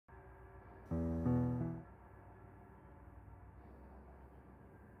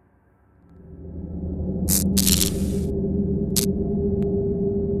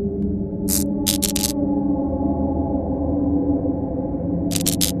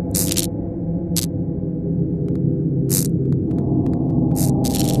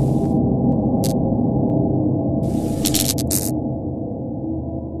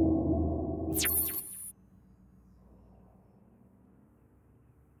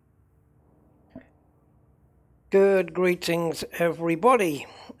Good greetings, everybody,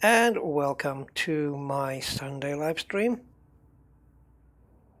 and welcome to my Sunday live stream.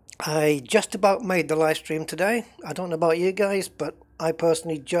 I just about made the live stream today. I don't know about you guys, but I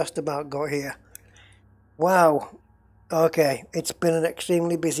personally just about got here. Wow. Okay, it's been an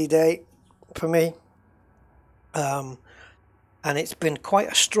extremely busy day for me. And it's been quite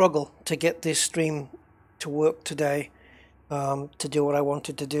a struggle to get this stream to work today, to do what I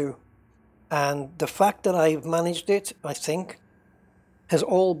wanted to do. And the fact that I've managed it, I think, has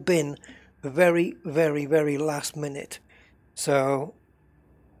all been very, very, very last minute. So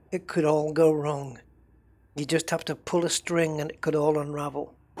it could all go wrong. You just have to pull a string and it could all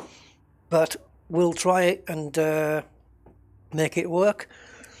unravel. But we'll try it and make it work.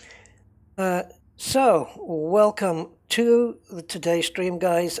 So welcome to today's stream,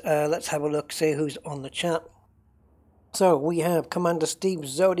 guys. Let's have a look, see who's on the chat. So we have Commander Steve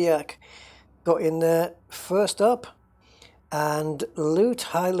Zodiac got in there first up. And Loot,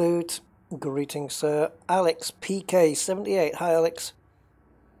 hi Loot, greetings sir. Alex PK78, hi Alex.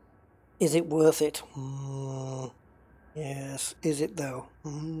 Is it worth it? Yes, is it though?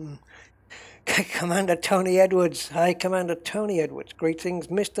 Commander Tony Edwards, hi Commander Tony Edwards, greetings.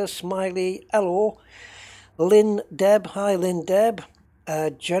 Mr. Smiley, hello. Lynn Deb, hi Lynn Deb.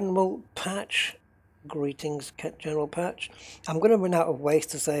 General Patch, greetings General Patch. I'm going to run out of ways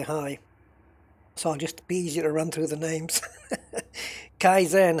to say hi, so I'll just be easier to run through the names. Kai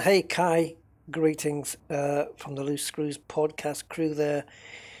Zen, hey Kai, greetings from the Loose Screws podcast crew there.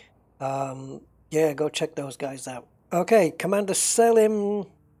 Yeah, go check those guys out. Okay, Commander Selim,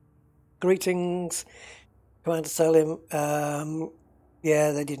 greetings. Commander Selim,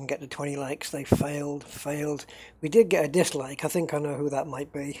 yeah, they didn't get the 20 likes, they failed. We did get a dislike, I think I know who that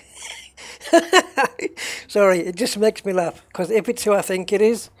might be. Sorry, it just makes me laugh, because if it's who I think it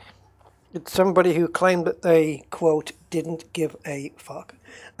is, it's somebody who claimed that they, quote, didn't give a fuck.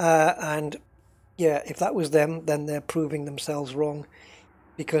 And yeah, if that was them, then they're proving themselves wrong,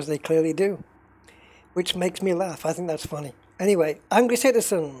 because they clearly do. Which makes me laugh. I think that's funny. Anyway, Angry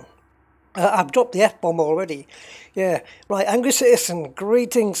Citizen. I've dropped the F-bomb already. Yeah, right, Angry Citizen,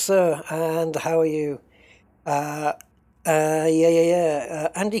 greetings, sir, and how are you?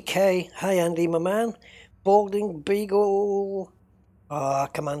 Andy K, hi Andy, my man. Balding Beagle.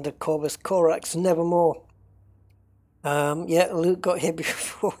 Commander Corvus Corax, nevermore. Yeah, Luke got here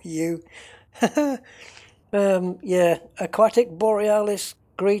before you. Yeah, Aquatic Borealis,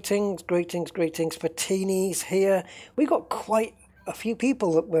 greetings. Fatini's here. We got quite a few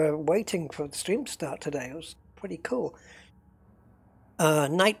people that were waiting for the stream to start today. It was pretty cool.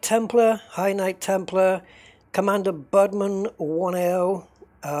 Knight Templar, hi Knight Templar. Commander Budman 1AO.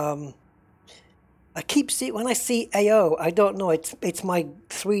 I keep seeing, when I see AO, I don't know, it's my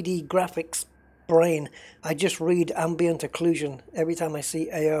 3D graphics brain. I just read ambient occlusion every time I see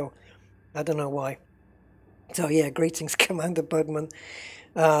AO. I don't know why. So yeah, greetings Commander Budman.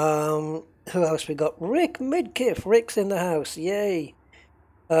 Who else we got? Rick Midkiff. Rick's in the house. Yay.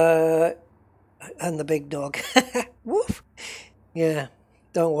 And the big dog. Woof. Yeah.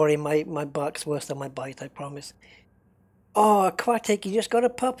 Don't worry, my bark's worse than my bite, I promise. Oh, Aquatic, you just got a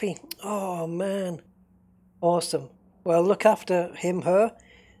puppy. Oh, man. Awesome. Well, look after him, her.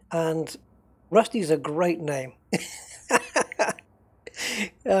 And Rusty's a great name.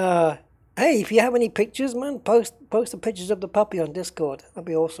 Hey, if you have any pictures, man, post the pictures of the puppy on Discord. That'd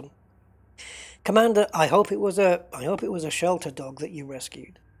be awesome. Commander, I hope it was a shelter dog that you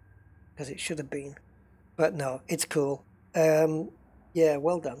rescued, because it should have been. But no, it's cool. Yeah,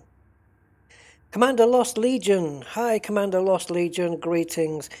 well done. Commander Lost Legion. Hi, Commander Lost Legion.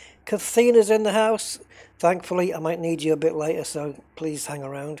 Greetings. Kathina's in the house. Thankfully, I might need you a bit later, so please hang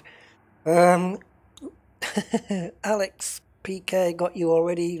around. Alex PK got you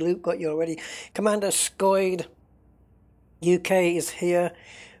already. Luke got you already. Commander Scoid UK is here.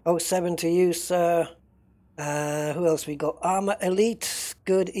 07 to you, sir. Who else we got? Armor Elite.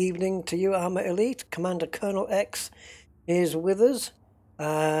 Good evening to you, Armor Elite. Commander Colonel X is with us.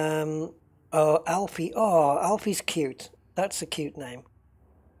 Oh, Alfie. Oh, Alfie's cute. That's a cute name.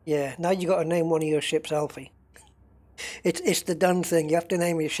 Yeah, now you got to name one of your ships Alfie. It's the done thing. You have to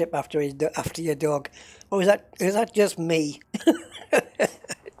name your ship after your dog. Or is that just me?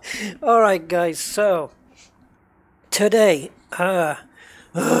 All right, guys. So today,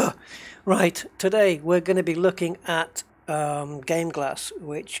 today we're going to be looking at GameGlass,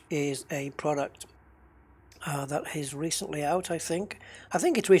 which is a product that is recently out, I think. I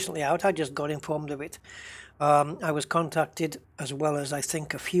think it's recently out. I just got informed of it. I was contacted, as well as I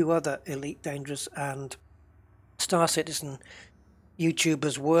think a few other Elite Dangerous and Star Citizen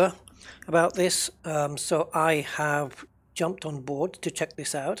YouTubers were, about this, so I have jumped on board to check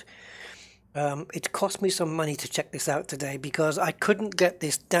this out. It cost me some money to check this out today because I couldn't get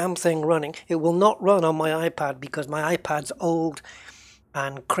this damn thing running. It will not run on my iPad because my iPad's old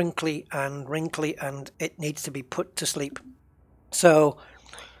and crinkly and wrinkly and it needs to be put to sleep. So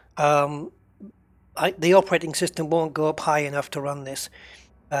the operating system won't go up high enough to run this.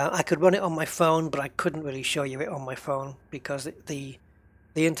 I could run it on my phone, but I couldn't really show you it on my phone because the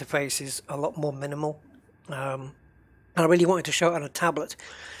interface is a lot more minimal. And I really wanted to show it on a tablet.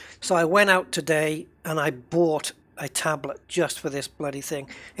 So I went out today and I bought a tablet just for this bloody thing.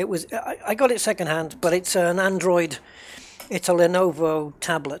 I got it secondhand, but it's an Android, it's a Lenovo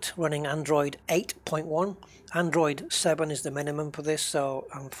tablet running Android 8.1. Android 7 is the minimum for this, so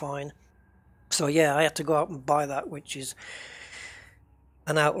I'm fine. So yeah, I had to go out and buy that, which is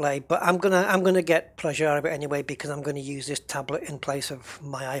an outlay, but I'm gonna get pleasure out of it anyway because I'm gonna use this tablet in place of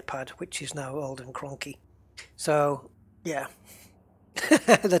my iPad, which is now old and cronky. So yeah.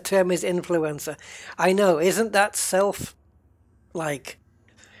 The term is influencer. I know, isn't that like,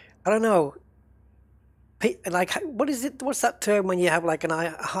 I don't know, like, what is it? What's that term when you have like a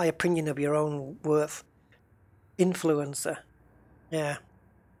high opinion of your own worth? Influencer. Yeah.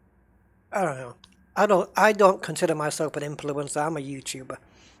 I don't know. I don't consider myself an influencer. I'm a YouTuber.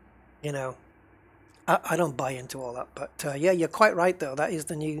 You know, I don't buy into all that. But yeah, you're quite right though. That is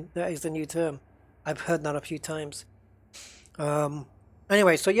the new term. I've heard that a few times.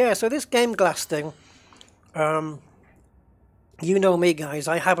 Anyway, so yeah, so this GameGlass thing, you know me, guys.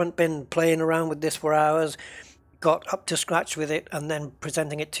 I haven't been playing around with this for hours, got up to scratch with it, and then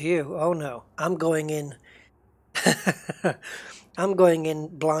presenting it to you. Oh no, I'm going in. I'm going in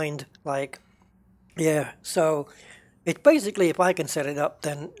blind, like, yeah. So it's basically, if I can set it up,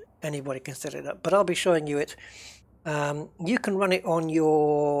 then anybody can set it up. But I'll be showing you it. You can run it on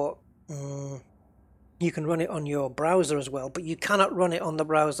your. You can run it on your browser as well, but you cannot run it on the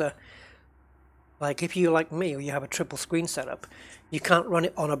browser. Like if you're like me or you have a triple screen setup, you can't run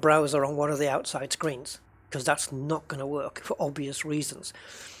it on a browser on one of the outside screens because that's not going to work for obvious reasons.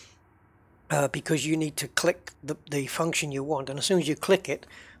 Because you need to click the function you want, and as soon as you click it,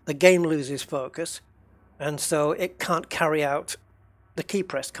 the game loses focus, and so it can't carry out the key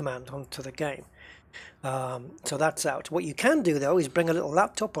press command onto the game. So that's out. What you can do though is bring a little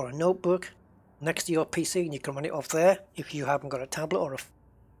laptop or a notebook next to your PC, and you can run it off there if you haven't got a tablet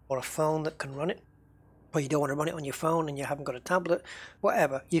or a phone that can run it, or you don't want to run it on your phone and you haven't got a tablet,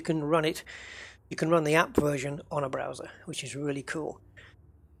 whatever. You can run it. You can run the app version on a browser, which is really cool.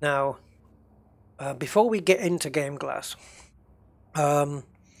 Now, before we get into GameGlass, I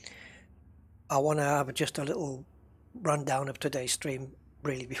want to have just a little rundown of today's stream,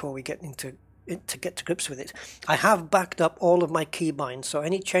 really, before we get to get to grips with it. I have backed up all of my keybinds, so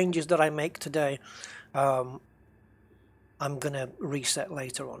any changes that I make today, I'm going to reset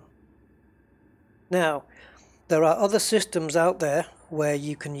later on. Now, there are other systems out there where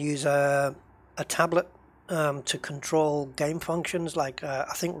you can use a tablet to control game functions, like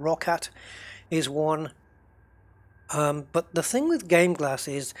I think Rockhat is one. But the thing with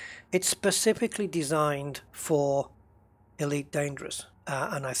GameGlass is it's specifically designed for Elite Dangerous.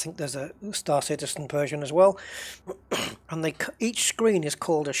 And I think there's a Star Citizen version as well. And each screen is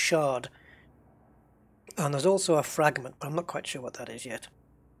called a shard. And there's also a fragment, but I'm not quite sure what that is yet.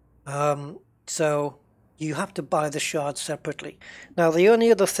 So you have to buy the shards separately. Now, the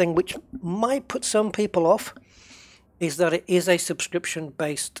only other thing which might put some people off is that it is a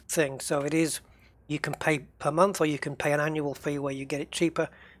subscription-based thing. So it is, you can pay per month or you can pay an annual fee where you get it cheaper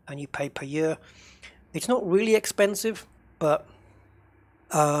and you pay per year. It's not really expensive, but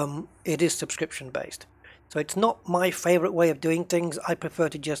it is subscription-based. So it's not my favorite way of doing things. I prefer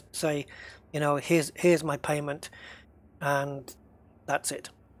to just say, you know, here's my payment and that's it.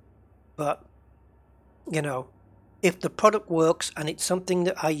 But, you know, if the product works and it's something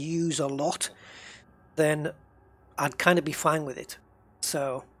that I use a lot, then I'd kind of be fine with it.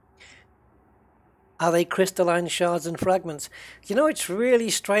 So, are they crystalline shards and fragments? You know, it's really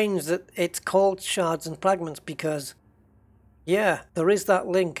strange that it's called shards and fragments because, yeah, there is that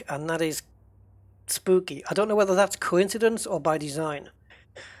link and that is spooky. I don't know whether that's coincidence or by design.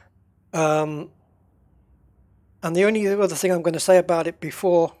 And the only other thing I'm going to say about it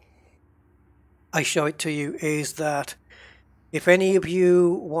before I show it to you is that if any of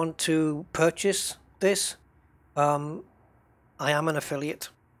you want to purchase this, I am an affiliate,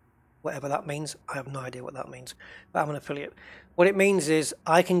 whatever that means. I have no idea what that means, but I'm an affiliate. What it means is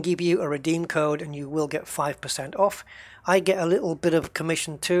I can give you a redeem code and you will get 5% off. I get a little bit of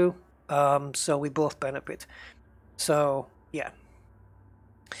commission too, so we both benefit. So, yeah.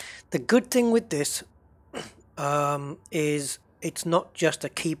 The good thing with this is it's not just a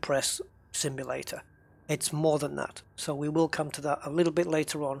key press simulator. It's more than that. So we will come to that a little bit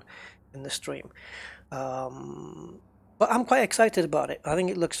later on in the stream. But I'm quite excited about it. I think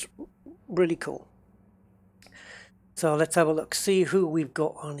it looks really cool. So let's have a look, see who we've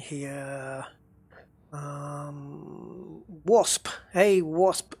got on here. Wasp. Hey,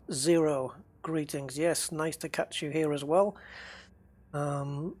 Wasp Zero. Greetings. Yes, nice to catch you here as well.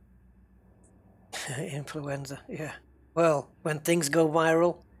 Influenza. Yeah. Well, when things go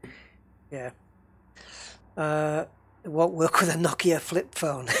viral, yeah. It won't work with a Nokia flip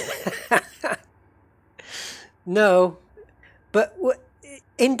phone. No, but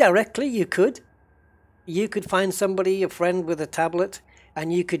indirectly you could. You could find somebody, a friend with a tablet,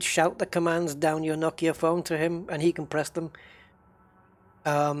 and you could shout the commands down your Nokia phone to him, and he can press them.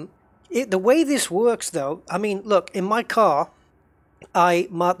 The way this works, though, I mean, look, in my car,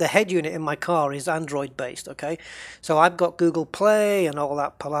 the head unit in my car is Android based, okay? So I've got Google Play and all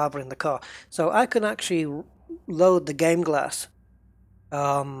that palaver in the car. So I can actually load the GameGlass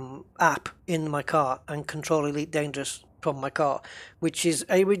app in my car and control Elite Dangerous from my car, which is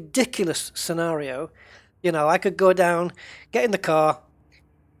a ridiculous scenario. You know, I could go down, get in the car,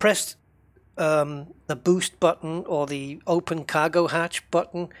 press the boost button or the open cargo hatch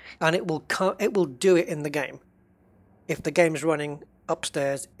button, and it will do it in the game. If the game's running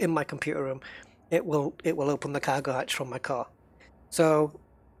upstairs in my computer room, it will open the cargo hatch from my car. So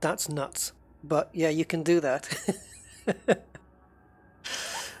that's nuts. But yeah, you can do that.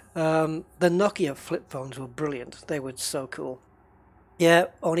 The Nokia flip phones were brilliant. They were so cool. Yeah,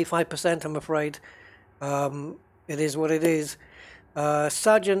 only 5%, I'm afraid. It is what it is.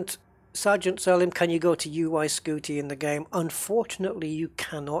 Sergeant Selim, can you go to UI Scooty in the game? Unfortunately, you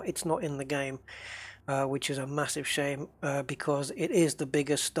cannot. It's not in the game, which is a massive shame because it is the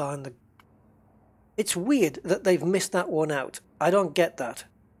biggest star in the... It's weird that they've missed that one out. I don't get that.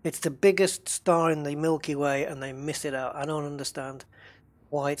 It's the biggest star in the Milky Way and they miss it out. I don't understand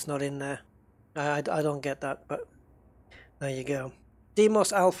why it's not in there. I don't get that, but there you go.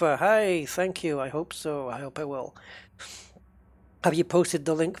 Demos Alpha, hi, thank you. I hope so. I hope I will. Have you posted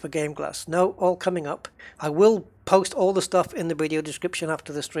the link for GameGlass? No, all coming up. I will post all the stuff in the video description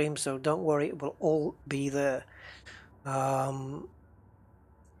after the stream, so don't worry, it will all be there. Now,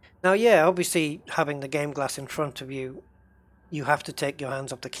 yeah, obviously having the GameGlass in front of you, you have to take your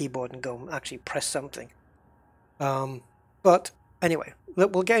hands off the keyboard and go and actually press something. But anyway,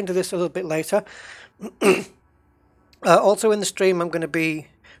 we'll get into this a little bit later. Also in the stream, I'm going to be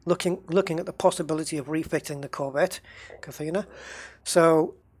looking at the possibility of refitting the Corvette, Kathina.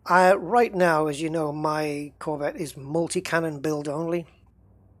 So right now, as you know, my Corvette is multi-cannon build only,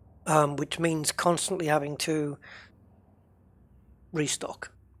 which means constantly having to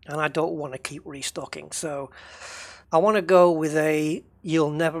restock. And I don't want to keep restocking. So I want to go with a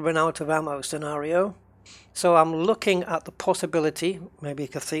you'll never run out of ammo scenario. So I'm looking at the possibility, maybe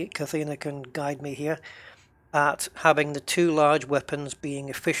Kathina can guide me here, at having the two large weapons being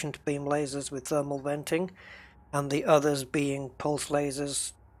efficient beam lasers with thermal venting and the others being pulse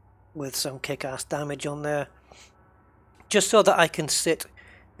lasers with some kick-ass damage on there, just so that I can sit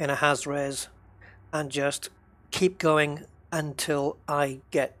in a Haz-Res and just keep going until I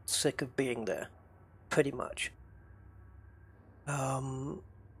get sick of being there, pretty much.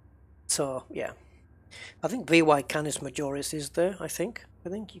 So yeah, I think VY Canis Majoris is there. I think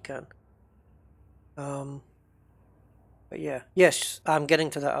you can. But yeah, yes, I'm getting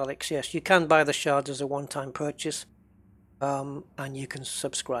to that, Alex. Yes, you can buy the shards as a one-time purchase, and you can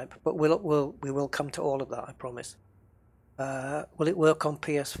subscribe. But we will come to all of that, I promise. Will it work on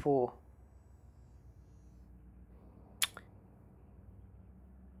PS4?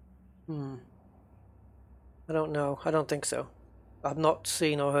 I don't know. I don't think so. I've not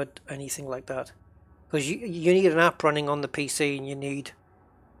seen or heard anything like that. Because you need an app running on the PC,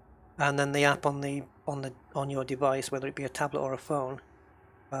 and then the app on your device, whether it be a tablet or a phone,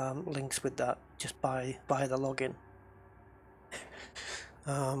 links with that just by the login.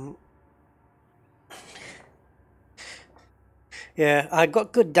 Yeah, I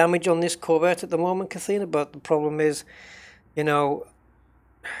got good damage on this Corvette at the moment, Kathina, but the problem is, you know,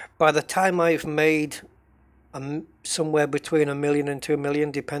 by the time I've made somewhere between 1 million and 2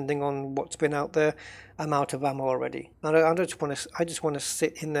 million, depending on what's been out there, I'm out of ammo already. I just want to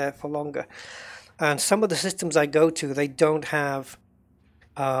sit in there for longer. And some of the systems I go to, they don't have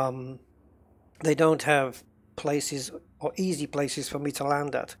places or easy places for me to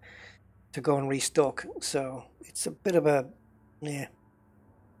land at to go and restock. So it's a bit of a yeah.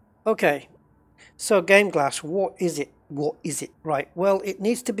 Okay, so GameGlass, what is it? what is it? Right, well, it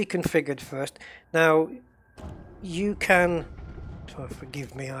needs to be configured first. Now, you can... Oh,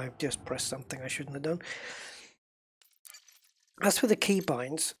 forgive me, I've just pressed something I shouldn't have done. As for the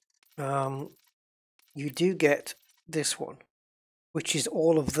keybinds, you do get this one, which is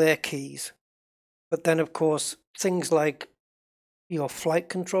all of their keys. But then, of course, things like your flight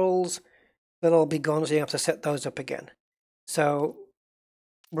controls, they'll all be gone, so you have to set those up again. So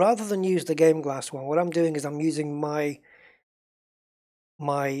rather than use the GameGlass one, what I'm doing is I'm using my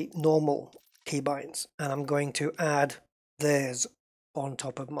normal keybinds, and I'm going to add theirs on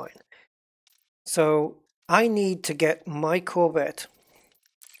top of mine. So I need to get my Corvette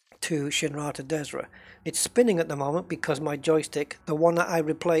to Shinra to Desra. It's spinning at the moment because my joystick, the one that I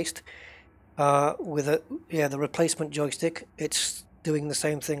replaced with the replacement joystick, it's doing the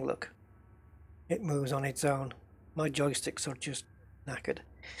same thing. Look, it moves on its own. My joysticks are just knackered.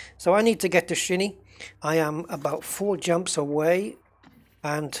 So I need to get to Shinny. I am about 4 jumps away,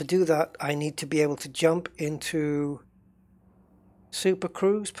 and to do that I need to be able to jump into Super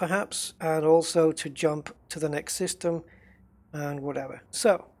Cruise perhaps, and also to jump to the next system and whatever.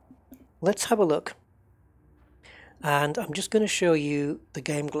 So let's have a look, and I'm just going to show you the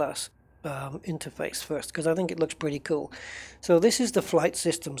GameGlass interface first, because I think it looks pretty cool. So this is the flight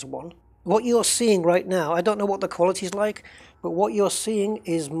systems one. What you're seeing right now, I don't know what the quality is like, but what you're seeing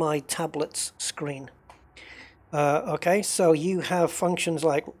is my tablet's screen. Okay, so you have functions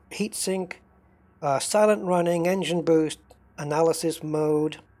like heatsink, silent running, engine boost, analysis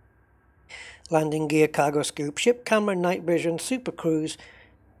mode, landing gear, cargo scoop, ship camera, night vision, super cruise,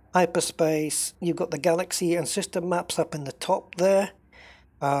 hyperspace. You've got the galaxy and system maps up in the top there.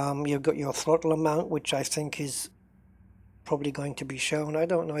 You've got your throttle amount, which I think is probably going to be shown. I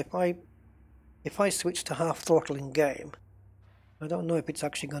don't know if I switch to half throttle in game, I don't know if it's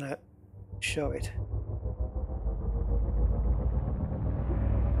actually going to show it.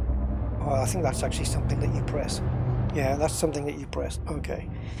 Oh, I think that's actually something that you press. Yeah, that's something that you press. Okay.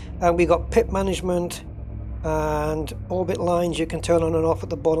 And we got pit management and orbit lines you can turn on and off at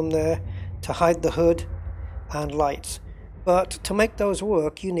the bottom there to hide the hood, and lights. But to make those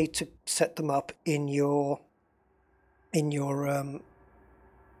work, you need to set them up in your key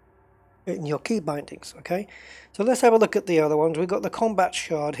bindings. Okay, so let's have a look at the other ones. We've got the combat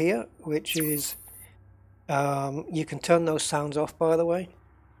shard here, which is you can turn those sounds off, by the way.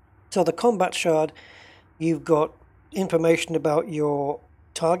 So the combat shard, you've got information about your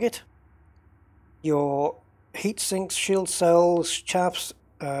target, your heat sinks, shield cells, chaffs,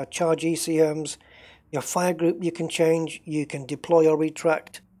 charge ECMs, your fire group you can change, you can deploy or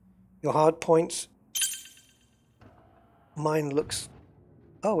retract, your hard points. Mine looks...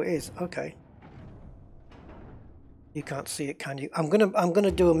 Oh, it is. Okay. You can't see it, can you? I'm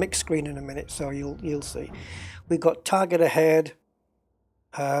gonna do a mixed screen in a minute, so you'll see. We've got target ahead,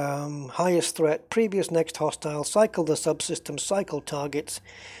 highest threat, previous next hostile, cycle the subsystem, cycle targets.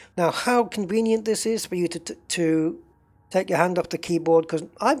 Now, how convenient this is for you to take your hand off the keyboard, because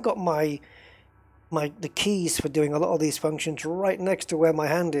I've got the keys for doing a lot of these functions right next to where my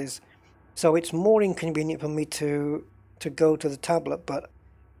hand is, so it's more inconvenient for me to go to the tablet. But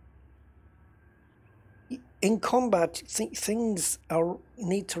in combat, things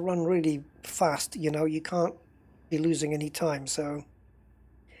need to run really fast. You know, you can't be losing any time. So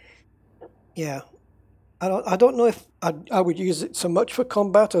yeah, I don't know if I would use it so much for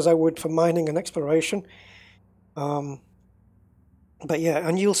combat as I would for mining and exploration. But yeah,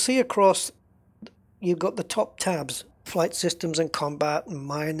 and you'll see across, you've got the top tabs: flight systems and combat and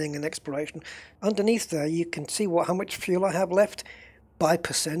mining and exploration. Underneath there, you can see how much fuel I have left by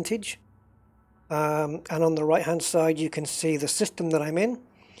percentage. And on the right hand side, you can see the system that I'm in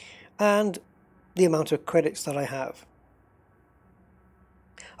and the amount of credits that I have.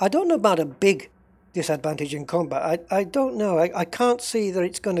 I don't know about a big disadvantage in combat. I don't know. I can't see that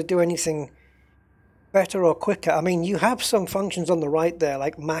it's going to do anything better or quicker. I mean, you have some functions on the right there,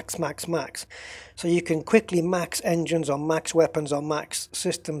 like max, max, max. So you can quickly max engines or max weapons or max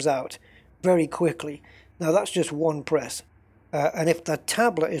systems out very quickly. Now, that's just one press. And if the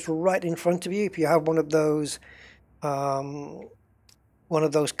tablet is right in front of you, if you have one of those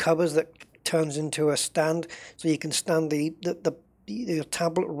covers that turns into a stand, so you can stand your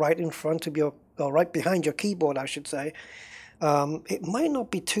tablet right in front of your, or right behind your keyboard, I should say, it might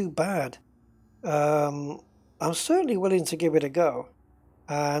not be too bad. I'm certainly willing to give it a go,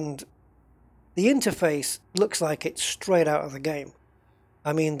 and the interface looks like it's straight out of the game.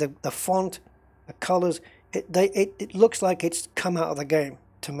 I mean, the font, the colors, it looks like it's come out of the game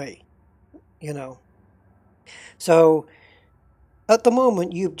to me, you know. So At the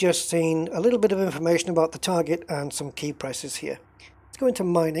moment, you've just seen a little bit of information about the target and some key presses here. Let's go into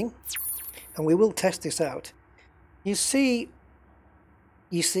mining, and we will test this out. You see,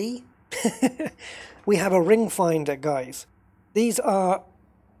 we have a ring finder, guys. These are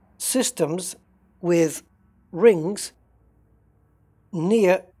systems with rings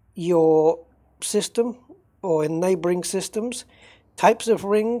near your system or in neighboring systems, types of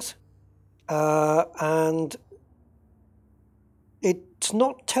rings, and it's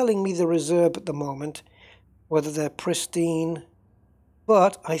not telling me the reserve at the moment, whether they're pristine,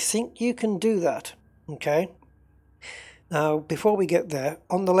 but I think you can do that. Okay. Now, before we get there,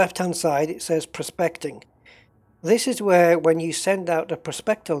 on the left-hand side it says prospecting. This is where, when you send out a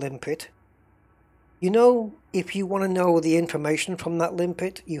prospector limpet, you know, if you want to know the information from that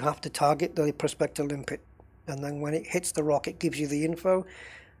limpet, you have to target the prospector limpet. And then when it hits the rock, it gives you the info.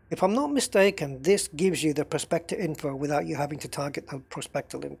 If I'm not mistaken, this gives you the prospector info without you having to target the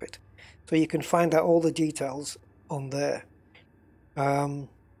prospector limpet. So you can find out all the details on there.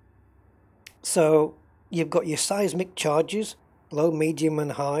 So you've got your seismic charges, low, medium,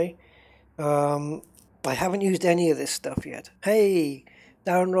 and high. I haven't used any of this stuff yet. Hey,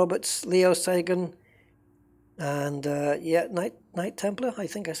 Darren Roberts, Leo Sagan, and yeah, Night Templar. I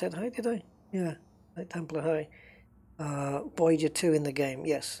think I said hi, did I? Yeah, Night Templar, hi. Voyager 2 in the game.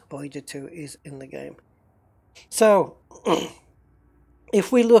 Yes, Voyager 2 is in the game. So,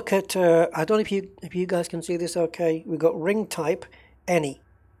 if we look at, I don't know if you guys can see this okay. We've got ring type, any.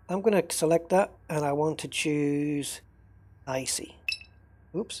 I'm going to select that, and I want to choose icy.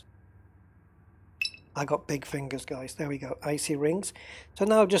 Oops. I got big fingers, guys. There we go, icy rings. So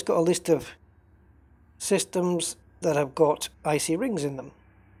now I've just got a list of systems that have got icy rings in them.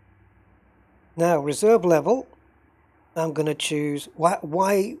 Now, reserve level, I'm going to choose, why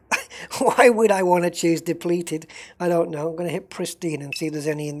why would I want to choose depleted? I don't know. I'm going to hit pristine and see if there's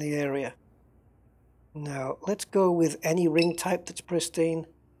any in the area. Now, let's go with any ring type that's pristine.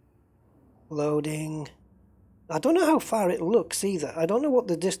 Loading. I don't know how far it looks either. I don't know what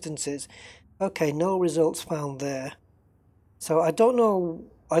the distance is. Okay, no results found there. So I don't know.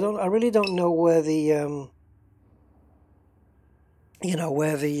 I really don't know where the you know,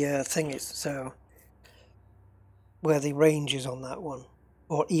 where the thing is. So where the range is on that one,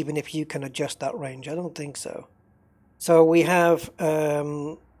 or even if you can adjust that range. I don't think so. So we have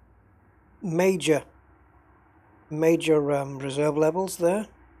major reserve levels there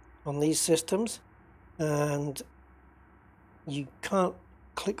on these systems, and you can't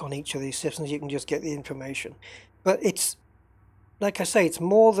click on each of these systems. You can just get the information, but it's, like I say, it's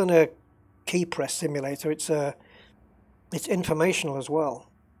more than a key press simulator. It's informational as well,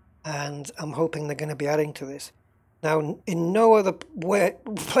 and I'm hoping they're going to be adding to this. Now, in no other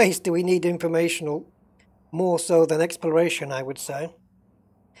place do we need informational more so than exploration, I would say.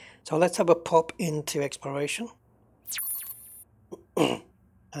 So let's have a pop into exploration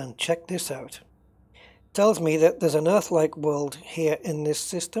and check this out. It tells me that there's an Earth-like world here in this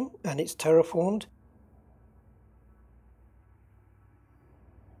system, and it's terraformed.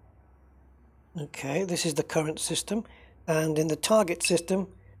 Okay, this is the current system, and in the target system,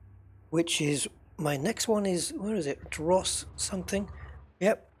 which is my next one, is, where is it? It's Ross something.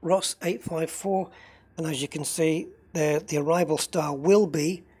 Yep, Ross 854, and as you can see, the arrival star will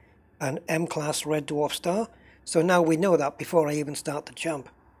be an M-class red dwarf star. So now we know that before I even start the jump.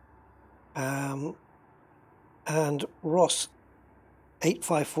 And Ross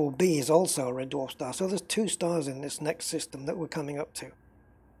 854b is also a red dwarf star. So there's 2 stars in this next system that we're coming up to.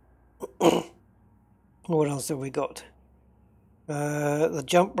 What else have we got? The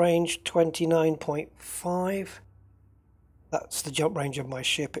jump range 29.5. That's the jump range of my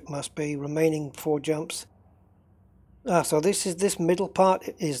ship. It must be. Remaining 4 jumps. So this middle part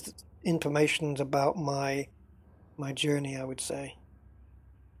is information about my journey, I would say.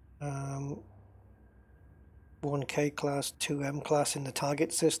 1K class, 2M class in the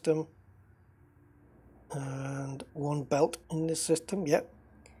target system, and 1 belt in this system. Yep.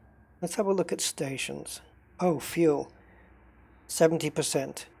 Let's have a look at stations. Oh, fuel,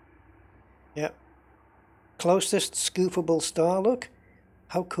 70%. Yep. Closest scoopable star, look.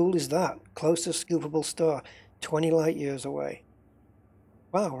 How cool is that? Closest scoopable star, 20 light years away.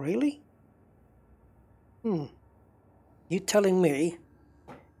 Wow, really? You telling me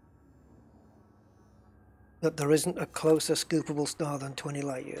that there isn't a closer scoopable star than 20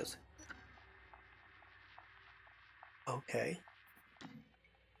 light years? Okay.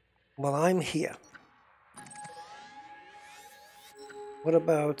 Well, I'm here. What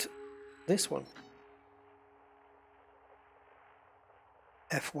about this one?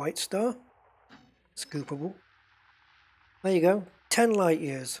 F white star. Scoopable. There you go. 10 light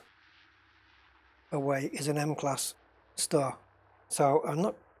years away is an M-class star. So I'm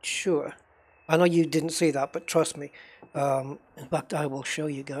not sure. I know you didn't see that, but trust me. In fact, I will show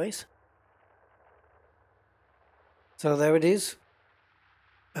you guys. So there it is.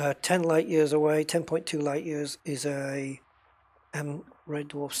 10 light years away, 10.2 light years is a M red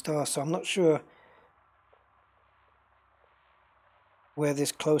dwarf star. So I'm not sure where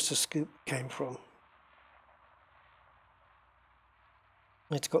this closer scoop came from.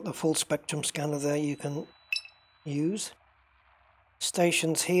 It's got the full spectrum scanner there you can use.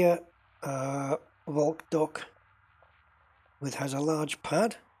 Stations here, Volk dock has a large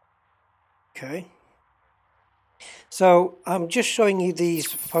pad. Okay. So I'm just showing you these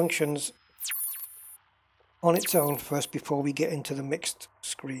functions on its own first before we get into the mixed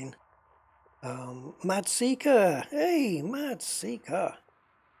screen. Mad Seeker! Hey, Mad Seeker!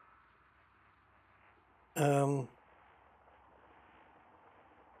 I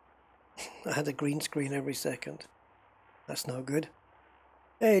had a green screen every second. That's no good.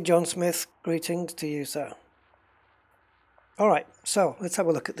 Hey, John Smith. Greetings to you, sir. Alright, so let's have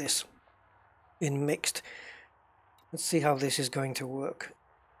a look at this in mixed. Let's see how this is going to work.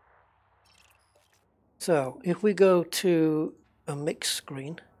 So, if we go to a mixed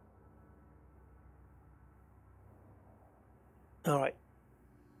screen. Alright,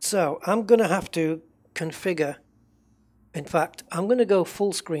 so I'm going to have to configure. In fact, I'm going to go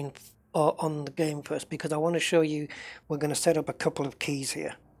full screen on the game first because I want to show you we're going to set up a couple of keys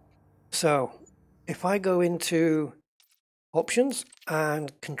here. So, if I go into options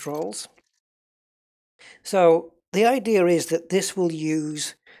and controls. So, the idea is that this will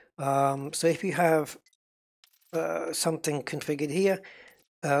use, so if you have something configured here,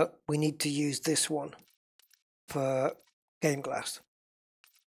 we need to use this one for GameGlass.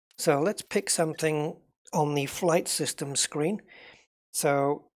 So let's pick something on the flight system screen.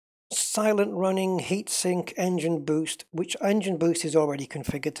 So silent running, heatsink, engine boost, which engine boost is already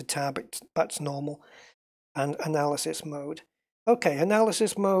configured to tab, that's normal, and analysis mode. Okay,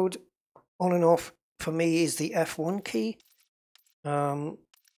 analysis mode on and off for me is the F1 key. I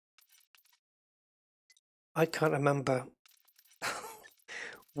can't remember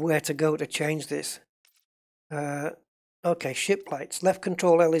where to go to change this. Okay, ship lights. Left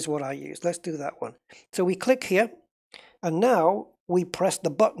control L is what I use. Let's do that one. So we click here, and now we press the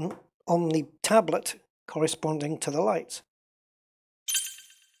button on the tablet corresponding to the lights.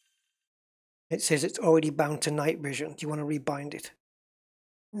 It says it's already bound to night vision. Do you want to rebind it?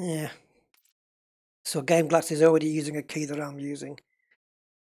 Yeah. So GameGlass is already using a key that I'm using.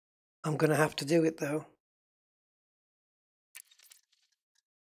 I'm going to have to do it though.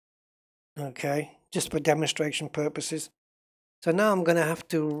 Okay, just for demonstration purposes. So now I'm going to have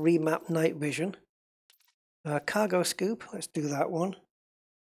to remap night vision. Cargo scoop, let's do that one.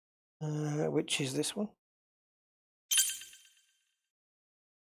 Which is this one.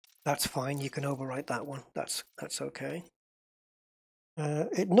 That's fine, you can overwrite that one. That's okay.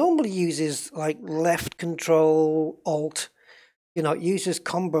 It normally uses like left control, alt. You know, it uses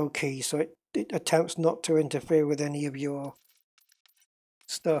combo keys, so it attempts not to interfere with any of your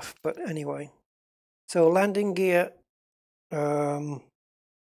stuff. But anyway, so landing gear, I'm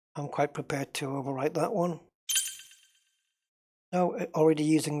quite prepared to overwrite that one. No, already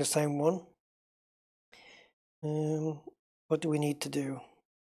using the same one. What do we need to do?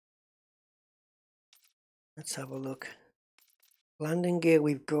 Let's have a look. Landing gear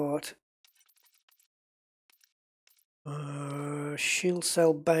we've got. Shield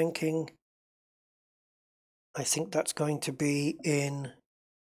cell banking. I think that's going to be in.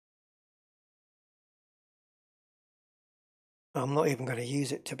 I'm not even going to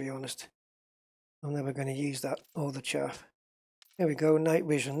use it, to be honest. I'm never going to use that or the chaff. There we go, night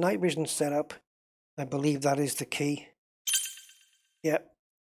vision. Night vision setup. I believe that is the key. Yep.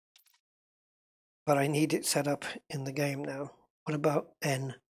 But I need it set up in the game now. What about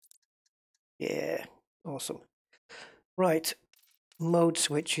N? Yeah, awesome. Right, mode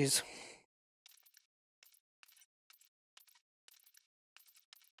switches.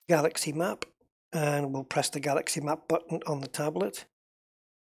 Galaxy map. And we'll press the Galaxy map button on the tablet.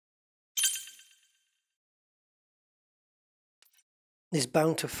 Is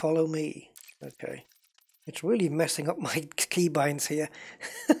bound to follow me. Okay. It's really messing up my keybinds here.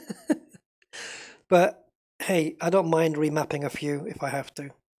 But hey, I don't mind remapping a few if I have to.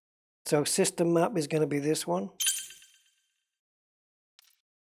 So system map is going to be this one.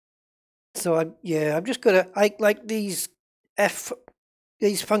 So I'm just gonna, I like these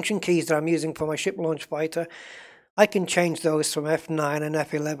function keys that I'm using for my ship launch fighter. I can change those from F9 and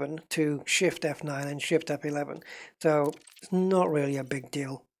F11 to Shift F9 and Shift F11. So it's not really a big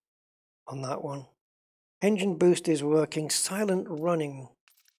deal on that one. Engine boost is working. Silent running.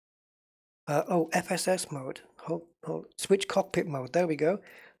 Oh, FSS mode. Switch cockpit mode. There we go.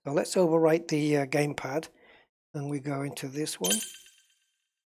 So let's overwrite the gamepad and we go into this one.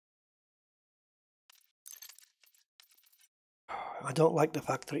 I don't like the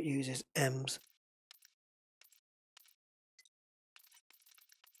fact that it uses M's.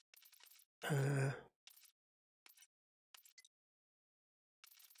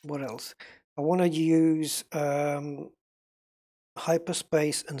 What else? I want to use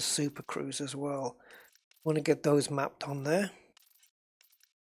hyperspace and super cruise as well. I want to get those mapped on there.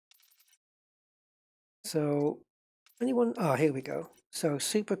 So anyone? Ah, here we go. So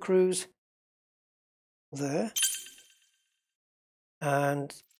super cruise there,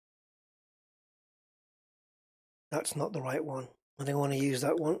 and that's not the right one. I don't want to use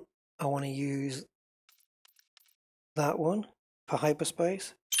that one. I want to use that one for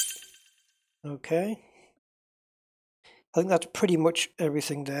hyperspace. Okay. I think that's pretty much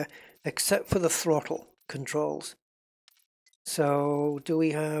everything there, except for the throttle controls. So do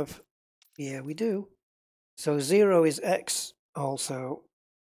we have, yeah, we do. So 0 is X also.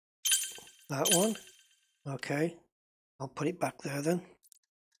 That one. Okay. I'll put it back there then.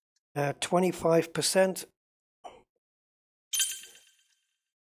 25%.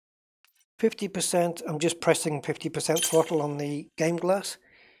 50%, I'm just pressing 50% throttle on the GameGlass.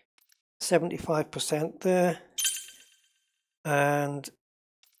 75% there. And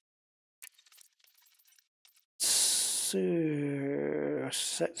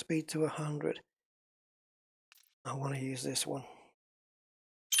set speed to 100. I want to use this one.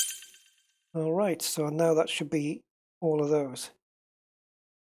 Alright, so now that should be all of those.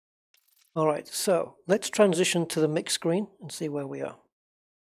 Alright, so let's transition to the mix screen and see where we are.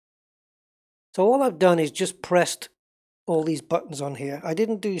 So all I've done is just pressed all these buttons on here. I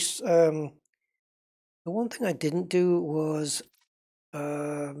didn't do, the one thing I didn't do was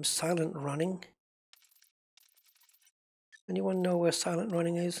silent running. Anyone know where silent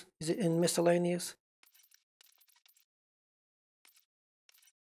running is? Is it in miscellaneous?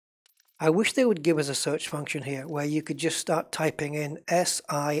 I wish they would give us a search function here where you could just start typing in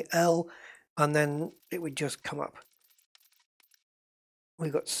SIL and then it would just come up.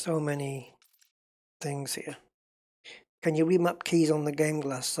 We've got so many things here. Can you remap keys on the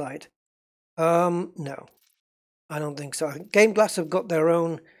GameGlass side? No, I don't think so. GameGlass have got their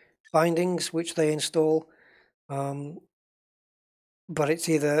own bindings which they install, but it's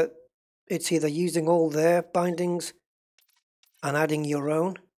either using all their bindings and adding your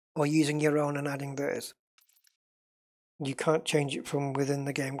own, or using your own and adding theirs. You can't change it from within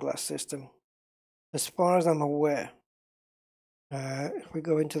the GameGlass system, as far as I'm aware. If we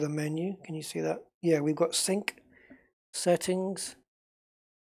go into the menu, can you see that? Yeah, we've got sync settings.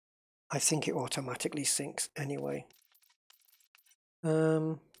 I think it automatically syncs anyway.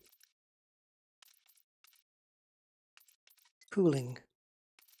 Cooling,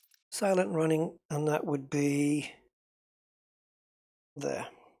 silent running, and that would be there.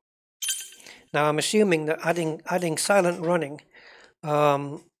 Now I'm assuming that adding silent running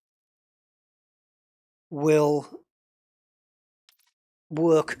will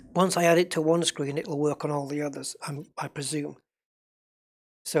work. Once I add it to one screen, it will work on all the others, I presume.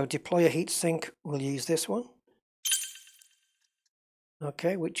 So deploy a heatsink, we'll use this one.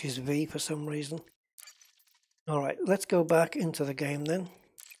 Okay, which is V for some reason. Alright, let's go back into the game then.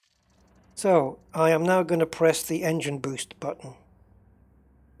 So I am now going to press the engine boost button,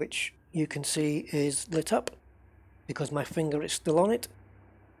 which you can see is lit up because my finger is still on it.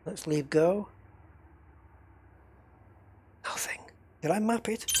 Let's leave go. Nothing. Did I map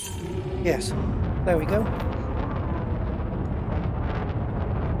it? Yes. There we go.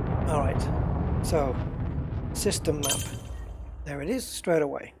 Alright, so system map. There it is, straight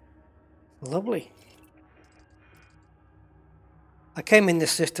away. Lovely. I came in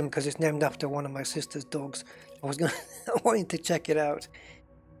this system because it's named after one of my sister's dogs. I wanted to check it out.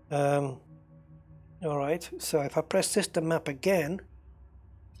 Alright, so if I press system map again,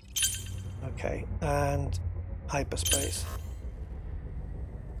 okay, and hyperspace.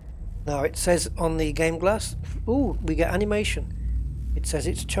 Now it says on the GameGlass, ooh, we get animation. It says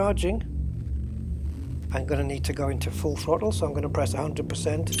it's charging. I'm going to need to go into full throttle, so I'm going to press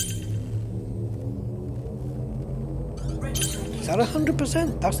 100%. Is that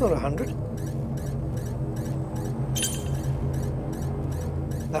 100%? That's not 100.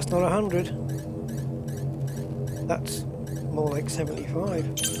 That's not 100. That's more like 75.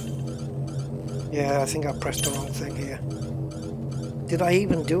 Yeah, I think I pressed the wrong thing here. Did I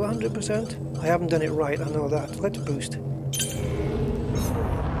even do 100%? I haven't done it right, I know that. Let's boost.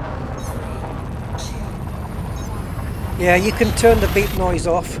 Yeah, you can turn the beep noise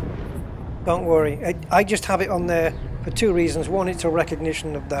off. Don't worry. I just have it on there for two reasons. One, it's a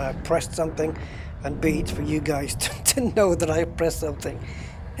recognition of that I pressed something, and B, it's for you guys to know that I pressed something.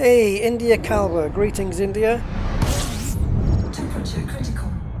 Hey, India Calva. Greetings, India. Temperature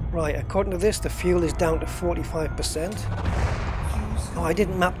critical. Right, according to this, the fuel is down to 45%. Oh, I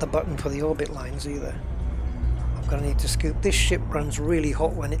didn't map the button for the orbit lines either. I'm going to need to scoop. This ship runs really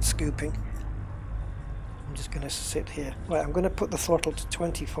hot when it's scooping. I'm just going to sit here. Right, I'm going to put the throttle to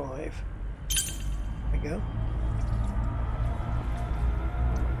 25. There we go.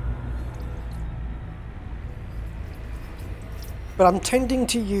 But I'm tending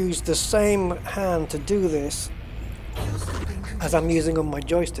to use the same hand to do this as I'm using on my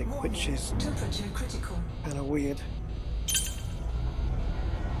joystick, which is kind of weird.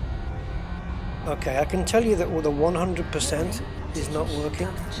 Okay, I can tell you that the 100% is not working.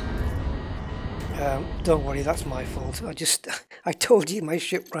 Don't worry, that's my fault. I told you my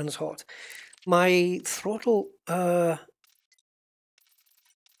ship runs hot. My throttle, I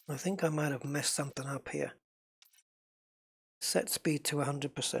think I might have messed something up here. Set speed to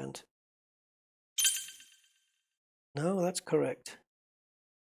 100%. No, that's correct.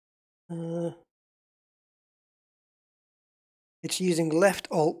 It's using left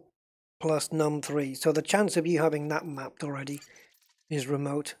alt plus num3, so the chance of you having that mapped already is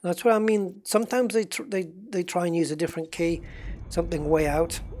remote. That's what I mean. Sometimes they try and use a different key, something way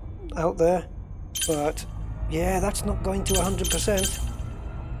out there, but yeah, that's not going to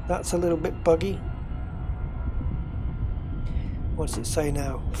 100%. That's a little bit buggy. What's it say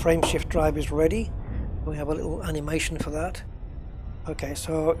now? Frame shift drive is ready. We have a little animation for that. Okay,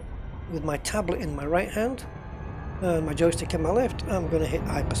 so with my tablet in my right hand, my joystick in my left, I'm going to hit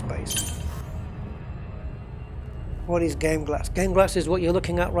hyperspace. What is GameGlass? GameGlass is what you're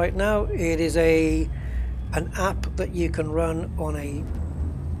looking at right now. It is an app that you can run on a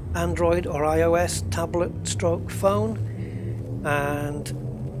Android or iOS tablet stroke phone, and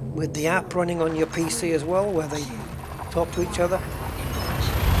with the app running on your PC as well, where they talk to each other,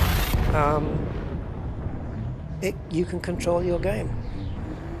 you can control your game.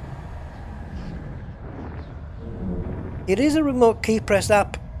 It is a remote key press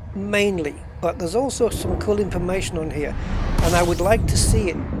app mainly, but there's also some cool information on here, and I would like to see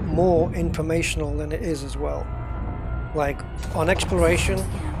it more informational than it is as well. Like on exploration,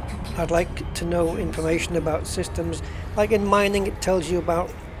 I'd like to know information about systems. Like in mining, it tells you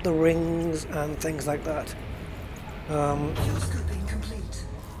about the rings and things like that.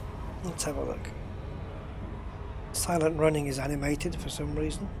 Let's have a look. Silent running is animated for some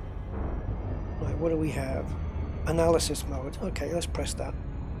reason. Right, what do we have? Analysis mode. Okay, let's press that.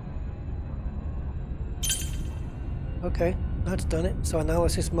 Okay, that's done it. So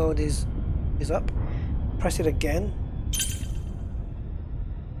analysis mode is up. Press it again.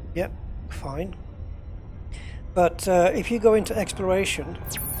 Yep, fine. But if you go into exploration,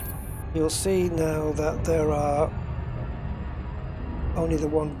 you'll see now that there are only the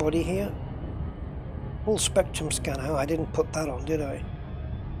one body here. Full spectrum scanner. I didn't put that on, did I?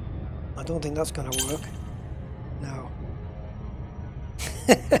 I don't think that's going to work. No.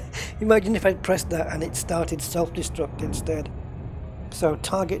 Imagine if I'd pressed that and it started self-destruct instead. So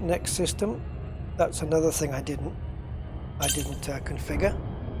target next system. That's another thing I didn't configure.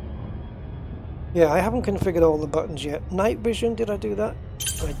 Yeah, I haven't configured all the buttons yet. Night vision, did I do that?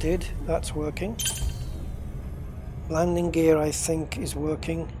 I did. That's working. Landing gear, I think, is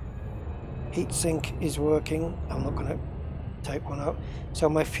working. Heatsink is working. I'm not going to take one out. So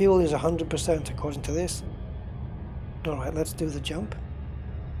my fuel is 100% according to this. Alright, let's do the jump.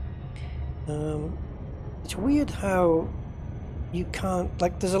 It's weird how you can't,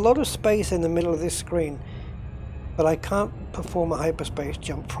 like, there's a lot of space in the middle of this screen, but I can't perform a hyperspace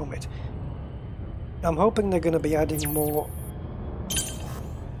jump from it. I'm hoping they're going to be adding more.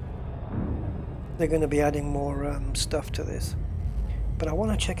 They're going to be adding more stuff to this. But I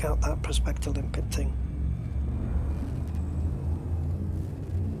want to check out that perspective limpet thing.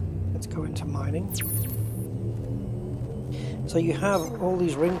 Let's go into mining. So you have all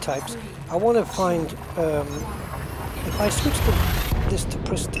these ring types. I want to find, if I switch this to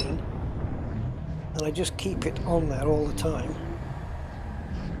pristine, and I just keep it on there all the time,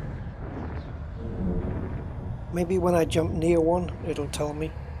 maybe when I jump near one, it'll tell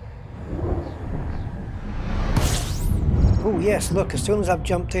me. Oh yes, look, as soon as I've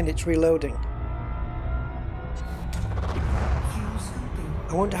jumped in, it's reloading.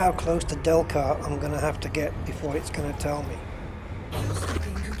 I wonder how close to Delcar I'm going to have to get before it's going to tell me.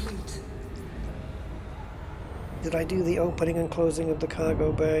 Stocking complete. Did I do the opening and closing of the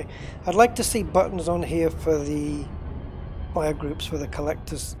cargo bay? I'd like to see buttons on here for the fire groups for the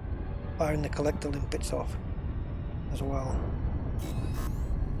collectors, firing the collector limpets off as well.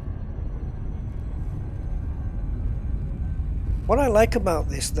 What I like about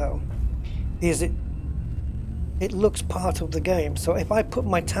this though is it looks part of the game. So if I put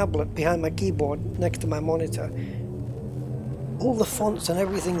my tablet behind my keyboard next to my monitor, all the fonts and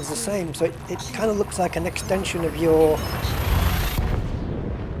everything's the same, so it kind of looks like an extension of your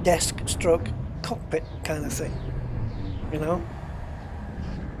desk stroke cockpit kind of thing, you know?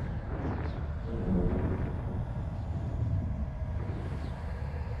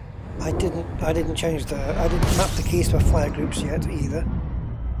 I didn't change I didn't map the keys for fire groups yet either.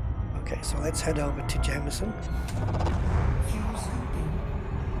 Okay, so let's head over to Jameson. Fuse open.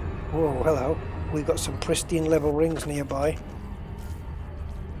 Whoa, hello. We've got some pristine level rings nearby.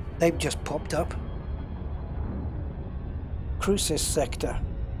 They've just popped up. Crucis sector.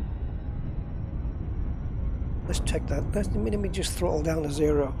 Let's check that. Let me just throttle down to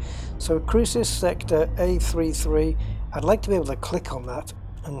 0. So Crucis sector A33. I'd like to be able to click on that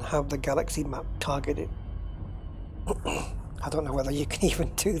and have the galaxy map targeted. I don't know whether you can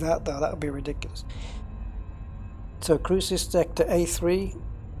even do that though. That would be ridiculous. So Crucis sector A3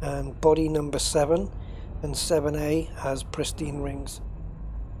 and body number 7 and 7A has pristine rings.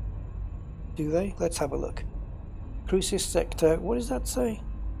 Do they? Let's have a look. Crucis sector, what does that say?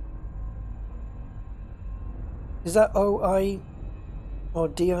 Is that OI or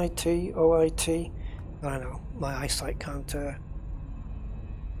DIT, OIT? I don't know, my eyesight can't...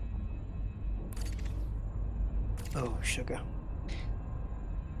 Oh, sugar.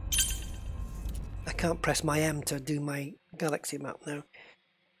 I can't press my M to do my galaxy map now.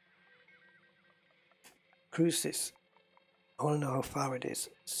 Crucis. I want to know how far it is.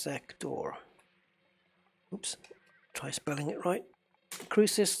 Sector. Oops. Try spelling it right.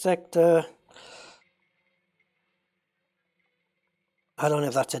 Crucis sector. I don't know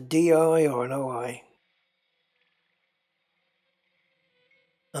if that's a DI or an OI.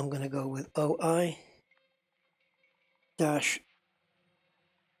 I'm going to go with OI dash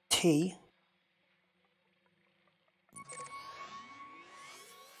T.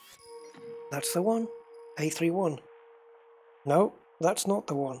 That's the one. A31. No, that's not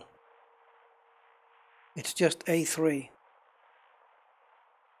the one. It's just A3.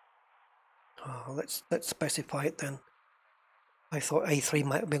 Oh, let's specify it then. I thought A3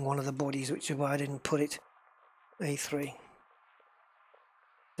 might have been one of the bodies, which is why I didn't put it. A3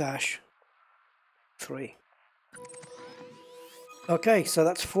 dash 3. Okay, so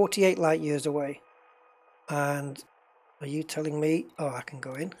that's 48 light years away. And are you telling me? Oh, I can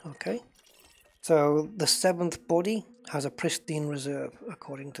go in. Okay. So the 7th body has a pristine reserve,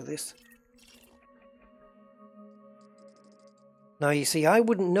 according to this. Now you see, I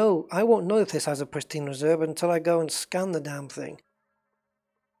won't know if this has a pristine reserve until I go and scan the damn thing.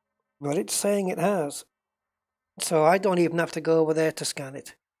 But it's saying it has. So I don't even have to go over there to scan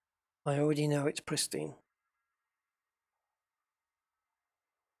it. I already know it's pristine.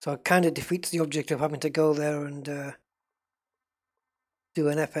 So it kind of defeats the object of having to go there and do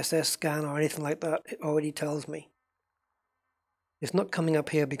an FSS scan or anything like that. It already tells me. It's not coming up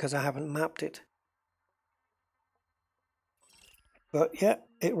here because I haven't mapped it. But yeah,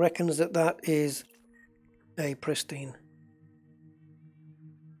 it reckons that that is a pristine.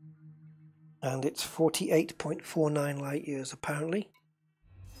 And it's 48.49 light years apparently,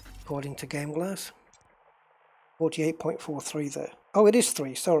 according to GameGlass. 48.43 there. Oh, it is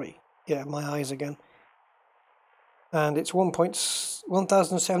 3, sorry. Yeah, my eyes again. And it's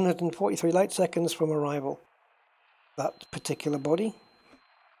 1,743 light seconds from arrival. That particular body.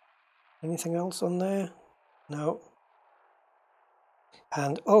 Anything else on there? No.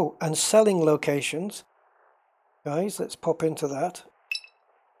 And oh, and selling locations. Guys, let's pop into that.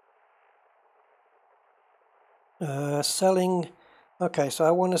 Selling. Okay, so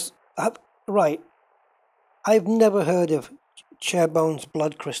I want to. Right. I've never heard of Chairbone's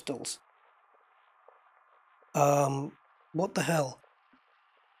blood crystals. What the hell?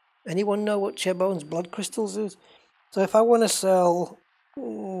 Anyone know what Chairbone's blood crystals is? So if I want to sell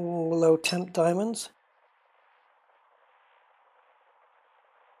low temp diamonds.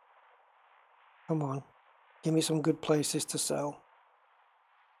 Come on, give me some good places to sell.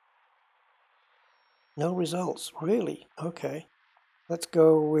 No results, really? Okay. Let's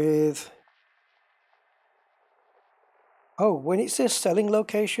go with... Oh, when it says selling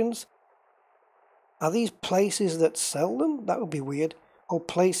locations, are these places that sell them? That would be weird. or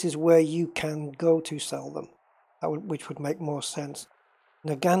places where you can go to sell them, which would make more sense.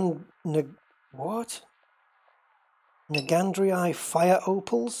 What? Negandrii fire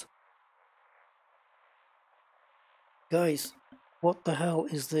opals? Guys, what the hell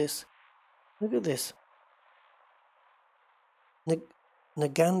is this? Look at this.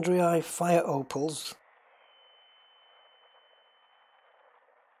 Negandrii fire opals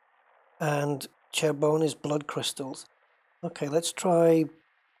and Cherbonis blood crystals. Okay, let's try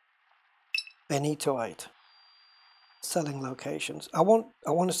Benitoite. Selling locations. I want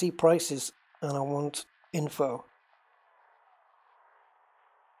to see prices and I want info.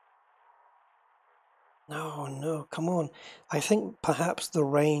 No, come on. I think perhaps the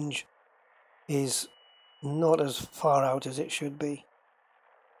range is not as far out as it should be.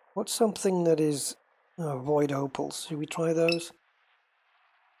 What's something that is void opals? Should we try those?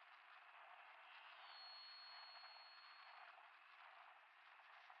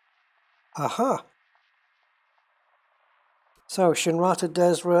 Aha! So Shinrata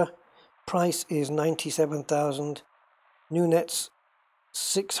Desra price is 97,000. New nets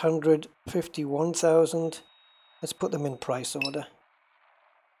 651,000. Let's put them in price order.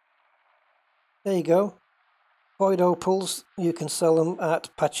 There you go. Void opals, you can sell them at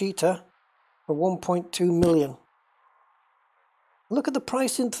Pachita for 1.2 million. Look at the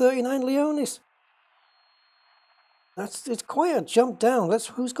price in 39 Leonis. It's quite a jump down.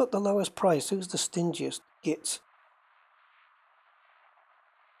 Who's got the lowest price? Who's the stingiest? Gits.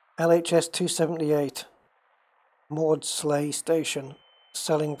 LHS 278. Maud Slay Station.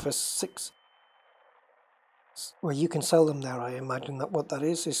 Selling for 6. Well, you can sell them there, I imagine that what that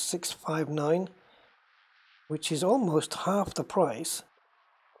is 659, which is almost half the price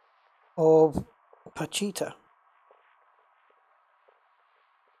of Pachita.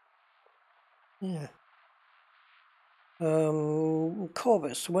 Yeah.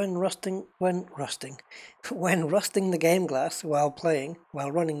 Corvus, when rusting the GameGlass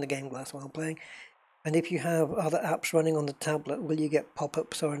while running the GameGlass while playing, and if you have other apps running on the tablet, will you get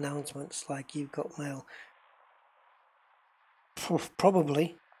pop-ups or announcements like you've got mail?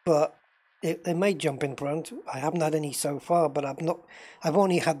 Probably, but they may jump in front. I haven't had any so far, but I've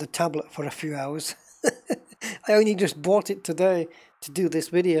only had the tablet for a few hours. I only just bought it today to do this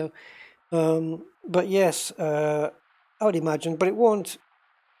video. But yes, I would imagine, but it won't.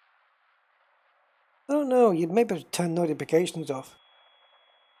 I don't know. You'd maybe turn notifications off.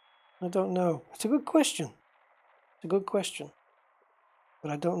 I don't know. It's a good question. It's a good question.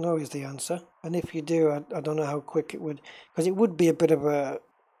 But I don't know is the answer. And if you do, I don't know how quick it would, because it would be a bit of a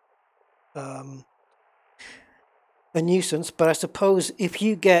nuisance. But I suppose if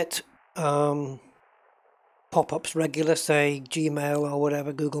you get pop-ups regular, say Gmail or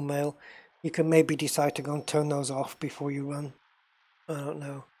whatever, Google Mail, you can maybe decide to go and turn those off before you run. I don't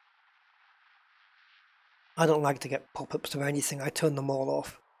know. I don't like to get pop-ups or anything. I turn them all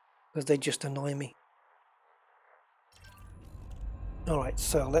off because they just annoy me. Alright,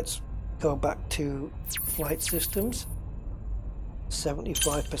 so let's go back to flight systems.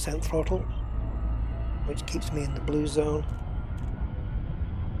 75% throttle, which keeps me in the blue zone.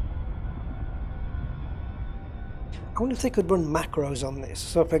 I wonder if they could run macros on this.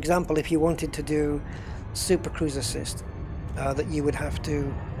 So for example, if you wanted to do Super Cruise Assist, that you would have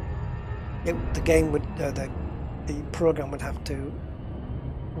to, the program would have to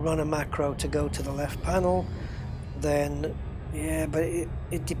run a macro to go to the left panel. Then yeah, but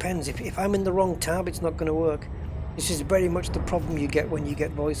it depends. If I'm in the wrong tab, it's not going to work. This is very much the problem you get when you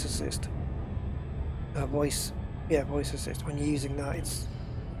get voice assist. Voice assist. When you're using that, it's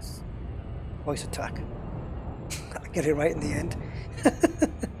voice attack. I get it right in the end.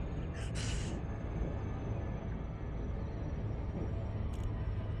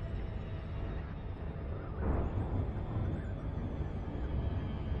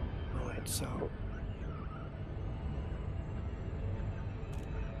 Alright, so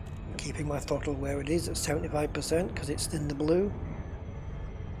keeping my throttle where it is at 75% because it's in the blue.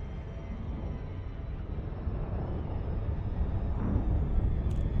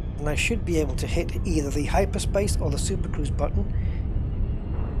 And I should be able to hit either the hyperspace or the Super Cruise button,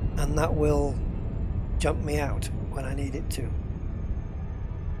 and that will jump me out when I need it to.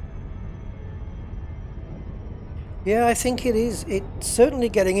 Yeah, I think it is. It's certainly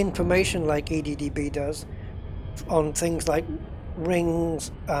getting information like EDDB does on things like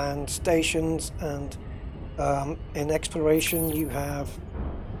rings and stations, and in exploration you have,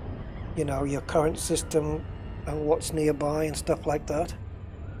 you know, your current system and what's nearby and stuff like that.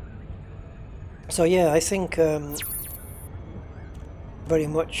 So yeah, I think very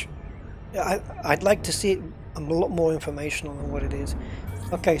much I'd like to see it a lot more information on what it is.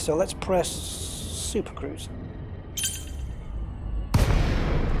 Okay, so let's press Super Cruise.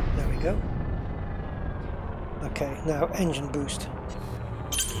 There we go. Okay, now engine boost.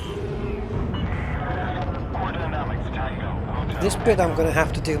 This bit I'm going to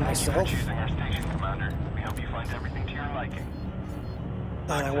have to do myself.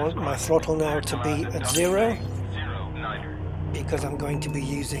 And I want my throttle now to be at 0 because I'm going to be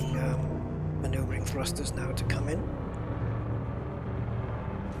using maneuvering thrusters now to come in.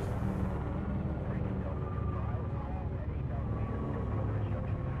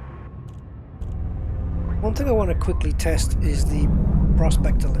 One thing I want to quickly test is the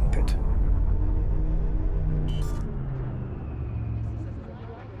prospector limpet.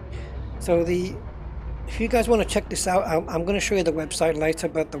 So if you guys want to check this out, I'm going to show you the website later,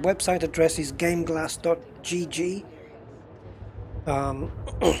 but the website address is GameGlass.gg.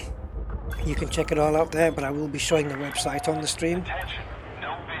 You can check it all out there, but I will be showing the website on the stream. Attention,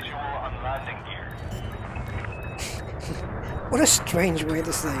 no visual on landing gear. What a strange way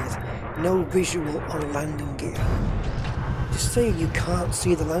to say it. No visual on landing gear. Just say you can't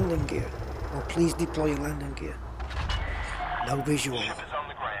see the landing gear. Or please deploy your landing gear. No visual. Ship is on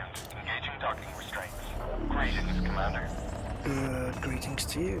the ground, engaging docking restraints. Greetings, Commander. Good greetings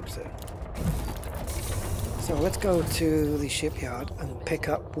to you, sir. So let's go to the shipyard and pick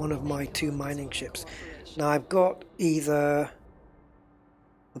up one of my 2 mining ships. Now I've got either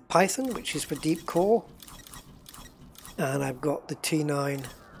the Python, which is for deep core, and I've got the T9,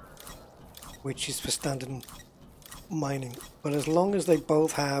 which is for standard mining. But as long as they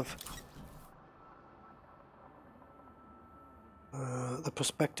both have the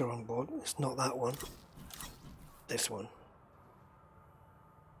prospector on board, it's not that one, this one.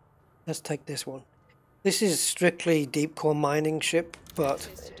 Let's take this one. This is strictly deep core mining ship, but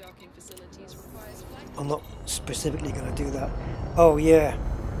I'm not specifically going to do that. Oh yeah,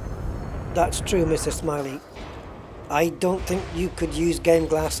 that's true, Mr. Smiley. I don't think you could use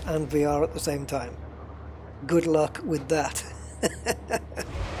GameGlass and VR at the same time. Good luck with that.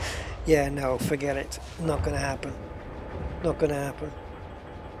 Yeah, no, forget it. Not going to happen. Not going to happen.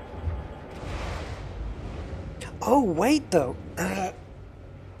 Oh, wait though.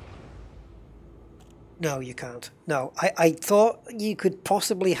 No, you can't. No, I thought you could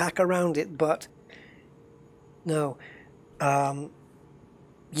possibly hack around it, but no.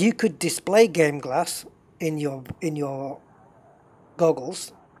 You could display GameGlass in your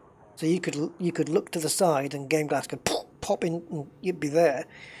goggles, so you could look to the side and GameGlass could pop in and you'd be there,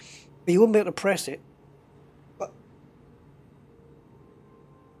 but you wouldn't be able to press it. But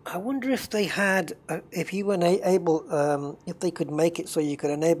I wonder if they had, if you were able, if they could make it so you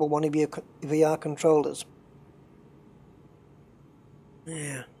could enable one of your VR controllers.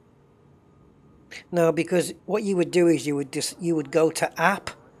 Yeah. No, because what you would do is you would go to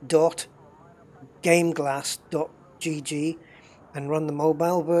app.gameglass.gg and run the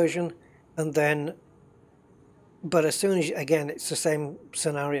mobile version, and then, but as soon as again it's the same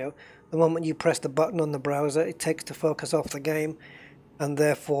scenario. The moment you press the button on the browser, it takes the focus off the game, and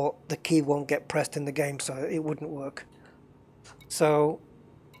therefore the key won't get pressed in the game, so it wouldn't work. So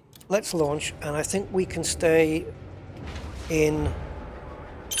let's launch, and I think we can stay in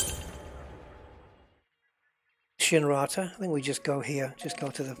Shinrata. I think we just go here, just go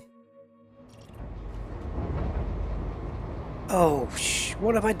to the... Oh,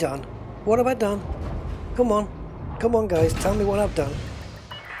 what have I done? What have I done? Come on. Come on, guys, tell me what I've done.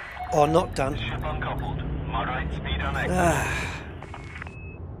 Or not done. Ship uncoupled. Moderate speed on exit.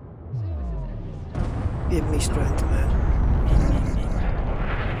 Give me strength, man.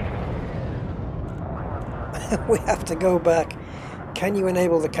 We have to go back. Can you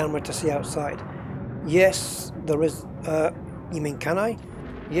enable the camera to see outside? Yes, there is. You mean, can I?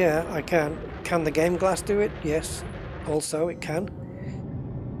 Yeah, I can. Can the GameGlass do it? Yes, also it can.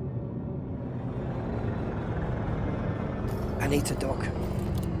 I need to dock.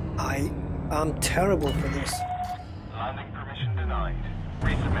 I'm terrible for this. Landing permission denied.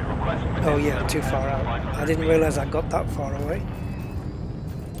 Resubmit request. Oh yeah, too far out. I didn't realize I got that far away.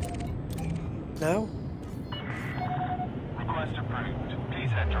 Now? Request approved. Please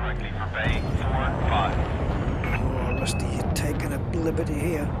head directly for Bay 4-5. Oh, Rusty, you're taking a liberty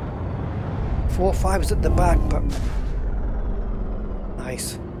here. 4-5's at the back, but...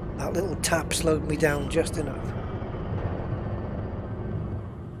 Nice. That little tap slowed me down just enough.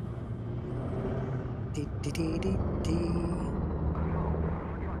 Dee dee dee dee dee.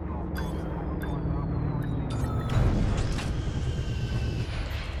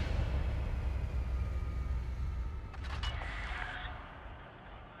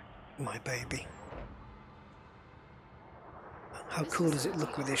 My baby. How cool does it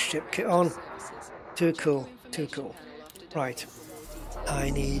look with this ship kit on? Too cool, too cool. Right, I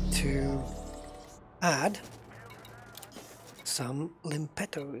need to add some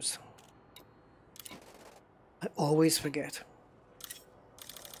limpettos. I always forget.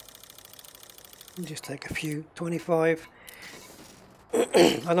 Just take a few, 25.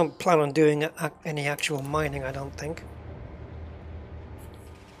 I don't plan on doing any actual mining, I don't think.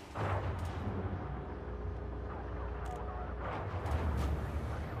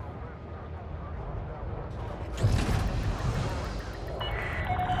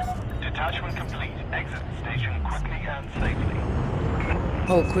 Detachment complete. Exit station quickly and safely.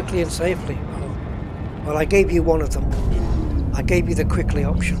 Oh, quickly and safely. Oh. Well, I gave you one of them. I gave you the quickly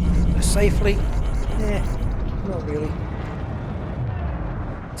option. The safely? Not really.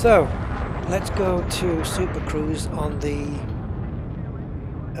 So, let's go to Super Cruise on the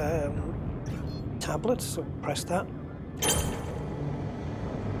tablet. So press that.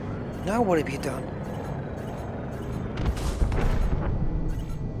 Now what have you done?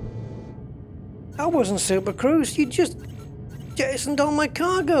 I wasn't Super Cruise. You just jettisoned all my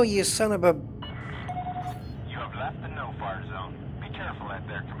cargo, you son of a... You have left the no-fire zone. Be careful out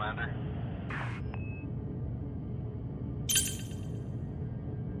there, Commander.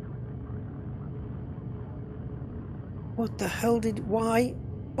 What the hell did... Why?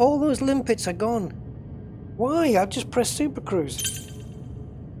 All those limpets are gone. Why? I've just pressed Super Cruise.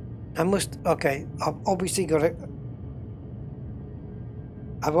 I must... Okay, I've obviously got a...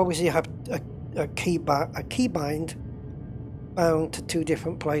 I've obviously have a keybind bound to two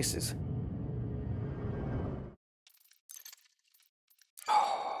different places.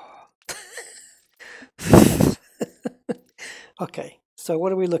 Okay, so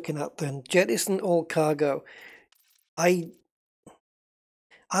what are we looking at then? Jettison all cargo. I've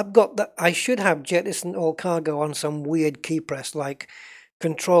got that. I should have jettison all cargo on some weird key press like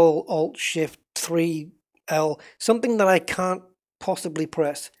Control Alt Shift 3L, something that I can't possibly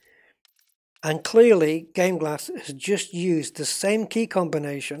press. And clearly, GameGlass has just used the same key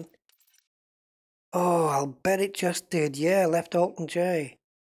combination. Oh, I'll bet it just did. Yeah, left Alt and J.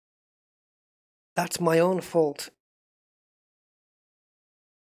 That's my own fault.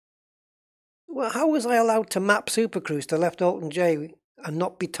 Well, how was I allowed to map Super Cruise to left Alt and J and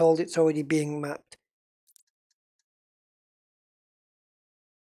not be told it's already being mapped?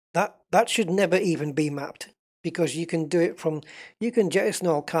 That should never even be mapped, because you can do it from, you can jettison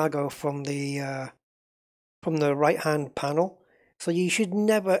all cargo from the right hand panel. So you should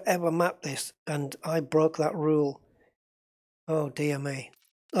never ever map this, and I broke that rule. Oh dear me.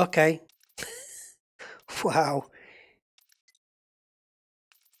 Okay. Wow.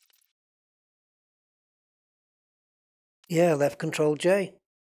 Yeah, left Control J.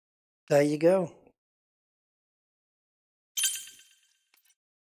 There you go.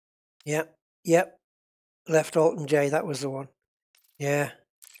 Yep. Left Alt and J, that was the one. Yeah.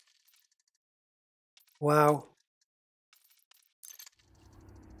 Wow.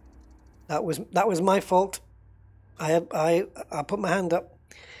 That was my fault. I put my hand up.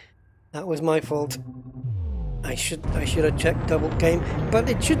 That was my fault. I should have checked double game, but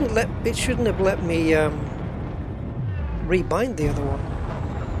it shouldn't have let me rebind the other one.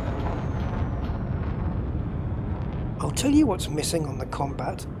 I'll tell you what's missing on the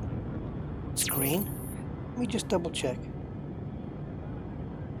combat screen. Let me just double check.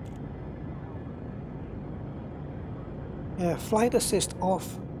 Yeah, flight assist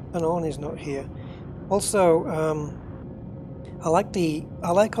off and on is not here. Also, I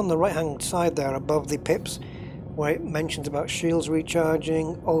like on the right hand side there above the pips where it mentions about shields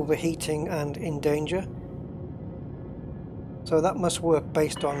recharging, overheating and in danger. So that must work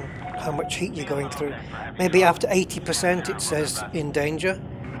based on how much heat you're going through. Maybe after 80% it says in danger,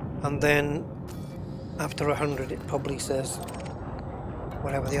 and then after 100 it probably says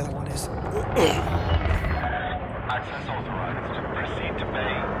whatever the other one is. Access authorized. Proceed to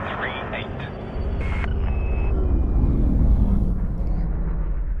Bay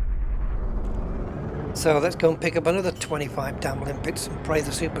 38. So let's go and pick up another 25 damn limpets and pray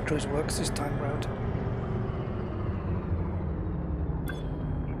the Super Cruise works this time round.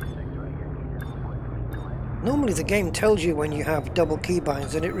 Normally the game tells you when you have double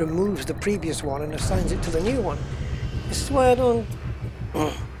keybinds and it removes the previous one and assigns it to the new one. This is why I don't...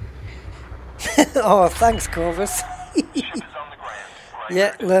 Oh, thanks, Corvus.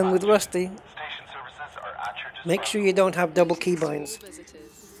 Yeah, learn with Rusty. Make sure you don't have double keybinds.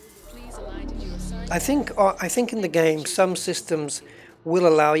 I think in the game some systems will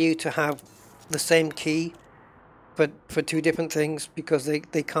allow you to have the same key for two different things because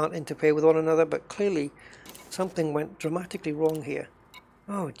they can't interfere with one another, but clearly Something went dramatically wrong here.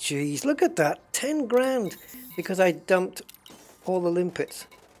 Oh geez, look at that, 10 grand because I dumped all the limpets.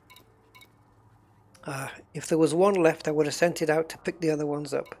 If there was one left, I would have sent it out to pick the other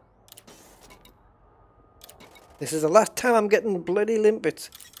ones up. This is the last time I'm getting bloody limpets.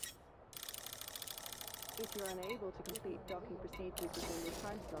 If you're unable to complete docking procedures within your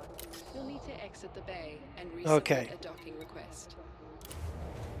time slot, you'll need to exit the bay and resubmit a docking request.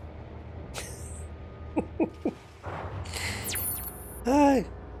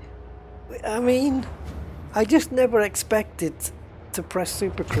 I mean, I just never expected to press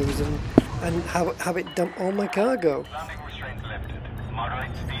Super Cruise and have it dump all my cargo. Landing restraints lifted.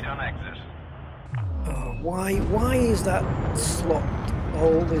 Moderate speed on exit. Oh, why is that slot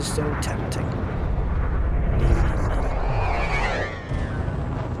always so tempting?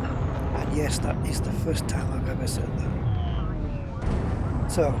 And yes, that is the first time I've ever said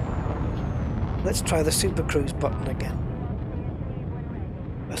that. So, let's try the Super Cruise button again.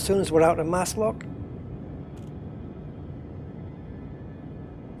 As soon as we're out of mass lock.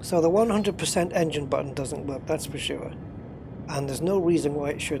 So the 100% engine button doesn't work, that's for sure. And there's no reason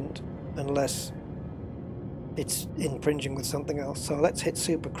why it shouldn't, unless it's infringing with something else. So let's hit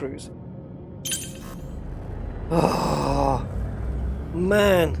Super Cruise. Oh,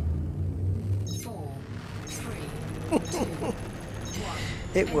 man. 4, 3, 2, 1.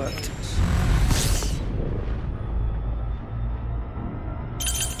 It worked.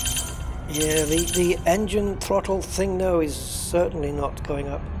 Yeah, the engine throttle thing though is certainly not going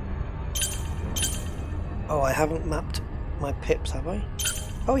up. Oh, I haven't mapped my pips, have I?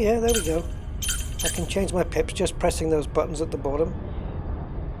 Oh yeah, there we go. I can change my pips just pressing those buttons at the bottom.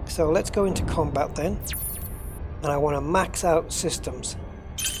 So let's go into combat then. And I want to max out systems.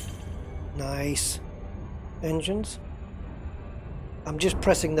 Nice. Engines. I'm just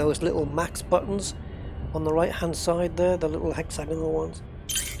pressing those little max buttons on the right hand side there, the little hexagonal ones.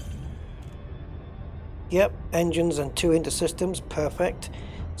 Yep, engines and 2 into systems, perfect.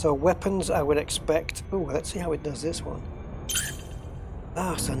 So weapons I would expect. Oh, let's see how it does this one.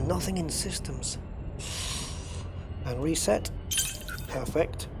 Ah, so nothing in systems. And reset.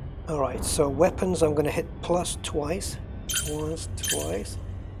 Perfect. Alright, so weapons I'm going to hit plus twice. Once, twice.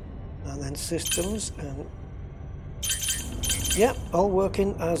 And then systems. And yep, all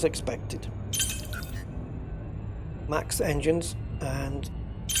working as expected. Max engines and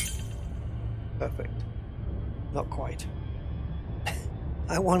perfect. Not quite.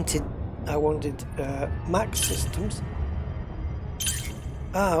 I wanted max systems.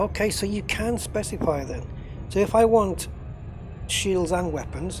 Ah, okay, so you can specify then. So if I want shields and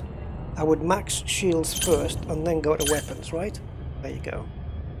weapons, I would max shields first and then go to weapons, right? There you go.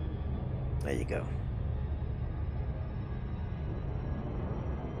 There you go.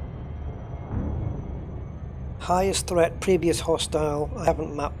 Highest threat, previous hostile. I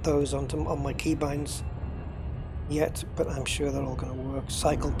haven't mapped those on my keybinds yet, but I'm sure they're all going to work.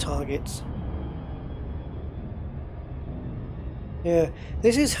 Cycle targets. Yeah,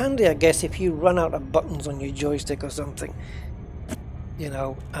 this is handy, I guess, if you run out of buttons on your joystick or something, you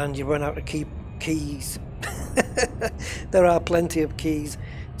know, and you run out of keys. There are plenty of keys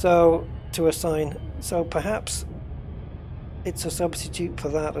so to assign, so perhaps it's a substitute for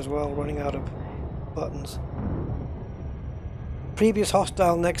that as well, running out of buttons. Previous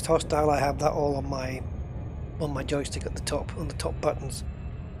hostile, next hostile, I have that all on my joystick at the top, on the top buttons,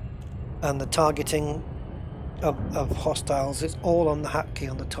 and the targeting of hostiles is all on the hotkey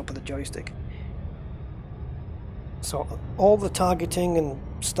on the top of the joystick. So all the targeting and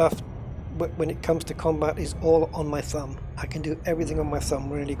stuff when it comes to combat is all on my thumb. I can do everything on my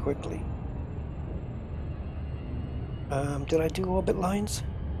thumb really quickly. Did I do orbit lines?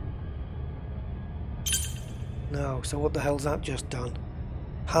 No, so what the hell's that just done?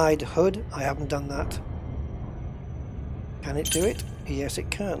 Hide HUD, I haven't done that. Can it do it? Yes, it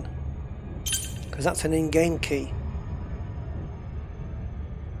can. Because that's an in-game key.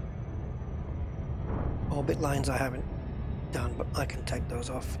 Orbit lines I haven't done, but I can take those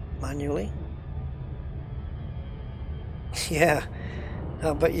off manually. Yeah,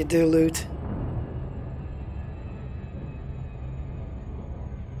 I'll bet you do, loot.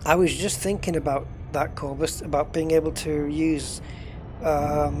 I was just thinking about that, Corvus, about being able to use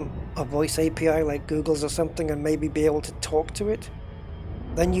a voice API like Google's or something and maybe be able to talk to it.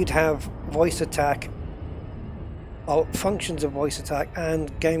 Then you'd have voice attack, or functions of voice attack and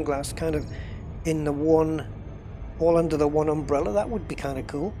GameGlass kind of in the one, all under the one umbrella. That would be kind of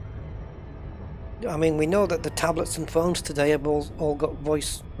cool. I mean, we know that the tablets and phones today have all got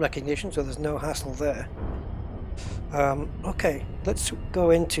voice recognition, so there's no hassle there. Okay, let's go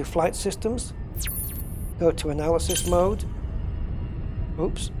into flight systems. go to analysis mode.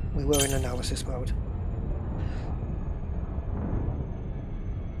 Oops, we were in analysis mode.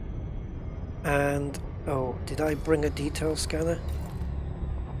 And, oh, did I bring a detail scanner?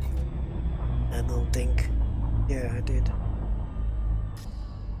 I don't think. Yeah, I did.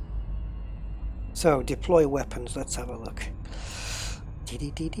 So, deploy weapons, let's have a look.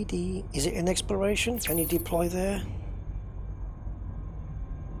 Is it in exploration? Can you deploy there?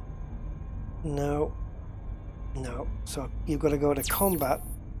 No. No. So, you've got to go to combat.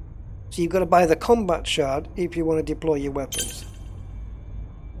 So, you've got to buy the combat shard if you want to deploy your weapons.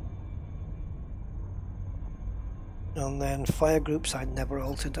 And then fire groups I'd never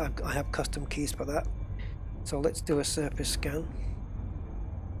altered. I have custom keys for that. So let's do a surface scan.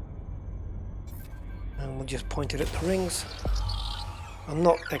 And we'll just point it at the rings. I'm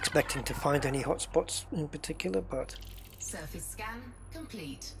not expecting to find any hotspots in particular, but... Surface scan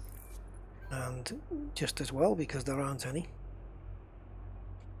complete. And just as well, because there aren't any.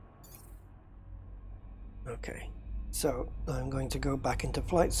 Okay. So I'm going to go back into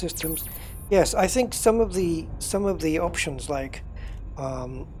flight systems. Yes, I think some of the options like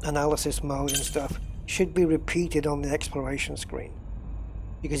analysis mode and stuff should be repeated on the exploration screen.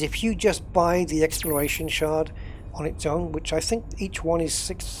 Because if you just buy the exploration shard on its own, which I think each one is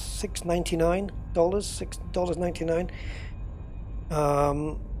 $6.99, $6.99,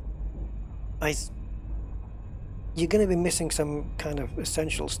 you're going to be missing some kind of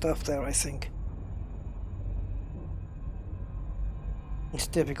essential stuff there, I think. It's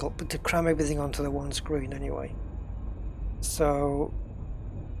difficult, but to cram everything onto the one screen anyway. So,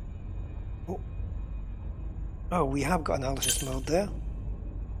 oh, we have got analysis mode there,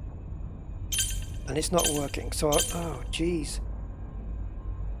 and it's not working. So, oh, geez.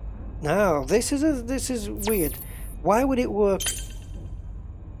 Now this is weird. Why would it work?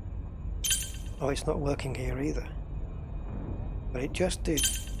 Oh, it's not working here either. But it just did.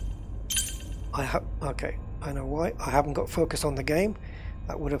 Okay. I know why. I haven't got focus on the game.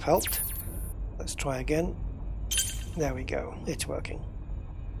 That would have helped. Let's try again. There we go. It's working.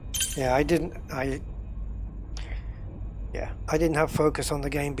 Yeah, I didn't have focus on the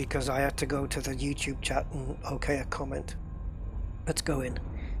game because I had to go to the YouTube chat and okay a comment. Let's go in.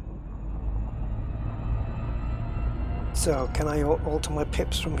 So, can I alter my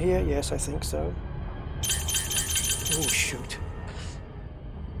pips from here? Yes, I think so. Oh, shoot.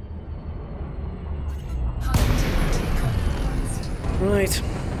 Right.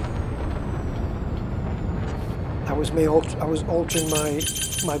 That was me. I was altering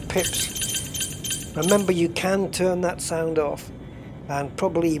my pips. Remember, you can turn that sound off, and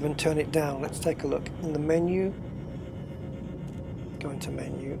probably even turn it down. Let's take a look in the menu. Go into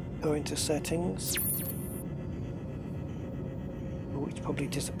menu. Go into settings. Oh, it's probably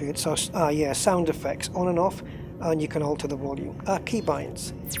disappeared. So, yeah, sound effects on and off, and you can alter the volume.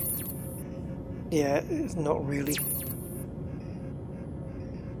 Keybinds. Yeah, it's not really.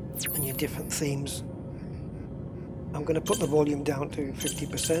 And your different themes. I'm going to put the volume down to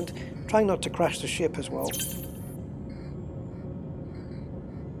 50%, trying not to crash the ship as well.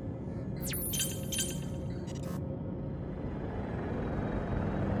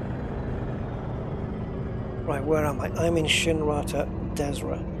 Right, where am I? I'm in Shinrata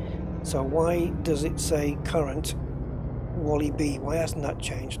Desra. So why does it say current Wally B? Why hasn't that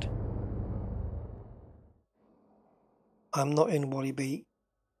changed? I'm not in Wally B.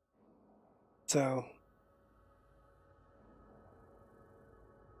 So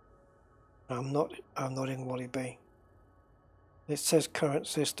I'm not in Wally B. It says current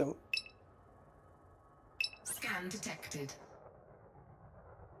system. Scan detected.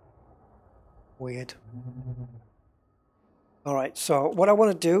 Weird. Alright, so what I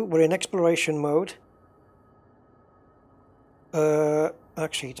want to do, we're in exploration mode.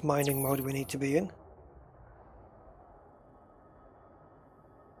 Actually it's mining mode we need to be in.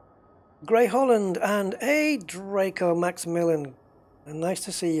 Grey Holland and hey Draco Maximilian. Nice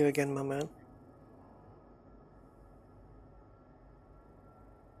to see you again, my man.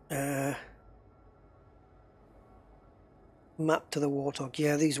 Map to the Warthog.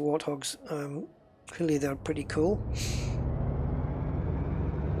 Yeah, these Warthogs, clearly they're pretty cool.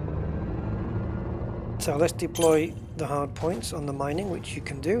 So let's deploy the hard points on the mining, which you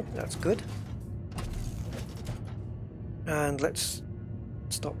can do. That's good. And let's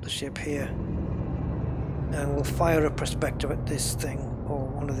stop the ship here. And we'll fire a prospector at this thing, or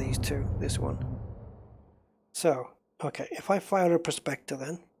one of these two, this one. So, okay, if I fire a prospector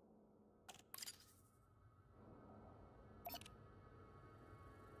then.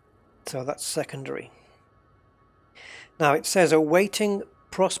 So that's secondary. Now it says awaiting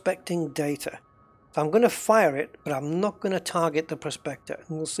prospecting data. So I'm going to fire it, but I'm not going to target the prospector.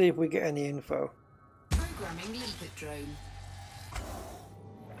 And we'll see if we get any info. Programming limpet drone.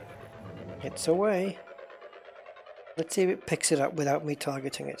 It's away. Let's see if it picks it up without me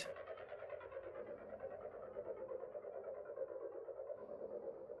targeting it.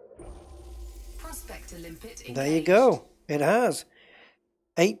 Prospector limpet engaged. There you go. It has.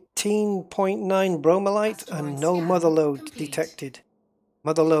 18.9 bromellite and no mother lode detected.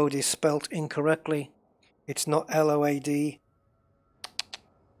 Mother lode is spelt incorrectly. It's not LOAD.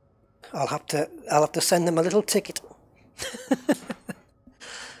 I'll have to send them a little ticket.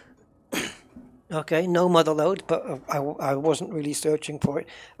 Okay, no mother lode, but I wasn't really searching for it.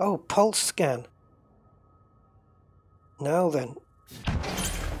 Oh, pulse scan. Now then.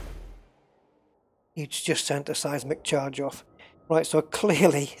 It's just sent a seismic charge off. Right, so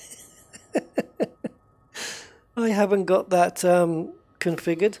clearly I haven't got that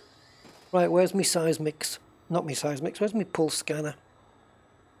configured. Right, where's my seismics? Not my seismics, where's my pulse scanner?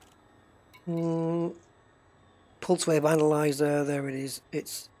 Pulse wave analyzer, there it is.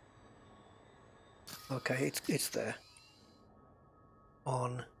 It's okay, it's there.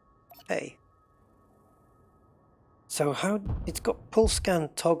 On A. So how it's got pulse scan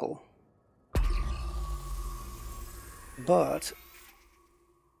toggle. But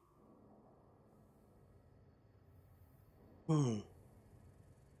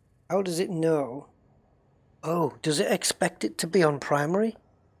how does it know? Oh, does it expect it to be on primary?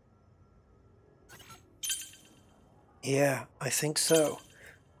 Yeah, I think so.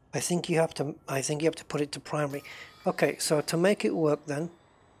 I think you have to put it to primary. Okay, so to make it work then,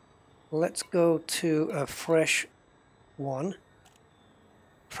 let's go to a fresh one,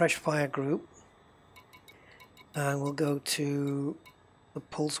 fresh fire group, and we'll go to the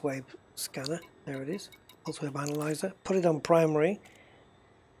pulse wave scanner. There it is, pulse wave analyzer. Put it on primary.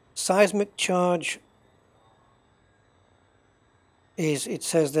 Seismic charge is, it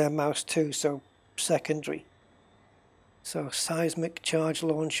says there mouse 2, so secondary. So seismic charge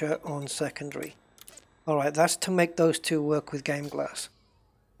launcher on secondary. Alright, that's to make those two work with GameGlass.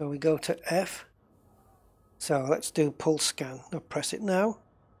 So we go to F. So let's do pulse scan. I'll press it now.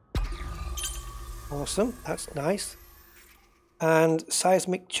 Awesome, that's nice. And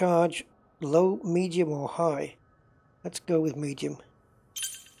seismic charge low, medium or high. Let's go with medium.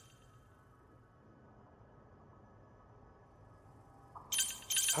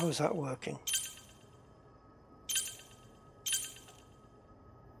 How is that working?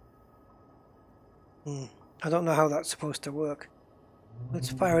 I don't know how that's supposed to work. Let's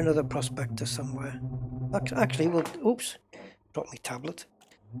fire another prospector somewhere. Actually, we'll... Oops! Dropped my tablet.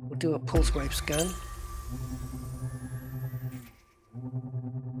 We'll do a pulse wave scan.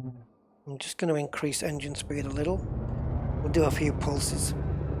 I'm just going to increase engine speed a little. We'll do a few pulses.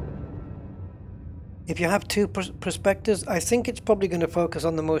 If you have two prospectors, I think it's probably going to focus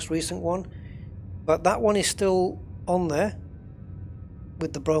on the most recent one. But that one is still on there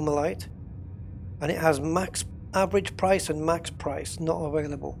with the bromellite. And it has max average price and max price not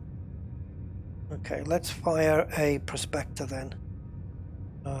available. Okay, let's fire a prospector then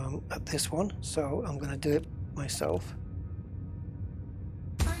at this one. So I'm going to do it myself.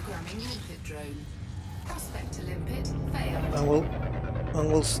 Programming limpet drone. Prospector limpet failed.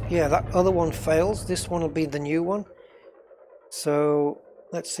 And we'll yeah, that other one fails. This one will be the new one. So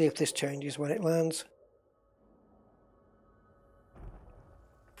let's see if this changes when it lands.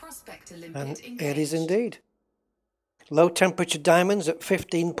 Prospector limpet And engaged. it is indeed. Low temperature diamonds at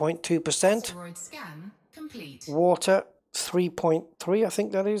 15.2%. Asteroid scan complete. Water 3.3, I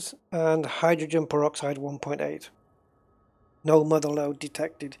think that is. And hydrogen peroxide 1.8. No mother lode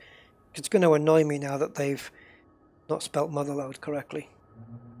detected. It's going to annoy me now that they've not spelt mother lode correctly.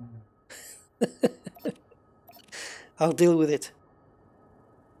 I'll deal with it.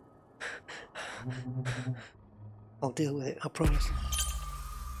 I'll deal with it, I promise.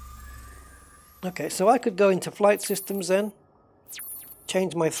 Okay, so I could go into flight systems then,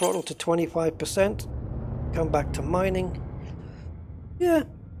 change my throttle to 25%, come back to mining. Yeah,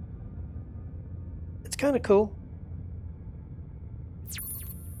 it's kind of cool.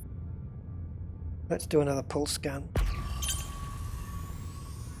 Let's do another pulse scan.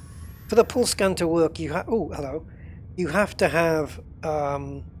 For the pulse scan to work, you have you have to have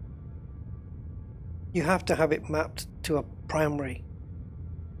it mapped to a primary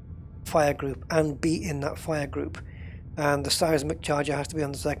fire group and be in that fire group, and the seismic charger has to be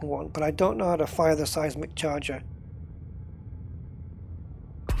on the second one. But I don't know how to fire the seismic charger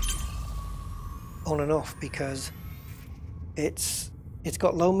on and off because it's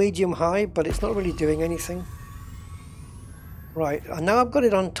got low, medium, high, but it's not really doing anything. Right, and now I've got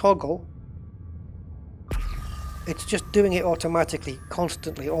it on toggle, It's just doing it automatically,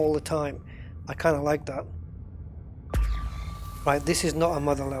 constantly, all the time. I kind of like that. Right, this is not a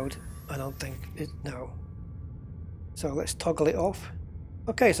mother load, I don't think. No. So let's toggle it off.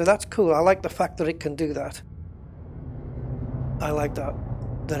 Okay, so that's cool. I like the fact that it can do that. I like that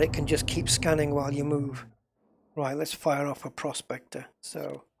it can just keep scanning while you move. Right, let's fire off a prospector.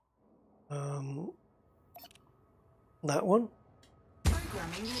 So, that one.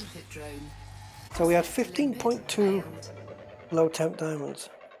 Programming limpet drone. So we had 15.2 low temp diamonds.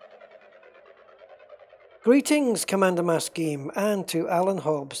 Greetings, Commander Maskeem, and to Alan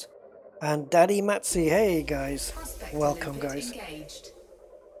Hobbs and Daddy Matsy. Hey guys, welcome guys. Engaged.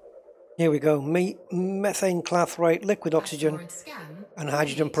 Here we go. Methane clathrate, liquid oxygen, and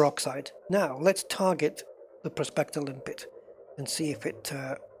hydrogen peroxide. Now let's target the prospector limpet and see if it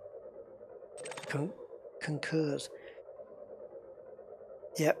concurs.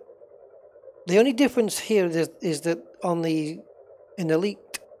 Yep. The only difference here is that in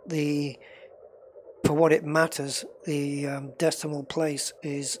Elite, for what it matters, the decimal place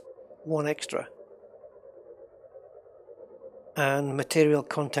is 1 extra. And material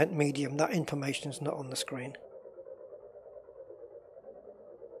content medium, that information is not on the screen.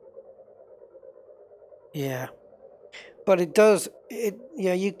 Yeah. But it does,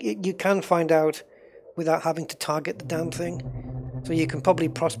 you can find out without having to target the damn thing. So you can probably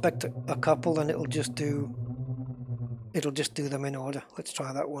prospect a couple and it'll just do them in order. Let's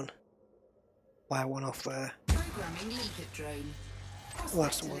try that one. Fire one off there. Programming limpet drone.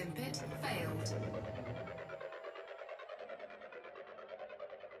 Last one. Limpet failed.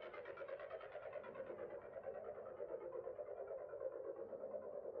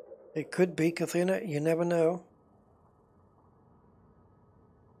 It could be, Kathina, you never know.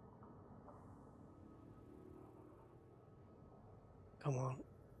 Come on.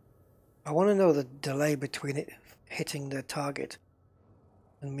 I want to know the delay between it hitting the target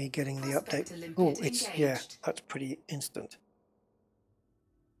and me getting the update. Oh, yeah, that's pretty instant.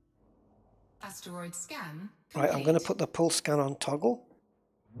 Asteroid scan. Right, I'm going to put the pulse scan on toggle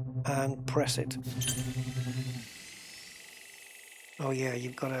and press it. Oh yeah,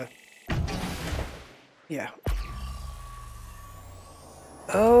 you've got to... Yeah.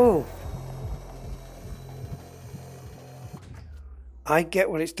 Oh! I get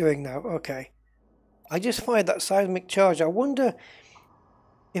what it's doing now. Okay. I just fired that seismic charge. I wonder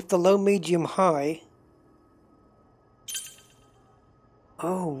if the low, medium, high...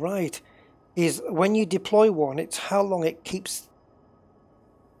 Oh, right. Is when you deploy one, it's how long it keeps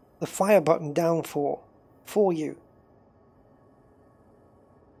the fire button down for you.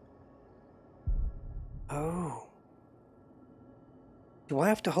 Oh. Do I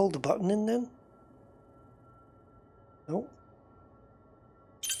have to hold the button in then? Nope.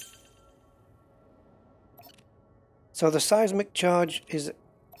 So the seismic charge is...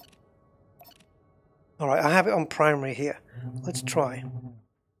 Alright, I have it on primary here. Let's try.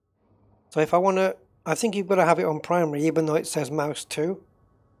 So if I want to... I think you've got to have it on primary even though it says mouse 2.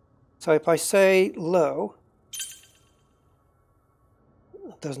 So if I say low...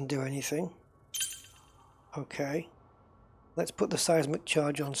 It doesn't do anything. Okay. Let's put the seismic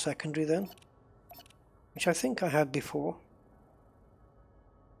charge on secondary then. Which I think I had before.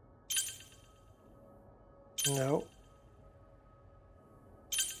 No.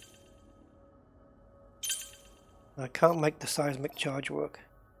 I can't make the seismic charge work.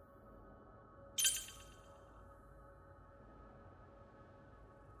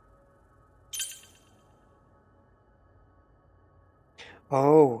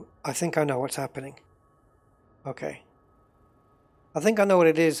 Oh, I think I know what's happening. Okay. I think I know what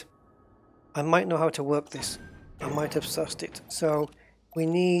it is. I might know how to work this. I might have sussed it. So we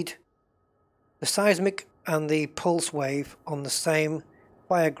need the seismic and the pulse wave on the same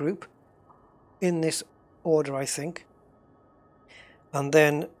fire group in this order, I think. And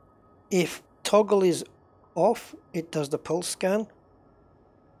then if toggle is off, it does the pulse scan.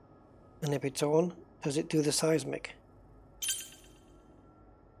 And if it's on, does it do the seismic?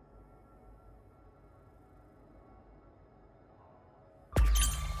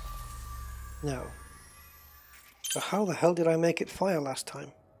 No. So how the hell did I make it fire last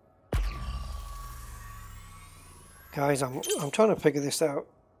time? Guys, I'm trying to figure this out.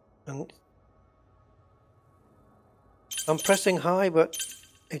 And I'm pressing high, but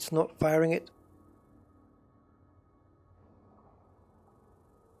it's not firing it.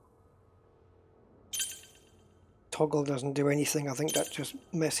 Toggle doesn't do anything. I think that just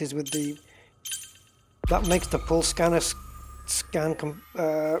messes with the... That makes the pulse scanner scan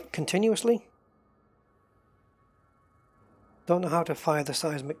continuously. Don't know how to fire the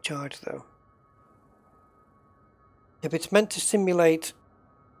seismic charge though. if it's meant to simulate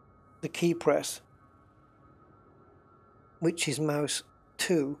the key press, which is mouse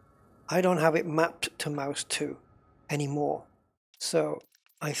 2, I don't have it mapped to mouse 2 anymore. So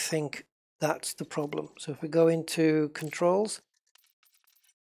I think that's the problem. So if we go into controls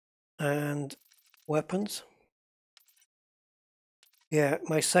and weapons, yeah,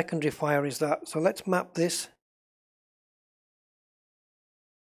 my secondary fire is that. So let's map this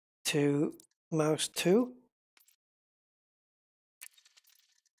to mouse 2,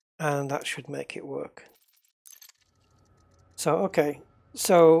 and that should make it work. So okay,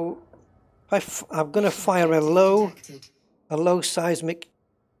 so I'm going to fire a low seismic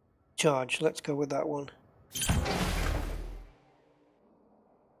charge. Let's go with that one.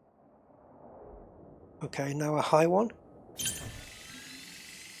 Okay, now a high one.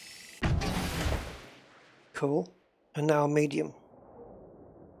 Cool. And now a medium.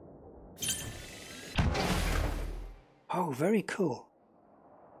 Oh, very cool.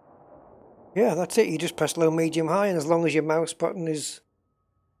 Yeah, that's it. You just press low, medium, high, and as long as your mouse button is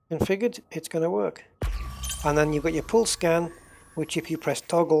configured, it's going to work. And then you've got your pulse scan, which if you press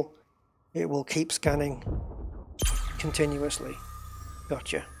toggle, it will keep scanning continuously.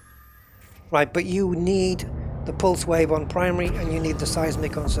 Gotcha. Right, but you need the pulse wave on primary and you need the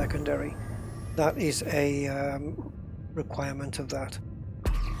seismic on secondary. That is a requirement of that.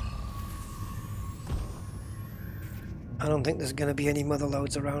 I don't think there's going to be any mother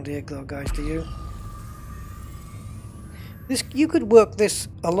loads around here though, guys, do you? You could work this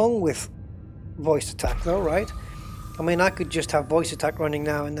along with voice attack though, right? I mean, I could just have voice attack running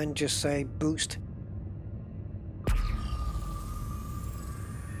now and then just say boost.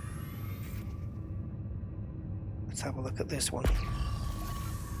 Let's have a look at this one.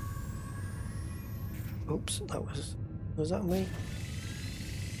 Oops, was that me?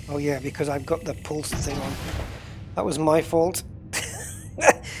 Oh yeah, because I've got the pulse thing on. That was my fault.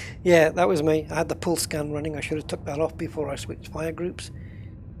 Yeah, that was me. I had the pulse scan running. I should have took that off before I switched fire groups.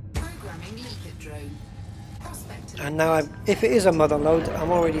 Programming limpet drone. Prospect And now, if it is a mother load,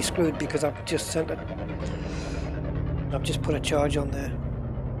 I'm already screwed because I've just put a charge on there.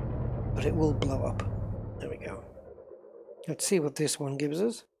 But it will blow up. There we go. Let's see what this one gives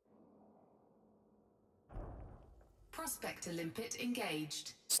us. Prospector limpet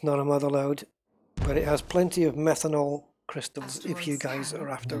engaged. It's not a mother load, but it has plenty of methanol crystals if you guys are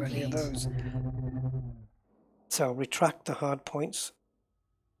after any of those. So retract the hard points.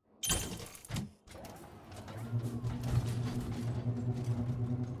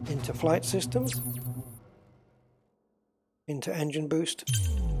 Into flight systems. Into engine boost.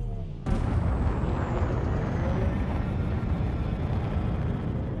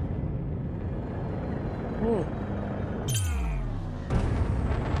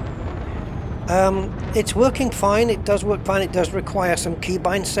 It's working fine. It does work fine. It does require some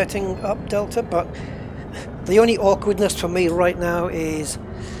keybind setting up, Delta, but the only awkwardness for me right now is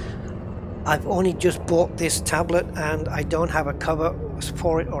I've only just bought this tablet and I don't have a cover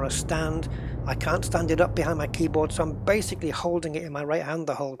for it or a stand. I can't stand it up behind my keyboard, so I'm basically holding it in my right hand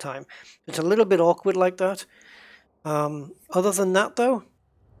the whole time. It's a little bit awkward like that. Other than that though,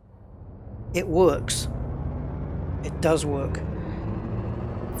 it works. It does work.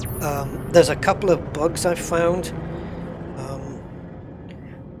 There's a couple of bugs I've found,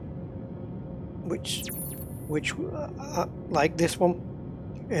 which like this one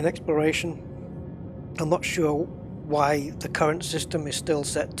in exploration. I'm not sure why the current system is still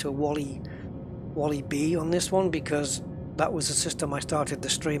set to Wally B on this one, because that was the system I started the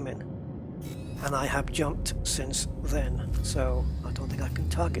stream in, and I have jumped since then. So I don't think I can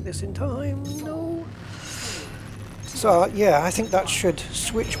target this in time. No. So yeah, I think that should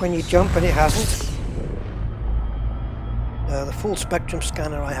switch when you jump, and it hasn't. The full spectrum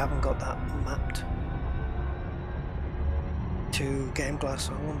scanner, I haven't got that mapped to GameGlass,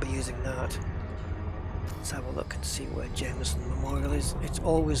 so I won't be using that. Let's have a look and see where Jameson Memorial is. It's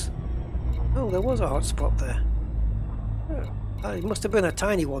always... Oh, there was a hotspot there. Oh, it must have been a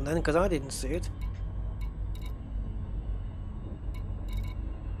tiny one then, because I didn't see it.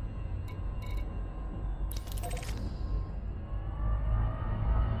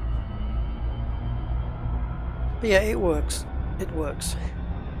 But yeah, it works. It works.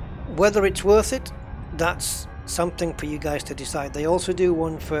 Whether it's worth it, that's something for you guys to decide. They also do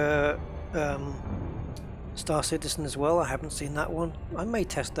one for Star Citizen as well. I haven't seen that one. I may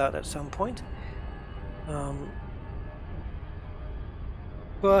test that at some point.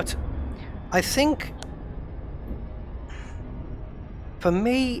 But I think for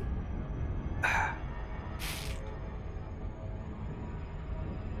me,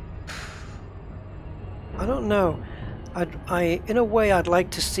 I don't know. in a way, I'd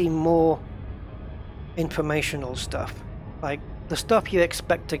like to see more informational stuff, like the stuff you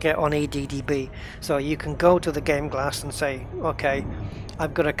expect to get on EDDB. So you can go to the GameGlass and say, okay,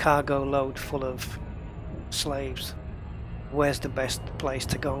 I've got a cargo load full of slaves. Where's the best place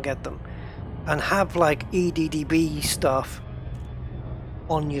to go and get them? And have like EDDB stuff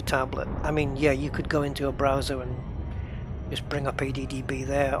on your tablet. I mean, yeah, you could go into a browser and just bring up EDDB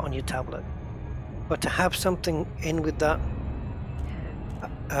there on your tablet. But to have something in with that,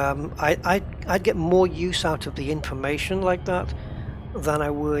 I'd get more use out of the information like that than I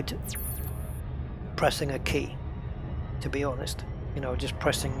would pressing a key, to be honest. You know, just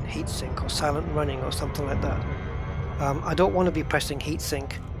pressing heatsink or silent running or something like that. I don't want to be pressing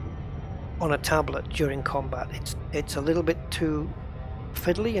heatsink on a tablet during combat. It's a little bit too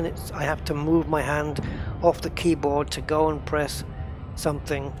fiddly, and I have to move my hand off the keyboard to go and press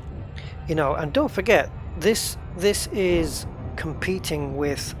something, you know. And don't forget, this is competing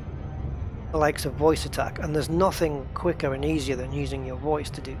with the likes of voice attack, and there's nothing quicker and easier than using your voice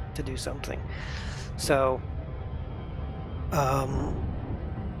to do something. So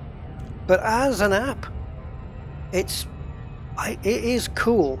but as an app, it is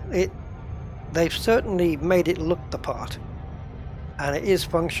cool. They've certainly made it look the part, and it is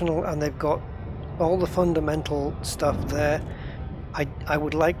functional, and they've got all the fundamental stuff there. I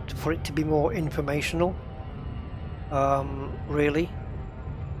would like for it to be more informational. Really,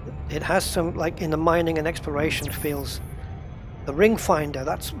 it has some, like in the mining and exploration fields, the ring finder,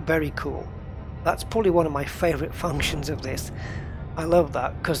 that's very cool. That's probably one of my favorite functions of this. I love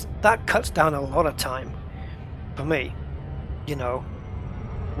that because that cuts down a lot of time for me. You know,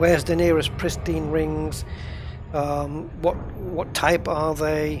 where's the nearest pristine rings? What type are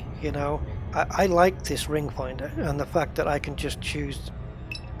they? You know, I like this ring finder, and the fact that I can just choose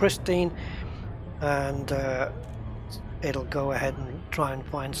pristine, and it'll go ahead and try and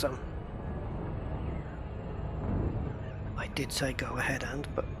find some. I did say go ahead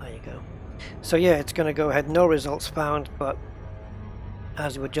but there you go. So yeah, it's going to go ahead, no results found, but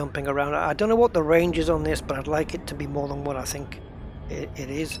as we're jumping around, I don't know what the range is on this, but I'd like it to be more than what I think it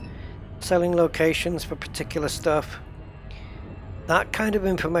is. Selling locations for particular stuff. That kind of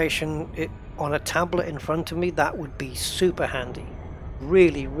information on a tablet in front of me, that would be super handy.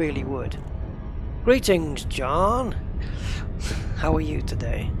 Really, really would. Greetings, John. How are you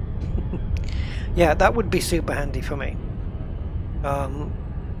today? Yeah, that would be super handy for me.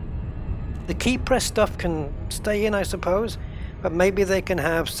 The key press stuff can stay in, I suppose, but maybe they can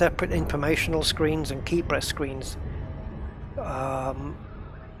have separate informational screens and key press screens.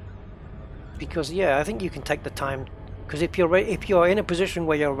 Because yeah, I think you can take the time, because if you're in a position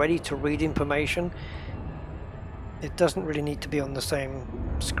where you're ready to read information, it doesn't really need to be on the same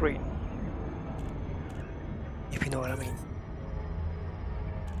screen, if you know what I mean.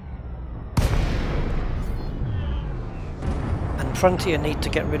 And Frontier need to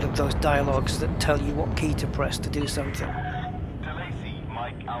get rid of those dialogues that tell you what key to press to do something.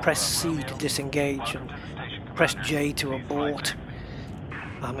 Press C to disengage and press J to abort.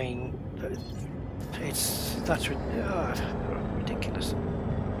 I mean, that's ridiculous.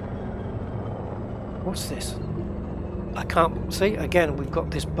 What's this? I can't see. Again, we've got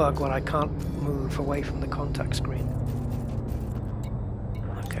this bug where I can't move away from the contact screen.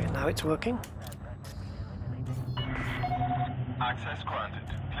 Okay, now it's working. Access granted.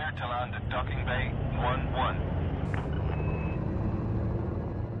 Clear to land at docking bay 1-1.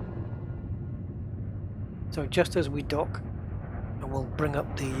 So just as we dock, we'll bring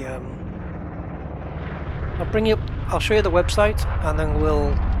up the I'll show you the website, and then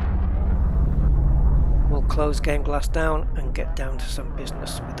we'll close GameGlass down and get down to some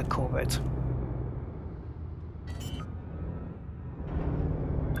business with the Corvette.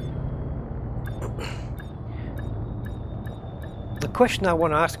 The question I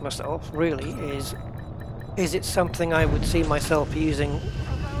want to ask myself really is it something I would see myself using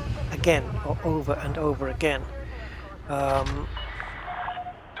again or over and over again?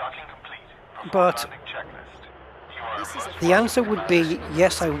 But the answer would be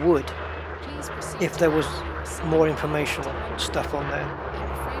yes, I would, if there was more informational stuff on there.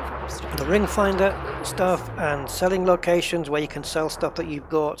 The ring finder stuff and selling locations where you can sell stuff that you've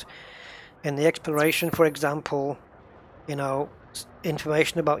got. In the exploration, for example, you know,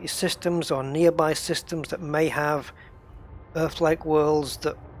 information about your systems or nearby systems that may have Earth-like worlds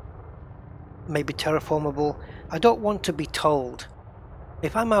that may be terraformable. I don't want to be told.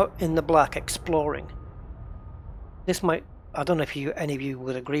 If I'm out in the black exploring, this might, I don't know if any of you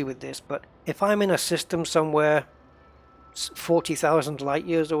would agree with this, but if I'm in a system somewhere 40,000 light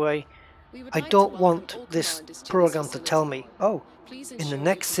years away, I don't want this program to tell me, oh, in the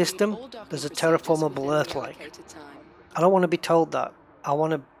next system there's a terraformable Earth-like. I don't want to be told that. I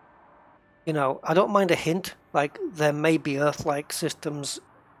want to, you know, I don't mind a hint, like there may be Earth-like systems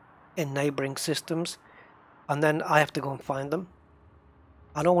in neighboring systems, and then I have to go and find them.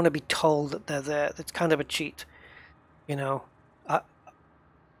 I don't want to be told that they're there. That's kind of a cheat, you know.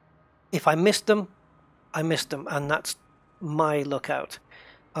 If I missed them, I missed them, and that's my lookout.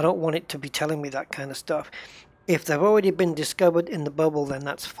 I don't want it to be telling me that kind of stuff. If they've already been discovered in the bubble, then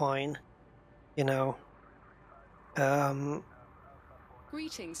that's fine, you know.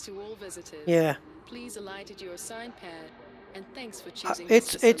 Greetings to all visitors. Yeah. Please alight at your assigned pad, and thanks for choosing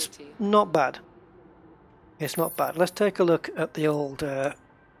it's this facility. not bad. It's not bad. Let's take a look at the old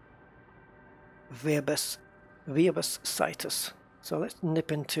Virbus Citus. So let's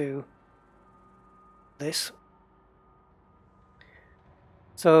nip into this.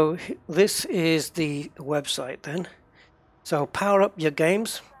 So this is the website then. So power up your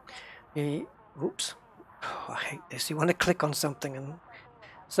games. Oops. Oh, I hate this. You want to click on something, and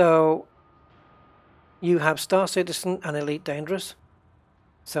so you have Star Citizen and Elite Dangerous.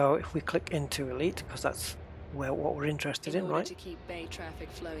 So if we click into Elite, because that's what we're interested in, right? To keep bay traffic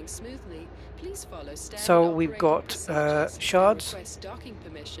flowing smoothly, please follow standard so we've got procedures shards. and request docking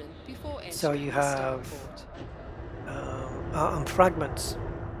permission before So entering you the have starport. and fragments.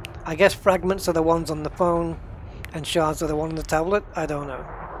 I guess fragments are the ones on the phone and shards are the one on the tablet. I don't know.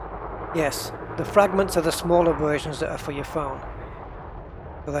 Yes, the fragments are the smaller versions that are for your phone.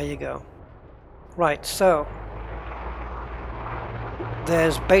 So there you go. Right, so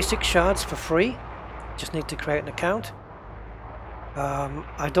there's basic shards for free. Just need to create an account.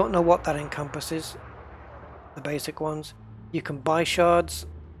 I don't know what that encompasses, the basic ones. You can buy shards,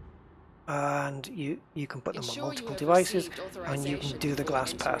 and you can put them on multiple devices, and you can do the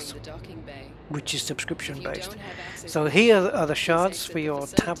glass pass, which is subscription based. So here are the shards for your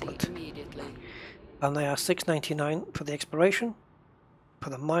tablet, and they are $6.99 for the exploration, for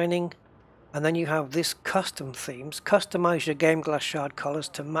the mining, and then you have this custom themes. Customize your GameGlass shard colors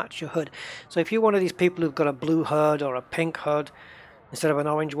to match your HUD. So if you're one of these people who've got a blue HUD or a pink HUD instead of an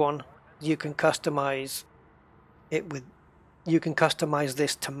orange one, you can customize it with. You can customize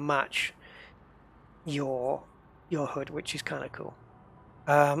this to match your HUD, which is kind of cool.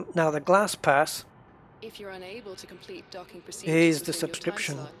 Now the glass pass If you're unable to complete docking is the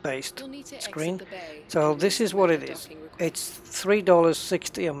subscription-based screen. So this is what it is. It's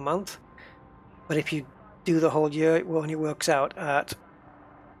 $3.60 a month, but if you do the whole year, it only works out at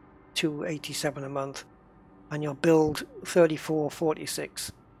 $287 a month, and you'll build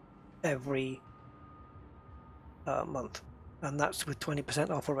 $34.46 every month, and that's with 20%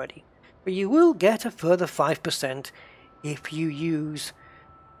 off already. But you will get a further 5% if you use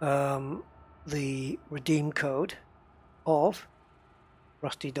the redeem code of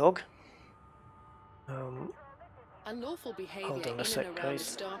Rusty Dog. Unlawful behavior Hold on in a sec, and around the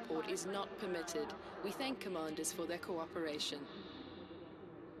guys. starport is not permitted. We thank commanders for their cooperation.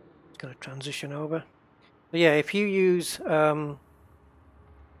 It's going to transition over. But yeah, if you use oh,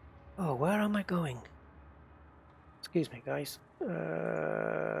 where am I going? Excuse me, guys.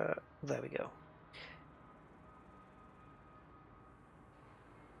 There we go.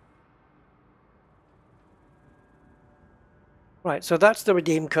 Right, so that's the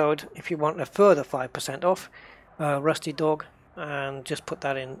redeem code if you want a further 5% off, Rusty Dog, and just put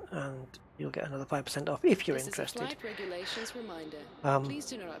that in and you'll get another 5% off if you're interested. This is a flight regulations reminder. Please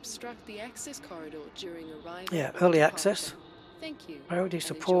do not obstruct the access corridor during arrival. Yeah, or early departure. access, Thank you. priority and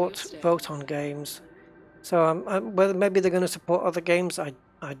enjoy support, your stay. vote on games. So whether maybe they're going to support other games, I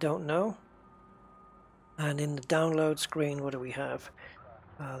don't know. And in the download screen, what do we have?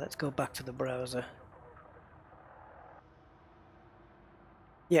 Let's go back to the browser.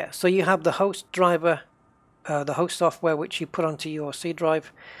 Yeah, so you have the host driver, the host software, which you put onto your C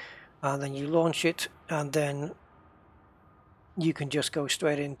drive, and then you launch it, and then you can just go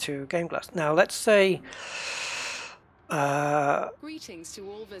straight into GameGlass. Now, let's say Greetings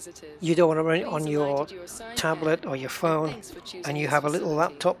to all visitors. you don't want to run it on Please your alight at your assigned tablet pad, or your and phone, thanks for choosing and you this have a little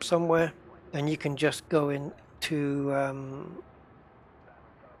facility. laptop somewhere, then you can just go into,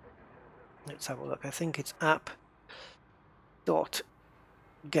 let's have a look, I think it's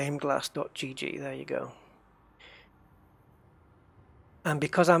app.gameglass.gg, there you go. And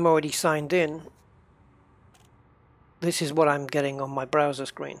because I'm already signed in, this is what I'm getting on my browser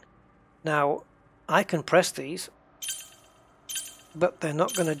screen. Now, I can press these, but they're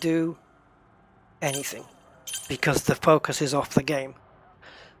not going to do anything because the focus is off the game.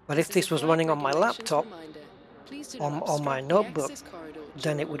 But if this was running on my laptop, on my notebook,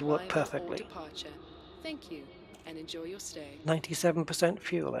 then it would work Arrival or perfectly. departure. Thank you, and enjoy your stay. 97%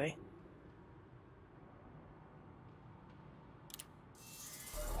 fuel, eh?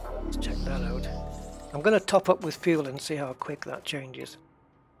 Let's check that out. I'm going to top up with fuel and see how quick that changes.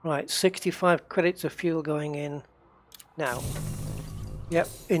 Right, 65 credits of fuel going in now. Yep,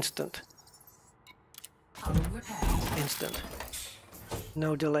 instant. Instant.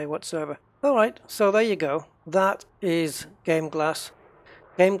 No delay whatsoever. Alright, so there you go. That is GameGlass.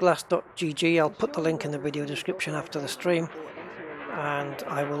 GameGlass.gg. I'll put the link in the video description after the stream. And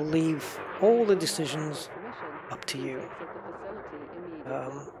I will leave all the decisions up to you.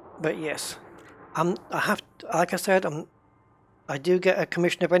 But yes, like I said, I do get a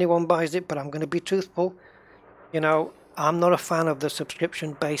commission if anyone buys it, but I'm going to be truthful. You know, I'm not a fan of the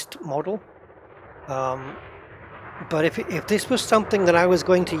subscription-based model. But if this was something that I was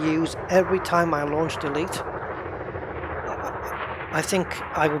going to use every time I launched Elite, I think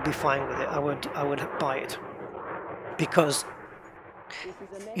I would be fine with it. I would buy it, because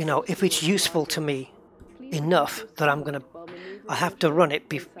you know, if it's useful to me enough that I have to run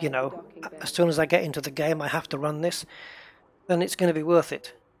it. You know, as soon as I get into the game, I have to run this. Then it's going to be worth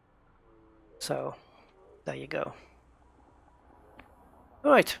it. So there you go.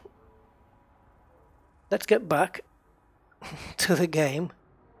 All right, let's get back to the game.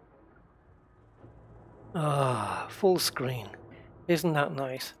 Ah, full screen. Isn't that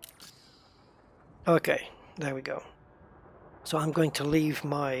nice? Okay, there we go. So I'm going to leave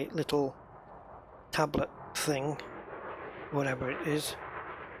my little tablet thing, whatever it is.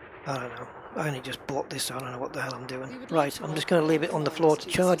 I don't know. I only just bought this, so I don't know what the hell I'm doing. Right, I'm just going to leave it on the floor to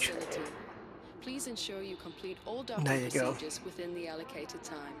charge. Please ensure you complete all docking There you go. procedures within the allocated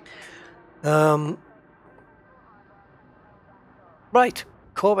time. Right,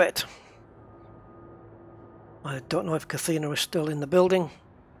 Corvette. I don't know if Cathena is still in the building,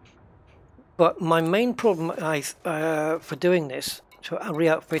 but my main problem for doing this, for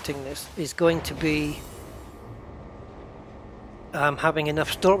re-outfitting this, is going to be having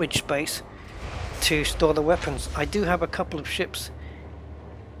enough storage space to store the weapons. I do have a couple of ships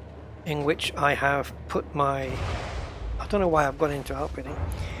in which I have put my... I don't know why I've gone into outfitting.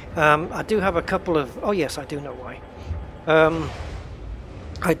 I do have a couple of... Oh yes, I do know why.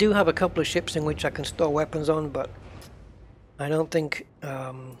 I do have a couple of ships in which I can store weapons on, but I don't think...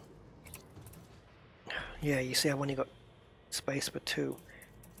 yeah, you see I've only got space for 2.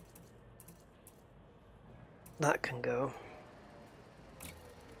 That can go.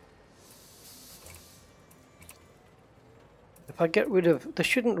 If I get rid of... There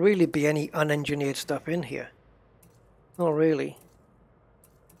shouldn't really be any unengineered stuff in here. Not really.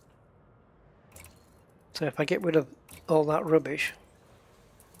 So if I get rid of all that rubbish...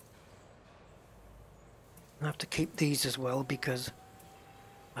 I have to keep these as well, because...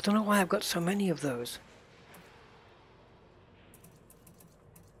 I don't know why I've got so many of those.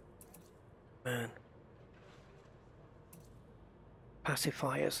 Man.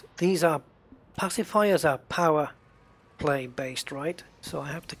 Pacifiers. These are... Pacifiers are power play based, right? So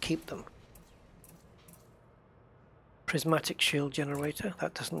I have to keep them. Prismatic shield generator.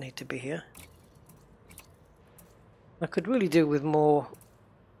 That doesn't need to be here. I could really do with more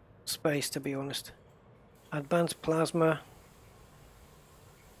space, to be honest. Advanced plasma.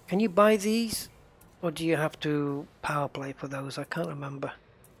 Can you buy these? Or do you have to power play for those? I can't remember.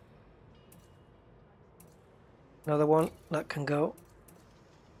 Another one that can go.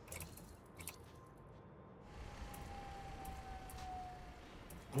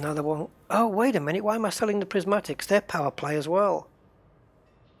 Another one. Oh, wait a minute. Why am I selling the prismatics? They're power play as well.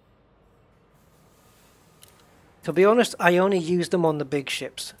 To be honest, I only use them on the big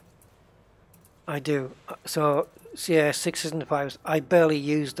ships. I do. So yeah, 6s and 5s. I barely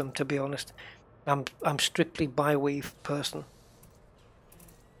use them, to be honest. I'm strictly bi-weave person.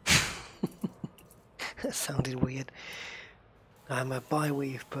 That sounded weird. I'm a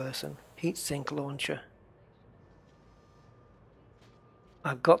bi-weave person. Heatsink launcher.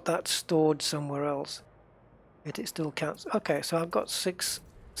 I've got that stored somewhere else. Yet it still counts. Okay, so I've got six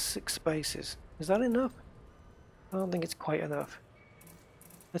spaces. Is that enough? I don't think it's quite enough.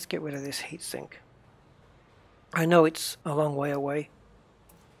 Let's get rid of this heatsink. I know it's a long way away.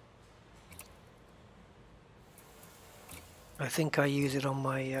 I think I use it on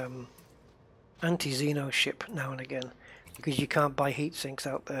my anti-Xeno ship now and again, because you can't buy heatsinks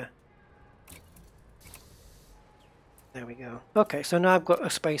out there. There we go. Okay, so now I've got a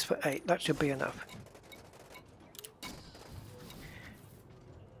space for 8. That should be enough.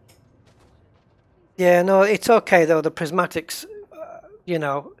 Yeah, no, it's okay though. The prismatics, you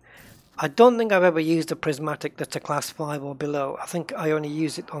know, I don't think I've ever used a prismatic that's a class 5 or below. I think I only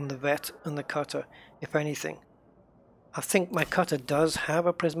use it on the Vet and the cutter, if anything. I think my cutter does have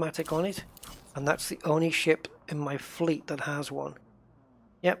a prismatic on it, and that's the only ship in my fleet that has one.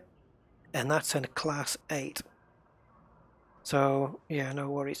 Yep, and that's in a class 8. So, yeah, no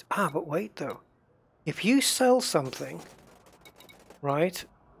worries. Ah, but wait though. If you sell something, right,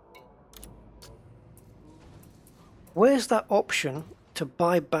 where's that option to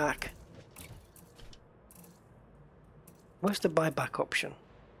buy back? Where's the buyback option?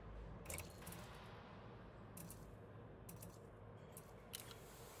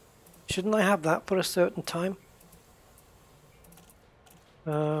 Shouldn't I have that for a certain time?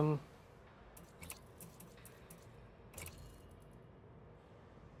 Where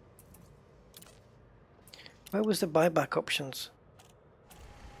was the buyback options?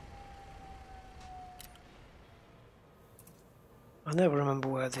 I never remember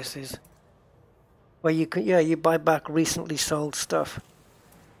where this is. Where you can, yeah, you buy back recently sold stuff.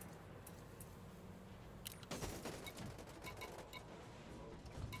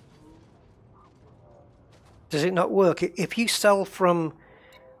 Does it not work? If you sell from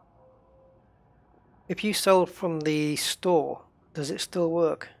the store, does it still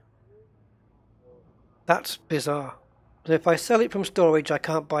work? That's bizarre. So if I sell it from storage, I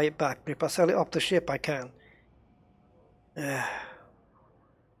can't buy it back. But if I sell it off the ship, I can.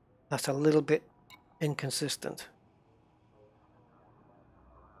 That's a little bit inconsistent.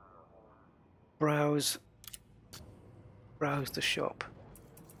 Browse the shop.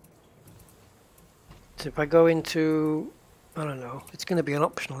 So if I go into, I don't know, it's going to be an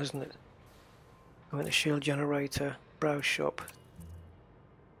optional, isn't it? Go into shield generator, browse shop.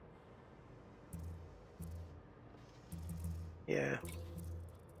 Yeah.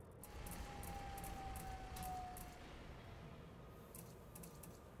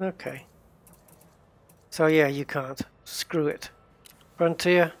 Okay. So yeah, you can't. Screw it.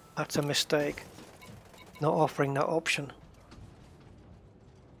 Frontier, that's a mistake. Not offering that option.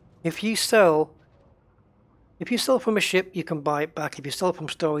 If you sell from a ship, you can buy it back. If you sell from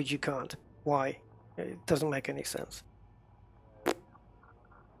storage, you can't. Why? It doesn't make any sense.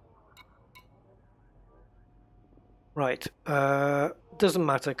 Right. Doesn't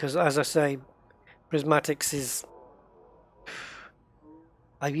matter, because as I say, prismatics is...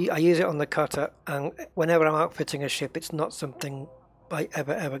 I use it on the cutter, and whenever I'm outfitting a ship, it's not something I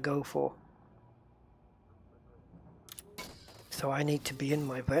ever go for. So I need to be in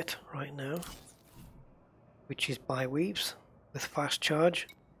my Vet right now, which is by Weaves with fast charge,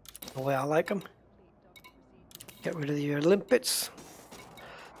 the way I like them. Get rid of your limpets.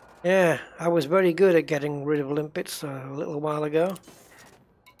 Yeah, I was very good at getting rid of limpets a little while ago.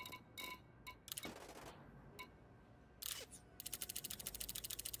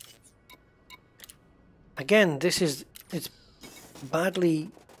 Again, it's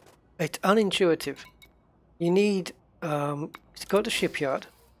unintuitive. You need to go to shipyard,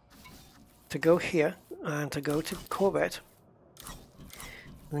 to go here, and to go to Corvette.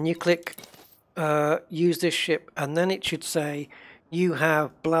 And then you click use this ship, and then it should say you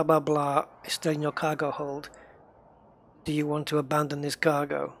have blah blah blah still in your cargo hold. Do you want to abandon this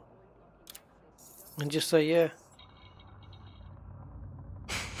cargo? And just say yeah.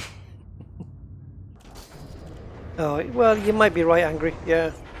 Oh, well, you might be right, Angry.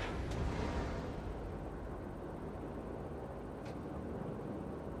 Yeah.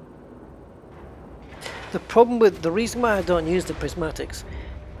 The reason why I don't use the prismatics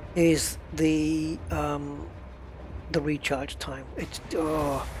is the recharge time.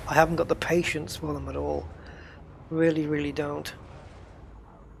 I haven't got the patience for them at all. Really don't.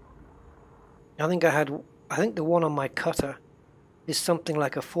 I think the one on my cutter is something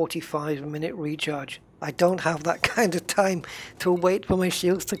like a 45-minute recharge. I don't have that kind of time to wait for my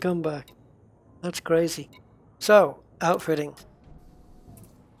shields to come back. That's crazy. So, outfitting.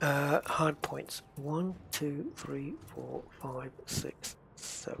 Hard points. 1, 2, 3, 4, 5, 6,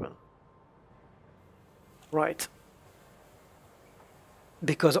 7. Right.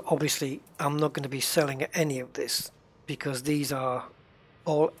 Because obviously I'm not going to be selling any of this, because these are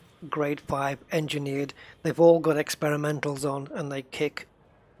all grade 5 engineered. They've all got experimentals on, and they kick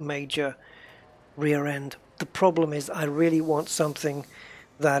major rear end. The problem is I really want something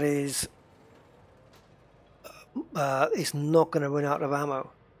that is not going to run out of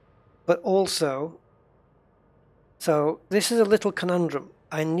ammo, but also, so this is a little conundrum.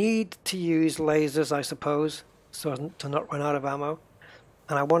 I need to use lasers, I suppose, so as to not run out of ammo,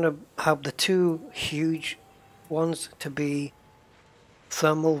 and I want to have the two huge ones to be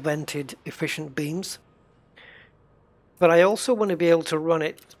thermal vented efficient beams. but I also want to be able to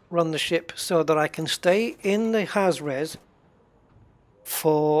run the ship so that I can stay in the haz-res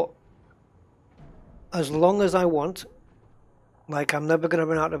for as long as I want. Like, I'm never going to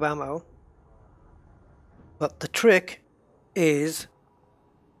run out of ammo. But the trick is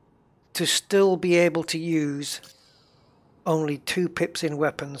to still be able to use only 2 pips in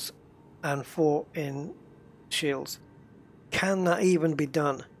weapons and 4 in shields. Can that even be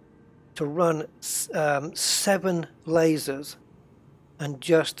done? To run 7 lasers and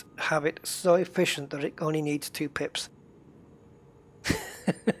just have it so efficient that it only needs 2 pips.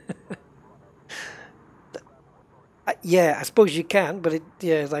 Yeah, I suppose you can, but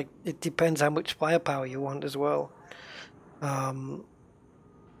it depends how much firepower you want as well.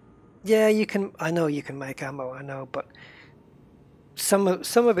 Yeah, you can. I know you can make ammo. I know, but some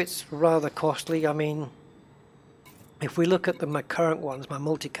of it's rather costly. I mean, if we look at my current ones, my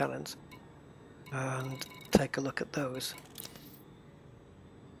multi-cannons, and take a look at those.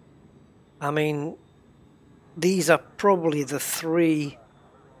 I mean, these are probably the 3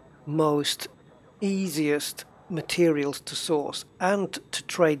 most easiest materials to source and to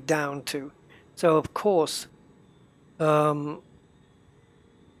trade down to. So of course,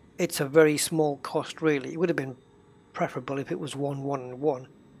 it's a very small cost really. It would have been preferable if it was 1, 1 and 1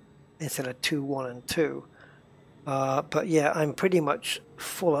 instead of 2, 1 and 2. But yeah, I'm pretty much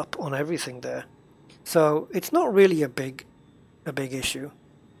full up on everything there. So it's not really a big issue.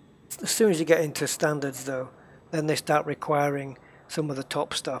 As soon as you get into standards though, then they start requiring some of the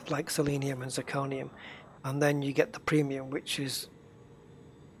top stuff like selenium and zirconium, and then you get the premium, which is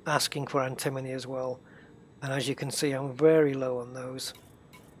asking for antimony as well. And as you can see, I'm very low on those.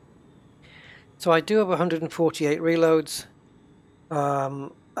 So I do have 148 reloads,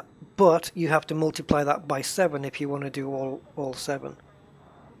 but you have to multiply that by 7 if you want to do all 7.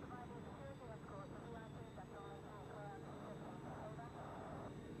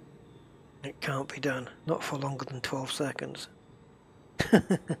 It can't be done, not for longer than 12 seconds.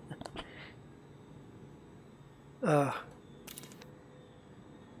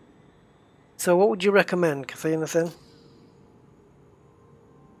 So what would you recommend? Can I say anything?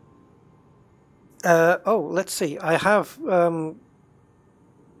 Oh, let's see. I have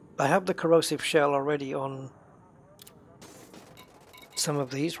the corrosive shell already on some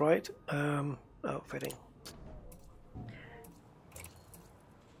of these, right? Outfitting.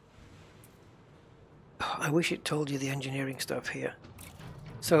 I wish it told you the engineering stuff here.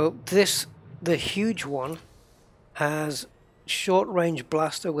 So the huge one has short-range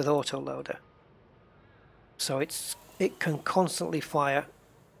blaster with autoloader. So it can constantly fire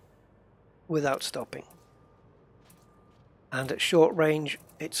without stopping. And at short range,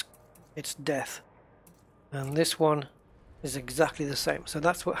 it's death. And this one is exactly the same. So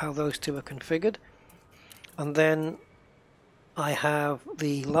that's how those two are configured. And then I have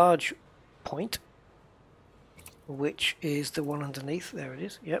the large point, which is the one underneath. There it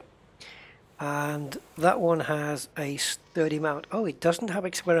is. Yep. And that one has a sturdy mount. Oh, it doesn't have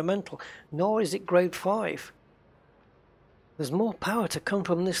experimental, nor is it grade 5. There's more power to come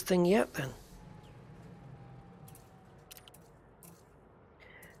from this thing yet then.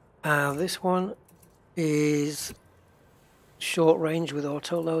 This one is short range with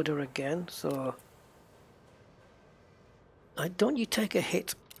autoloader again, so don't you take a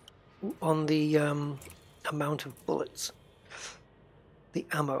hit on the amount of bullets, the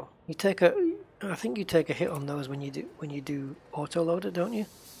ammo. I think you take a hit on those when you do autoloader, don't you?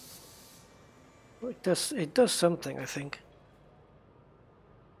 It does something, I think.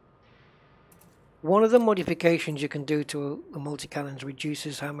 One of the modifications you can do to the multi-cannons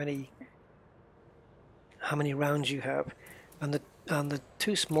reduces how many rounds you have, and the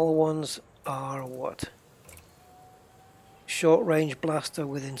 2 small ones are what? Short range blaster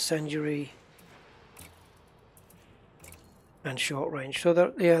with incendiary and short range. So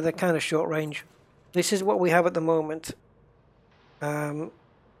they're kind of short range. This is what we have at the moment. 2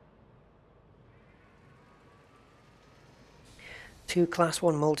 class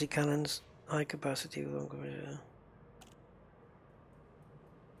 1 multi-cannons. High capacity.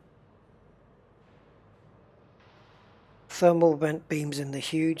 Thermal vent beams in the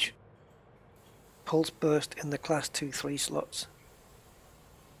huge. Pulse burst in the class 2-3 slots.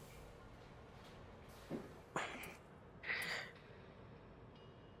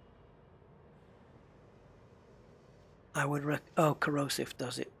 I would corrosive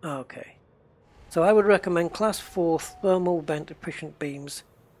does it. Okay. So I would recommend class 4 thermal vent efficient beams,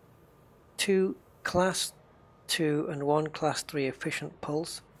 2 class 2 and 1 class 3 efficient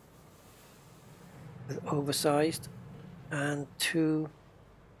pulse with oversized, and 2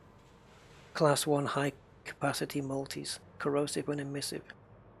 class 1 high capacity multis, corrosive and emissive.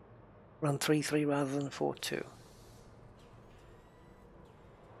 Run 3.3 rather than 4.2.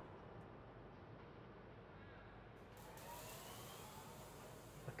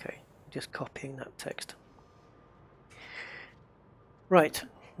 Okay, just copying that text. Right,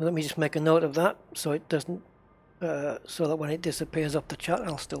 let me just make a note of that so it doesn't, so that when it disappears off the chat,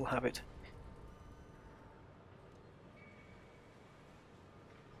 I'll still have it.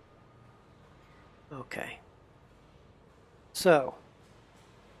 Okay. So,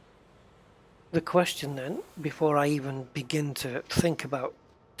 the question then, before I even begin to think about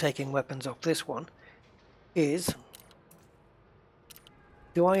taking weapons off this one, is,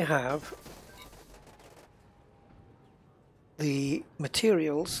 do I have the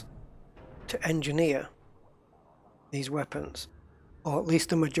materials to engineer these weapons, or at least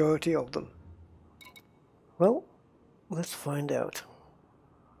the majority of them? Well, let's find out.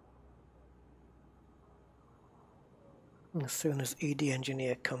 As soon as ED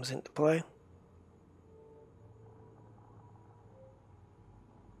Engineer comes into play.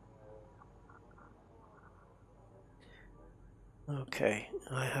 Okay,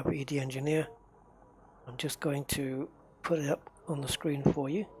 I have ED Engineer. I'm just going to put it up on the screen for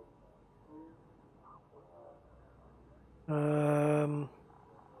you.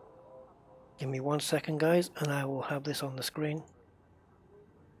 Give me 1 second, guys, and I will have this on the screen.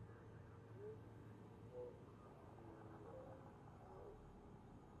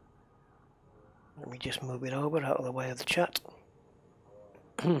 Let me just move it over out of the way of the chat.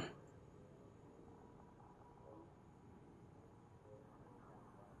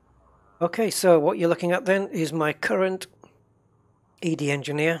 Okay, so what you're looking at then is my current ED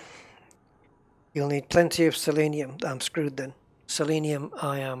Engineer. You'll need plenty of selenium. I'm screwed then. Selenium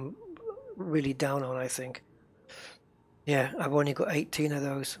I am really down on, I think. Yeah, I've only got 18 of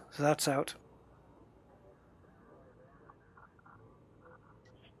those, so that's out.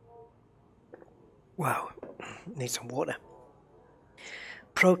 Wow, need some water.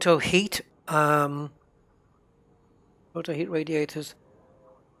 Proto heat radiators.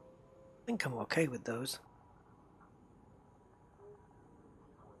 I think I'm okay with those.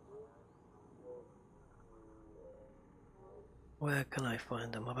 Where can I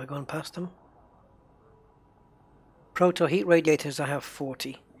find them? Have I gone past them? Proto heat radiators, I have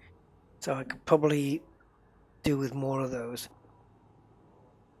 40. So I could probably do with more of those.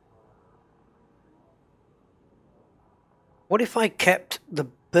 What if I kept the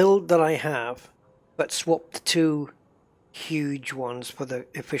build that I have, but swapped the two huge ones for the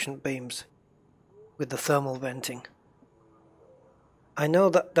efficient beams with the thermal venting? I know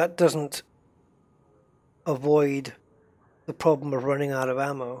that that doesn't avoid the problem of running out of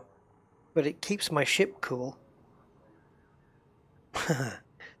ammo, but it keeps my ship cool.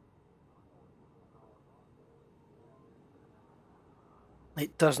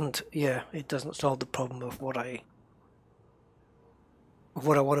 It doesn't, yeah, it doesn't solve the problem of what I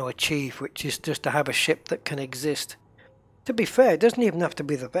want to achieve, which is just to have a ship that can exist. To be fair, it doesn't even have to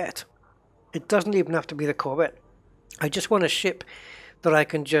be the Vette. It doesn't even have to be the Corvette. I just want a ship that I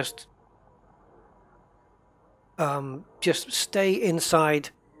can just stay inside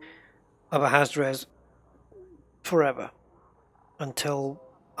of a Hazres forever until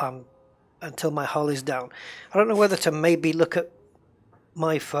my hull is down. I don't know whether to maybe look at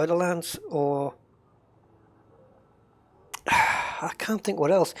my Fer-de-Lance, or I can't think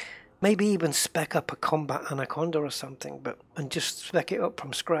what else. Maybe even spec up a combat Anaconda or something, and just spec it up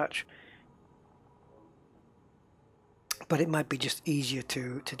from scratch. But it might be just easier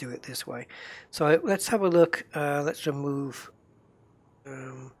to do it this way. So let's have a look. Let's remove.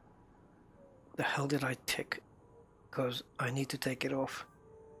 The hell did I tick? Because I need to take it off.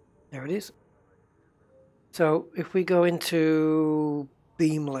 There it is. So if we go into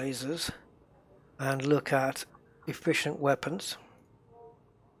beam lasers and look at efficient weapons,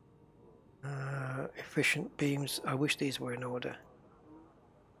 efficient beams. I wish these were in order.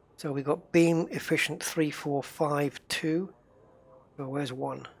 So we got beam efficient 3, 4, 5, 2. Oh, where's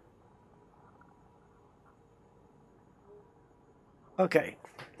 1? Okay.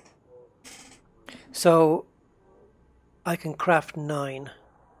 So I can craft 9.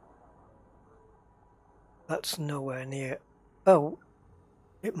 That's nowhere near. Oh,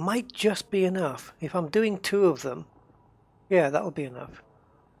 it might just be enough. If I'm doing 2 of them, yeah, that'll be enough.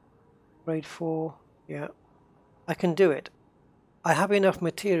 Grade 4, yeah. I can do it. I have enough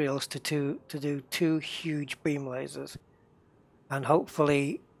materials to do 2 huge beam lasers, and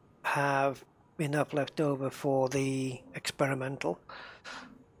hopefully have enough left over for the experimental,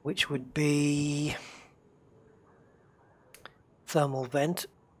 which would be thermal vent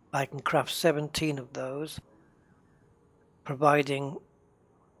I can craft 17 of those, providing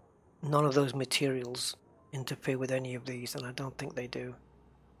none of those materials interfere with any of these, and I don't think they do.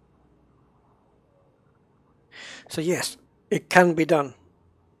 So yes, it can be done.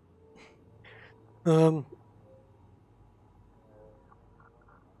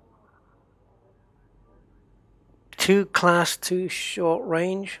 Two class, two short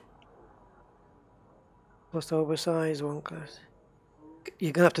range. Plus oversized, one class.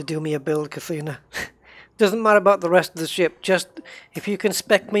 You're gonna have to do me a build, Kathina. Doesn't matter about the rest of the ship. Just if you can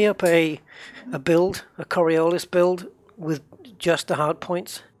spec me up a build, a Coriolis build with just the hard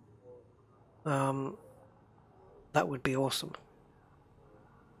points, that would be awesome.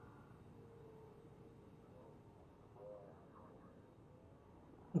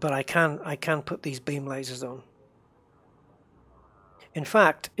 But I can put these beam lasers on. In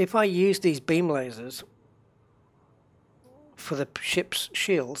fact, if I use these beam lasers for the ship's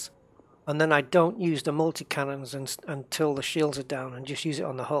shields, and then I don't use the multi-cannons until the shields are down and just use it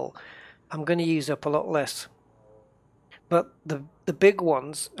on the hull, I'm going to use up a lot less. But the big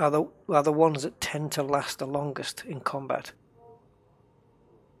ones are the ones that tend to last the longest in combat.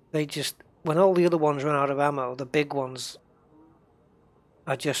 They just, when all the other ones run out of ammo, the big ones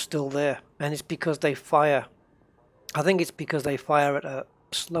are just still there, and it's because they fire. I think it's because they fire at a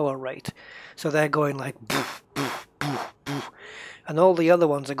slower rate, so they're going like boof, boof, boof, boof, and all the other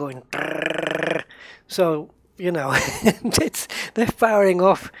ones are going brrr. So you know they're firing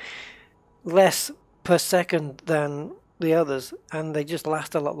off less per second than the others, and they just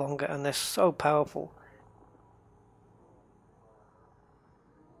last a lot longer, and they're so powerful.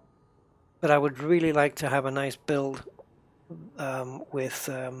 But I would really like to have a nice build with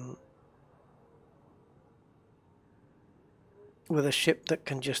a ship that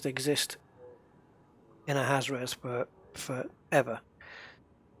can just exist in a Haz-Res for forever.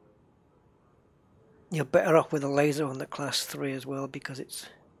 You're better off with a laser on the class 3 as well, because it's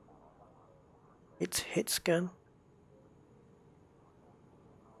hit scan.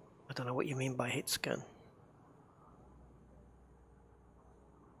 I don't know what you mean by hit scan.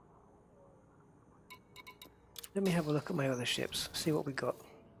 Let me have a look at my other ships, see what we got.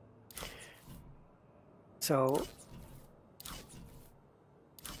 So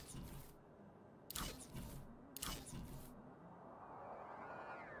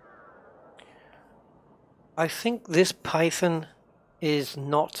I think this Python is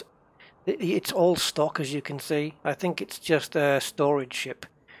not, it's all stock, as you can see. I think it's just a storage ship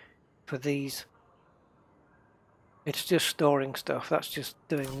for these. It's just storing stuff, that's just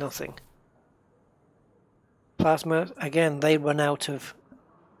doing nothing. Plasma, again, they run out of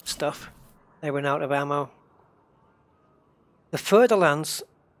stuff. They run out of ammo. The Fer-de-Lance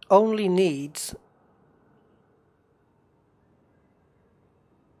only needs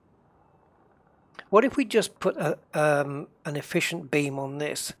what if we just put an efficient beam on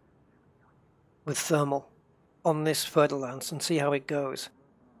this with thermal on this Fer-de-Lance and see how it goes?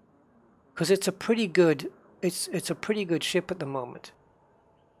 Because it's a pretty good ship at the moment.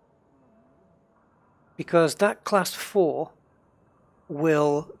 Because that class 4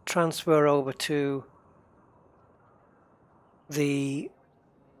 will transfer over to the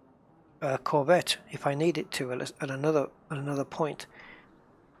Corvette if I need it to at another point.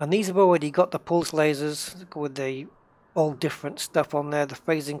 And these have already got the pulse lasers with the all different stuff on there, the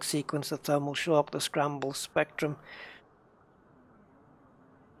phasing sequence, the thermal shock, the scramble spectrum.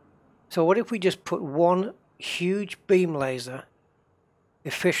 So what if we just put one huge beam laser,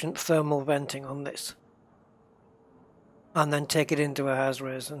 efficient thermal venting on this, and then take it into a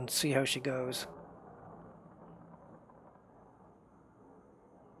Haz-Res and see how she goes.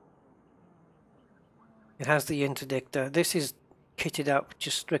 It has the interdictor. This is kitted out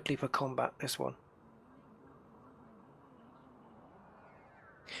just strictly for combat, this one.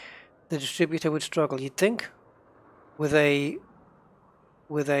 The distributor would struggle, you'd think, with a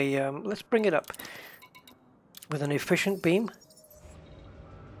let's bring it up, with an efficient beam.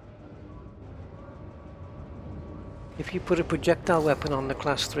 If you put a projectile weapon on the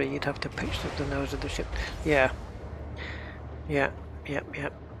class 3, you'd have to pitch to the nose of the ship. Yeah. Yeah.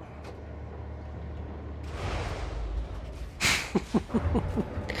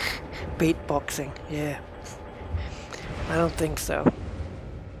 Beatboxing, yeah. I don't think so.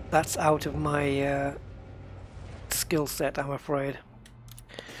 That's out of my skill set, I'm afraid.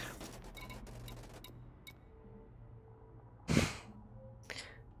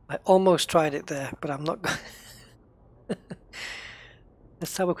 I almost tried it there, but I'm not.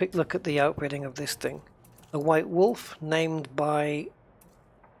 Let's have a quick look at the outfitting of this thing. The White Wolf, named by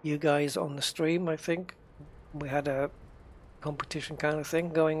you guys on the stream, I think. We had a competition kind of thing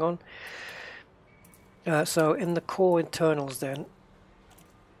going on. So in the core internals then,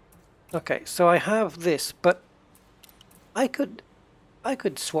 okay, so I have this, but I could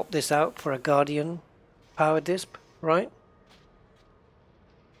swap this out for a Guardian power disc, right?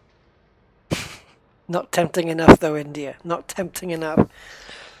 Not tempting enough though, India. Not tempting enough.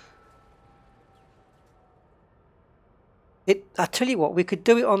 I tell you what, we could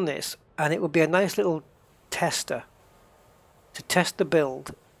do it on this, and it would be a nice little tester to test the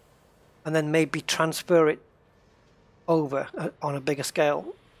build, and then maybe transfer it over on a bigger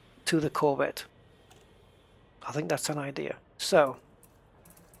scale to the Corvette. I think that's an idea. So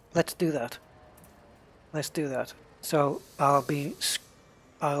let's do that. Let's do that. So I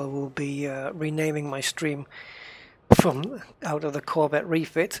will be renaming my stream from out of the Corvette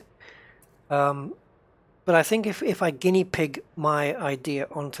refit. But I think if I guinea pig my idea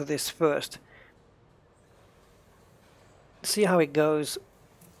onto this first, see how it goes,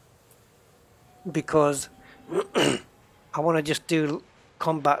 because I want to just do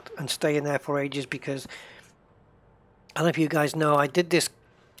combat and stay in there for ages, because I don't know if you guys know, I did this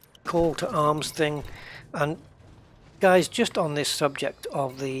call to arms thing, and guys, just on this subject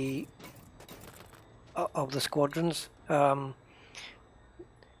of the squadrons, I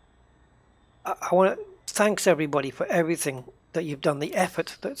want to thanks everybody for everything that you've done. The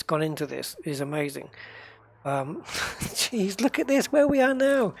effort that's gone into this is amazing. Jeez, look at this, where we are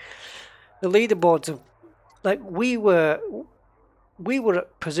now. The leaderboards of, like, we were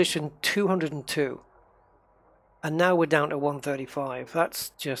at position 202, and now we're down to 135.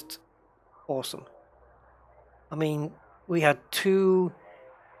 That's just awesome. I mean, we had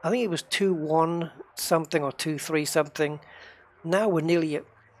I think it was 2-1 something or 2-3 something. Now we're nearly at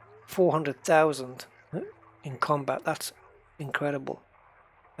 400,000 in combat. That's incredible.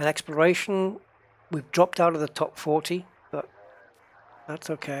 And exploration, we've dropped out of the top 40, but that's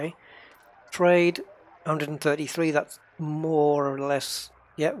okay. Trade, 133, that's more or less,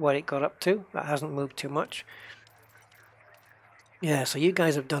 yeah, what it got up to. That hasn't moved too much. Yeah, so you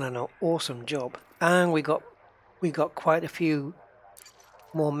guys have done an awesome job. And we got quite a few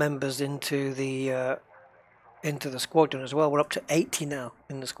more members into the squadron as well. We're up to 80 now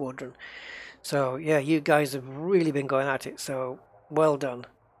in the squadron. So yeah, you guys have really been going at it. So well done,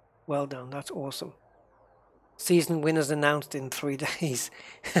 well done. That's awesome. Season winners announced in 3 days.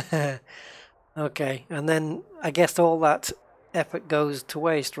 Okay, and then I guess all that effort goes to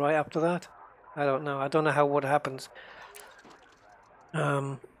waste right after that. I don't know. I don't know what happens.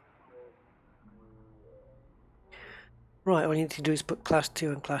 Right, all you need to do is put class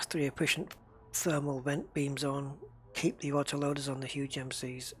 2 and class 3 efficient thermal vent beams on, keep the autoloaders on the huge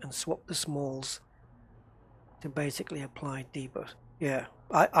MCs, and swap the smalls to basically apply debuff. Yeah,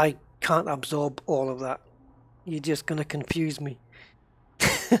 I can't absorb all of that. You're just going to confuse me.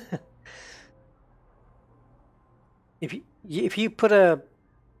 If you put a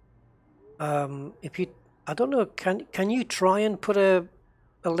I don't know, can you try and put a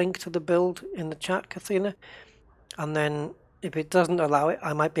link to the build in the chat, Kathina? And then if it doesn't allow it,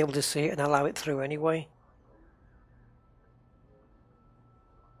 I might be able to see it and allow it through anyway.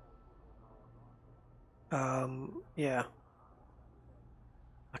 Yeah.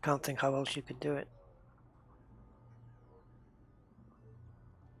 I can't think how else you could do it.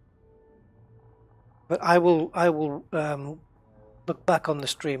 But I will look back on the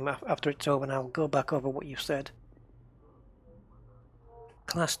stream after it's over, and I'll go back over what you've said.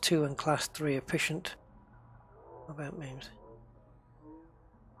 Class 2 and Class 3 efficient. About memes.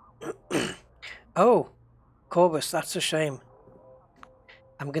 Oh, Corvus, that's a shame.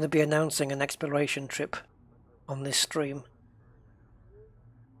 I'm going to be announcing an exploration trip on this stream.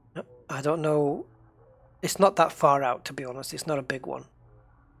 I don't know. It's not that far out, to be honest. It's not a big one.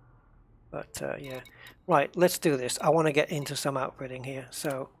 But yeah. Right, let's do this. I want to get into some outfitting here.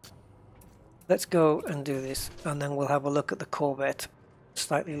 So let's go and do this, and then we'll have a look at the Corvette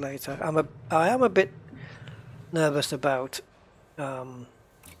slightly later. I am a bit nervous about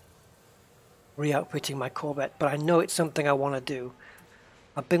re-outfitting my Corvette, but I know it's something I want to do.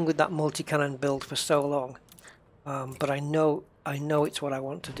 I've been with that multi-cannon build for so long, but I know it's what I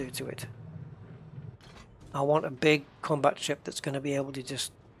want to do to it. I want a big combat ship that's going to be able to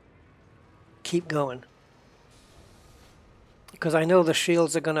just keep going, because I know the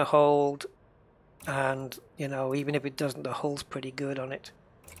shields are going to hold, and you know, even if it doesn't, the hull's pretty good on it.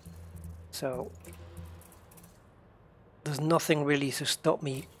 So there's nothing really to stop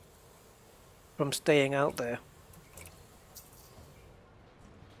me from staying out there.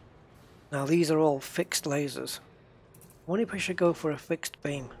 Now these are all fixed lasers. I wonder if I should go for a fixed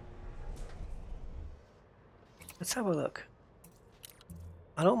beam. Let's have a look.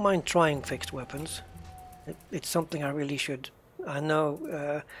 I don't mind trying fixed weapons. It's something I really should. I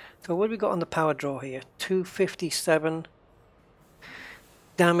know. So what have we got on the power draw here? 257.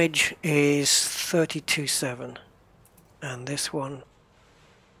 Damage is 32.7. And this one.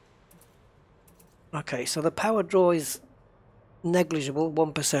 Okay, so the power draw is negligible,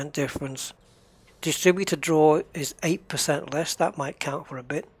 1% difference. Distributor draw is 8% less. That might count for a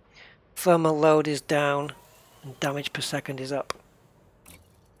bit. Thermal load is down. And damage per second is up.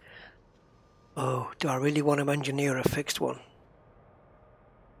 Oh, do I really want to engineer a fixed one?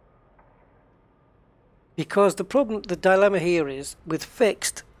 Because the dilemma here is, with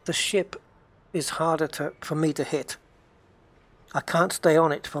fixed, the ship is harder for me to hit. I can't stay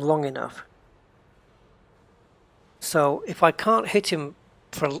on it for long enough. So if I can't hit him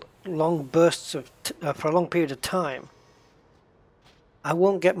for long bursts of, for a long period of time, I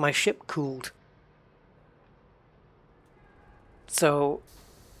won't get my ship cooled. So,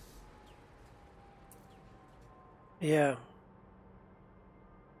 yeah.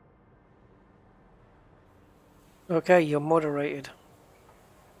 Okay, you're moderated.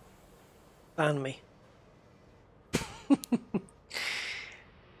 Ban me.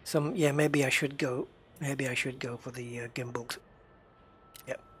 Yeah, maybe I should go. Maybe I should go for the gimbaled.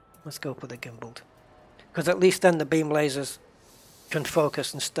 Yep, let's go for the gimbaled. Because at least then the beam lasers can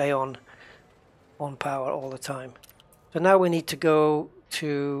focus and stay on power all the time. So now we need to go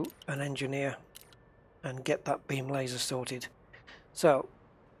to an engineer and get that beam laser sorted. So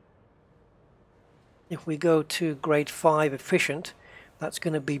if we go to grade 5 efficient, that's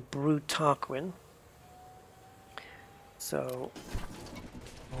going to be Brew Tarquin. So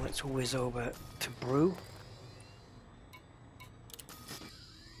let's whiz over to Brew.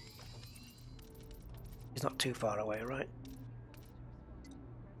 He's not too far away, right?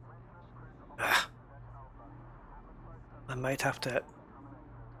 Ah. I might have to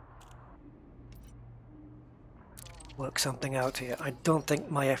work something out here. I don't think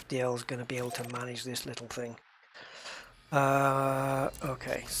my FDL is going to be able to manage this little thing.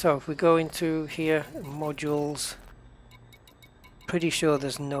 Okay, so if we go into here, modules, pretty sure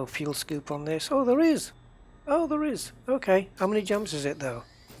there's no fuel scoop on this. Oh, there is! Oh, there is! Okay, how many jumps is it though?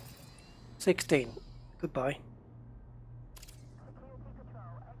 16. Goodbye.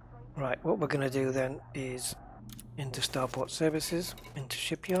 Right, what we're going to do then is into Starport Services, into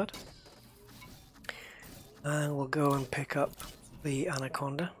Shipyard, and we'll go and pick up the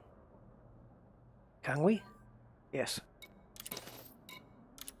Anaconda. Can we? Yes.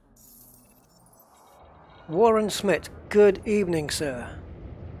 Warren Smith, good evening, sir.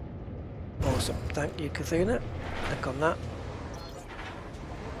 Awesome, thank you, Kathina. Click on that.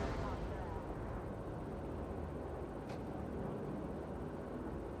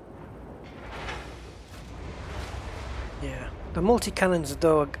 Yeah, the multi-cannons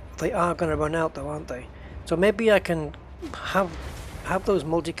though, they are going to run out though, aren't they? So maybe I can have those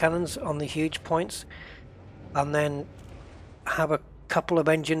multi-cannons on the huge points and then have a couple of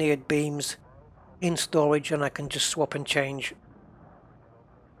engineered beams in storage, and I can just swap and change.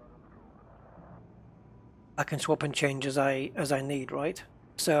 I can swap and change as I need, right?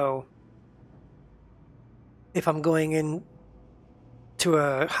 So if I'm going in to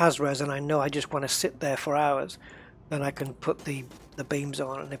a Hazres and I know I just want to sit there for hours, then I can put the beams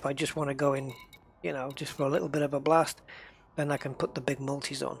on, and if I just want to go in, you know, just for a little bit of a blast, then I can put the big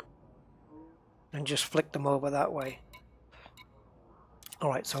multis on and just flick them over that way.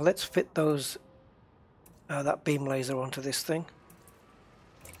 Alright, so let's fit those that beam laser onto this thing.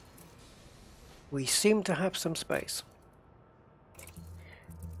 We seem to have some space.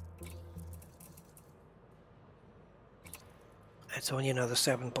 It's only another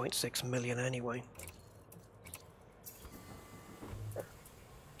 7.6 million anyway.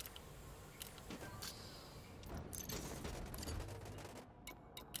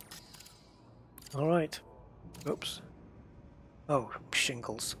 Alright. Oops. Oh,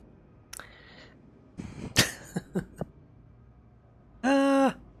 shingles.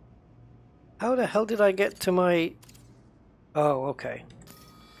 How the hell did I get to my... Oh, okay.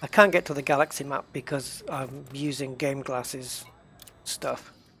 I can't get to the galaxy map because I'm using GameGlass's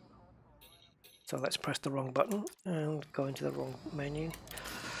stuff. So let's press the wrong button and go into the wrong menu.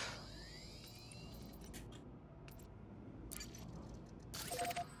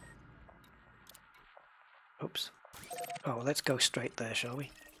 Oops. Oh, let's go straight there, shall we?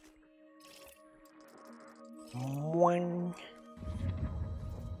 Moing.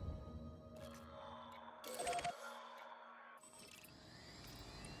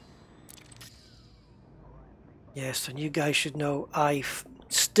 Yes, and you guys should know I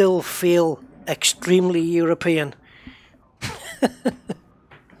still feel extremely European.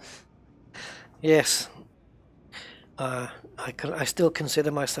 Yes. I still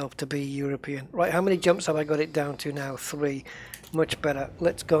consider myself to be European. Right, how many jumps have I got it down to now? 3. Much better.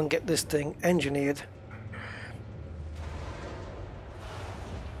 Let's go and get this thing engineered.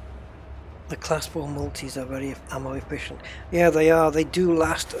 The Class 4 multis are very ammo efficient. Yeah, they are. They do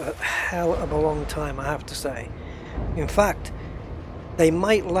last a hell of a long time, I have to say. In fact, they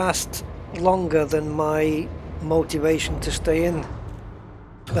might last longer than my motivation to stay in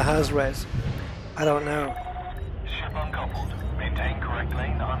the Has-Res. I don't know. Ship uncoupled. Maintain correct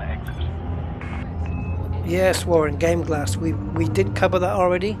lane on exit. Yes, Warren, GameGlass. We did cover that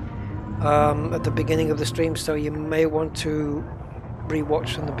already at the beginning of the stream, so you may want to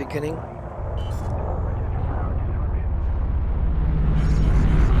rewatch from the beginning.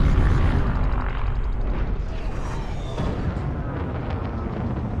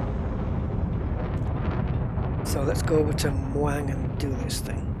 So let's go over to Muang and do this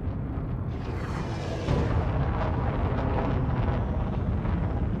thing.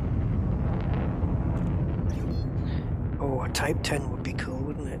 Oh, a Type 10 would be cool,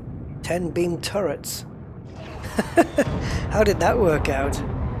 wouldn't it? 10 beam turrets. How did that work out?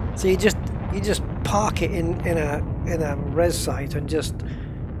 So you just park it in a res site and just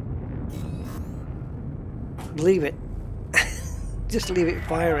leave it. Just leave it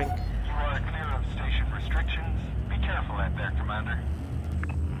firing. You are clear of station restrictions. Be careful out there, Commander.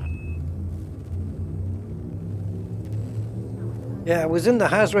 Yeah, I was in the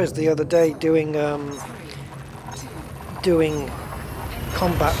Has-Res the other day doing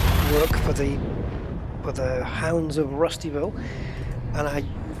combat work for the Hounds of Rustyville, and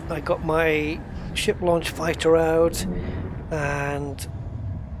I got my ship launch fighter out, and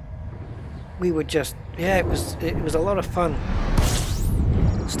we were just, yeah, it was a lot of fun.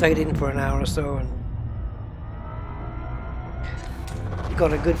 Stayed in for an hour or so and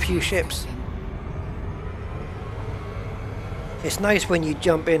got a good few ships. It's nice when you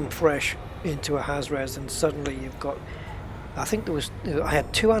jump in fresh into a Has-Res and suddenly you've got, I think I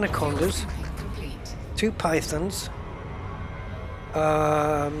had 2 Anacondas, 2 Pythons,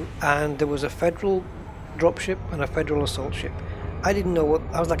 and there was a Federal dropship and a Federal assault ship. I didn't know what,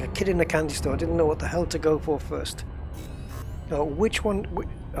 I was like a kid in a candy store, I didn't know what the hell to go for first. Which one,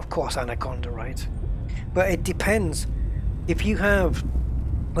 of course Anaconda, right? But it depends. If you have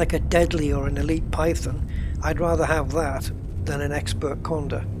like a Deadly or an Elite Python, I'd rather have that than an Expert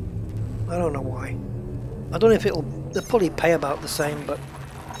Conda. I don't know why. I don't know if they'll probably pay about the same, but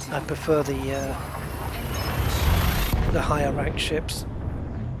I prefer the higher ranked ships.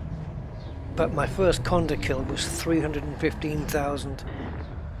 But my first Conda kill was 315,000,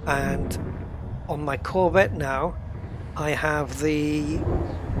 and on my Corvette now I have the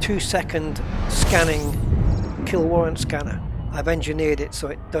 2-second scanning kill warrant scanner. I've engineered it so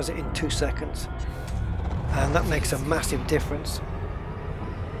it does it in 2 seconds, and that makes a massive difference.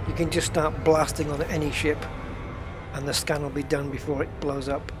 You can just start blasting on any ship and the scan will be done before it blows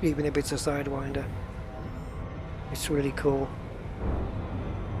up, even if it's a Sidewinder. It's really cool.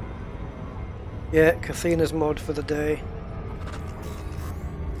 Yeah, Kathina's mod for the day,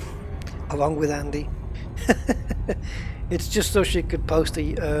 along with Andy. It's just so she could post a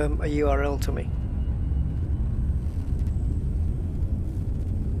URL to me.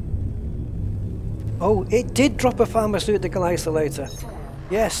 Oh, it did drop a pharmaceutical isolator.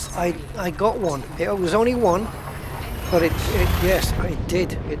 Yes, I got one. It was only one, but yes, it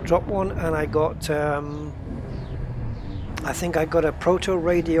did. It dropped one, and I got I think I got a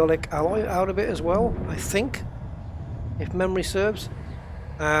proto-radiolic alloy out of it as well, I think, if memory serves,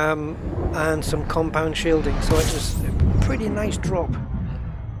 and some compound shielding, so it was a pretty nice drop.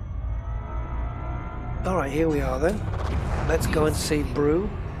 Alright, here we are then. Let's go and see Brew.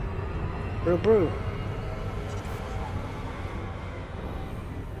 Brew.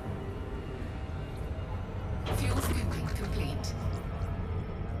 Fuel scooping complete.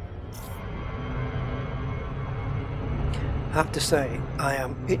 I have to say, I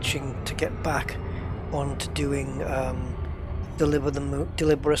am itching to get back on to doing Deliver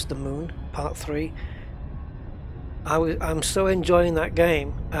Us the Moon Part 3. I'm so enjoying that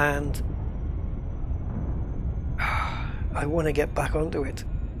game, and I want to get back onto it.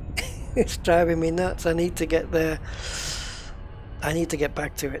 It's driving me nuts. I need to get there. I need to get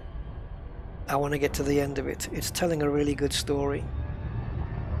back to it. I want to get to the end of it. It's telling a really good story.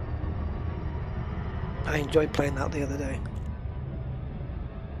 I enjoyed playing that the other day.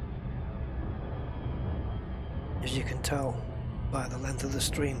 As you can tell by the length of the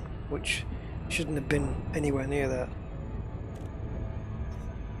stream, which shouldn't have been anywhere near that.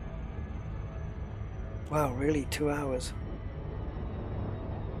 Wow, really? 2 hours?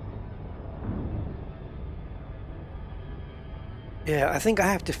 Yeah, I think I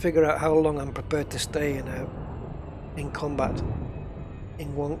have to figure out how long I'm prepared to stay in combat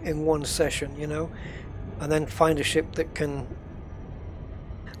in one session, you know, and then find a ship that can,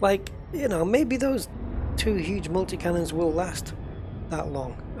 like, you know, maybe those two huge multi-cannons will last that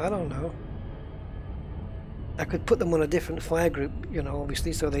long. I don't know. I could put them on a different fire group, you know,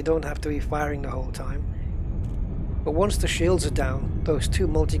 obviously, so they don't have to be firing the whole time. But once the shields are down, those two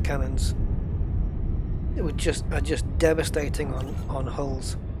multi-cannons are just devastating on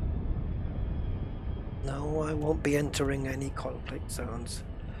hulls. No, I won't be entering any conflict zones.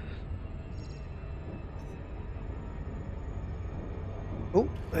 Oh,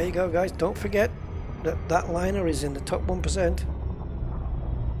 there you go, guys. Don't forget that liner is in the top 1%.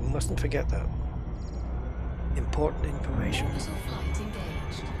 We mustn't forget that. Important information. Orbital flight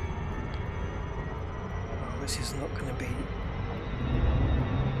engaged. Oh, this is not going to be...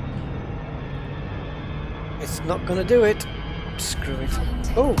 It's not going to do it. Screw it.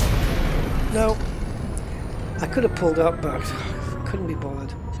 Oh, no. I could have pulled up, but couldn't be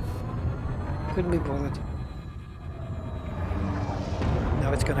bothered. Couldn't be bothered.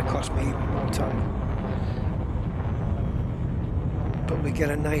 Now it's going to cost me even more time. But we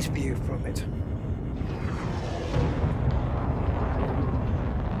get a nice view from it.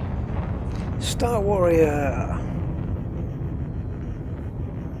 Star Warrior.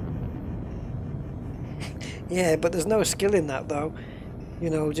 Yeah, but there's no skill in that though. You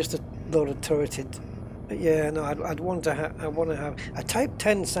know, just a load of turreted. But yeah, no, I'd want to have. I want to have a Type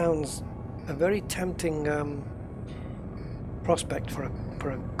 10. Sounds a very tempting prospect for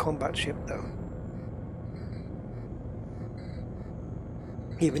a combat ship, though.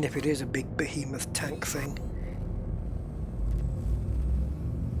 Even if it is a big behemoth tank thing.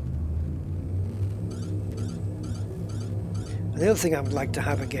 And the other thing I would like to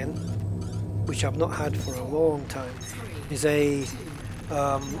have again, which I've not had for a long time, is a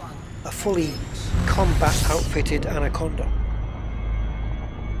fully combat outfitted Anaconda.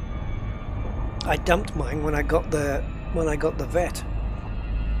 I dumped mine when I got the Vet,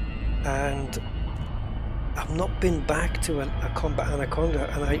 and I've not been back to a combat Anaconda,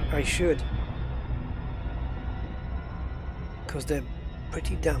 and I should, because they're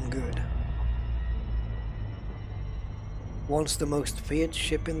pretty damn good. Once the most feared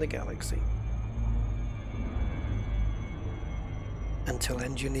ship in the galaxy. Until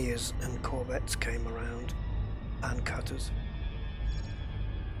engineers and Corvettes came around, and cutters.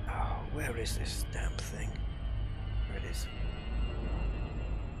 Oh, where is this damn thing? There it is.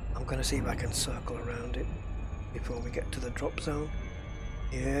 I'm going to see if I can circle around it before we get to the drop zone.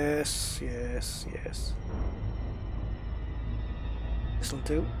 Yes, yes, yes. This'll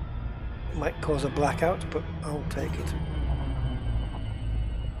do. It might cause a blackout, but I'll take it.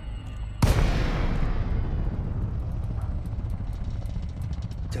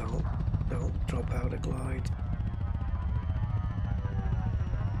 Don't drop out a glide.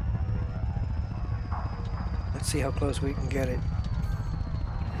 Let's see how close we can get it.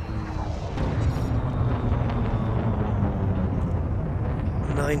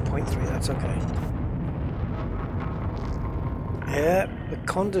 .3, that's okay. Yeah, the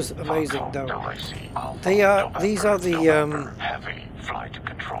Conda's amazing though.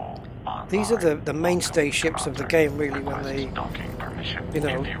 These are the mainstay ships of the game, really, when they, you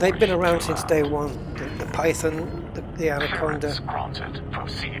know, they've been around since day one. The Python, the Anaconda.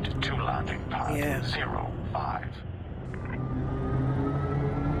 Proceed to landing pad. Yeah. 05.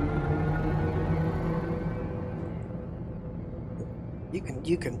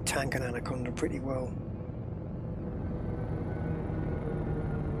 You can tank an Anaconda pretty well.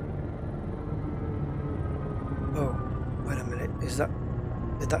 Oh, wait a minute.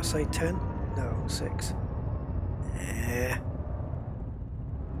 Did that say 10? No, 6. Yeah.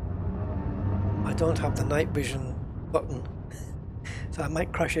 I don't have the night vision button, so I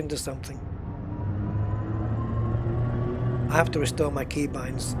might crash into something. I have to restore my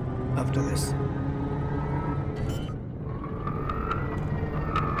keybinds after this.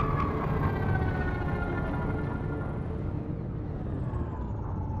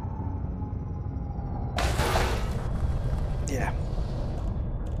 Yeah.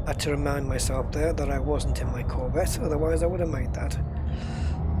 I had to remind myself there that I wasn't in my Corvette, otherwise I would have made that.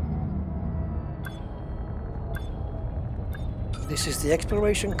 This is the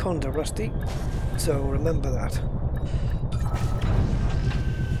Exploration Conda, Rusty, so remember that.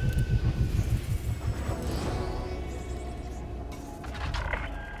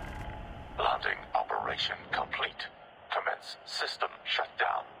 Landing operation complete. Commence system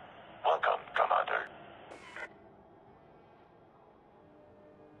shutdown. Welcome, Commander.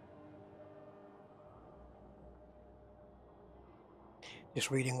 Just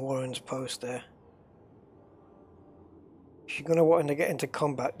reading Warren's post there. If you're going to want to get into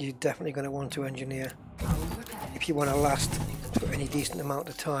combat, you're definitely going to want to engineer. If you want to last for any decent amount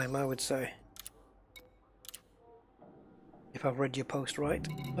of time, I would say. If I've read your post right.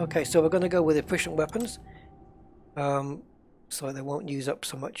 Okay, so we're going to go with efficient weapons. So they won't use up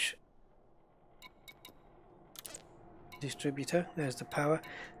so much distributor. There's the power.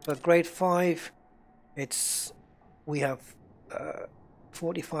 But grade 5, we have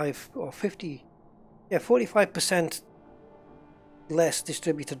 45 or 50, yeah, 45% less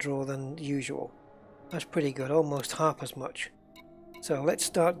distributor draw than usual. That's pretty good, almost half as much. So let's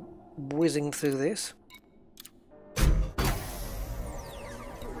start whizzing through this.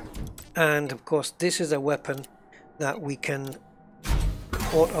 And of course this is a weapon that we can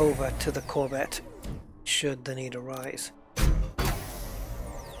port over to the Corvette should the need arise.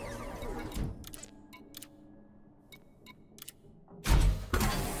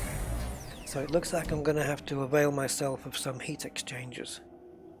 So it looks like I'm going to have to avail myself of some heat exchangers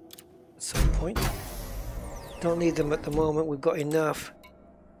at some point. Don't need them at the moment, we've got enough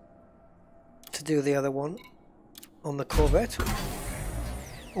to do the other one on the Corvette.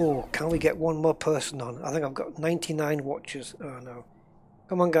 Oh, can we get one more person on? I think I've got 99 watches. Oh no.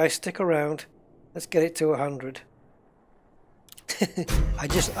 Come on guys, stick around. Let's get it to 100.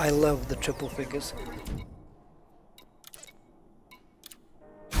 I love the triple figures.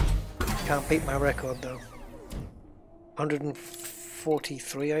 Can't beat my record though.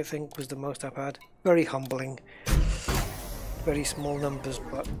 143 I think was the most I've had. Very humbling. Very small numbers,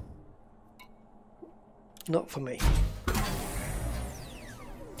 but not for me.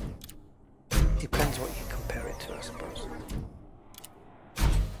 Depends what you compare it to, I suppose.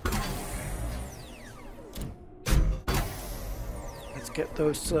 Let's get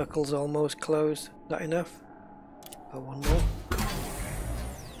those circles almost closed. Is that enough? Go one more.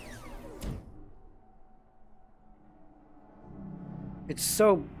 It's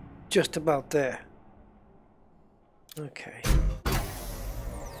so just about there. Okay.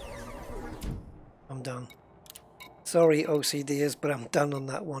 I'm done. Sorry OCDers, but I'm done on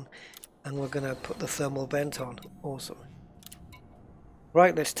that one. And we're going to put the thermal vent on. Awesome.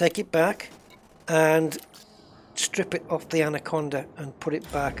 Right, let's take it back and strip it off the Anaconda and put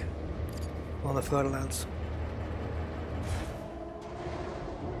it back on the Fer-de-Lance.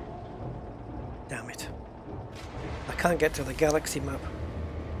 Damn it. I can't get to the galaxy map.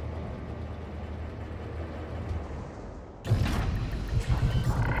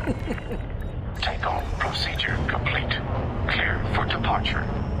 Takeoff procedure complete. Clear for departure.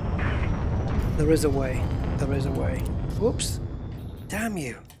 There is a way. There is a way. Whoops. Damn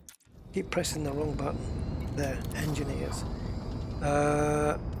you. Keep pressing the wrong button. There. Engineers.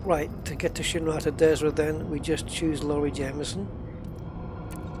 Right. To get to Shinrata Desra then, we just choose Laurie Jameson.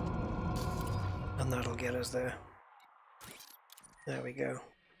 And that'll get us there. There we go.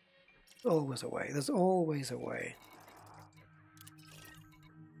 Always a way. There's always a way.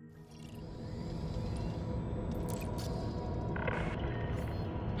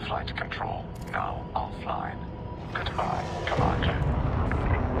 Flight control now offline. Goodbye, Commander.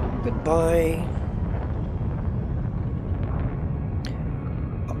 Goodbye.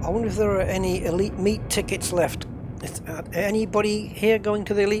 I wonder if there are any Elite Meet tickets left. Is anybody here going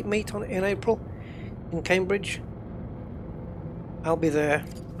to the Elite Meet in April in Cambridge? I'll be there.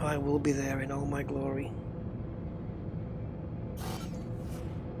 I will be there in all my glory.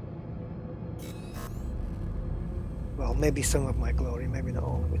 Well, maybe some of my glory, maybe not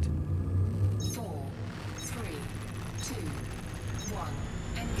all of it. 4, 3, 2, 1.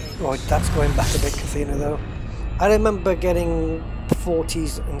 Engage. Oh, that's going back a bit, Kathina, though. I remember getting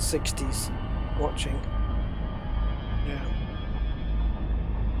 40s and 60s watching. Yeah.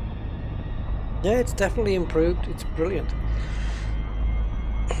 Yeah, it's definitely improved. It's brilliant.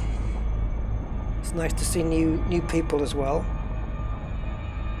 It's nice to see new people as well.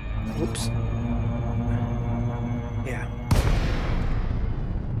 Oops. Yeah.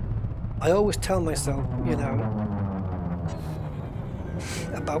 I always tell myself, you know,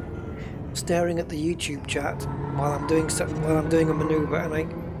 about staring at the YouTube chat while I'm doing something, while I'm doing a maneuver, and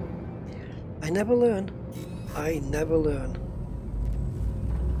I never learn. I never learn.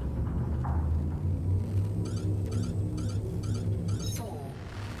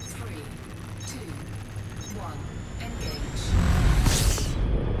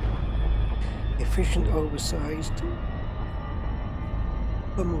 Efficient, oversized.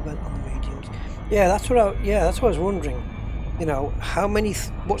 Thermal vent on the mediums. Yeah, that's what I was wondering. You know, how many?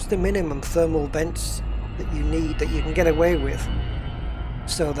 What's the minimum thermal vents that you need that you can get away with,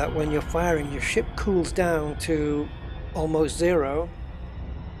 so that when you're firing, your ship cools down to almost zero,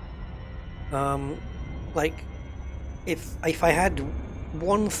 Like, if I had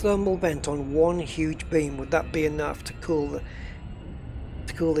one thermal vent on one huge beam, would that be enough to cool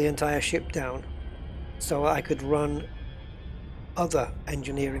the entire ship down, so I could run other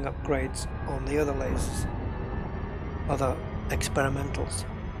engineering upgrades on the other lasers, other experimentals?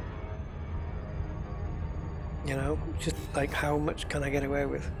 You know, just like, how much can I get away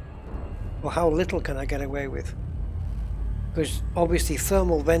with, or how little can I get away with? Because obviously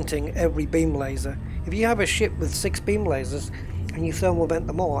thermal venting every beam laser, if you have a ship with 6 beam lasers and you thermal vent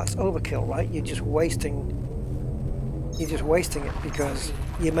them all, that's overkill, right? You're just wasting it, because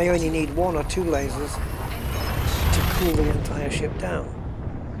you may only need 1 or 2 lasers to cool the entire ship down.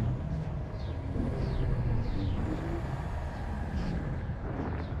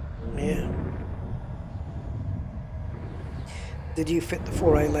 Yeah. Did you fit the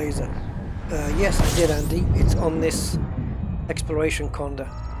 4A laser? Yes, I did, Andy. It's on this exploration conda,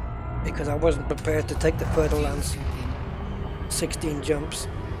 because I wasn't prepared to take the Fer-de-Lance 16 jumps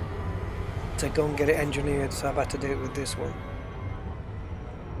to go and get it engineered, so I've had to do it with this one.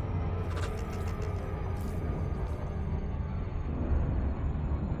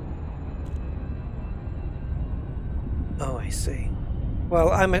 Oh, I see. Well,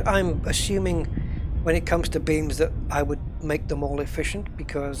 I'm assuming when it comes to beams that I would make them all efficient,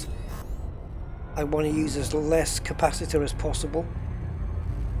 because I want to use as less capacitor as possible,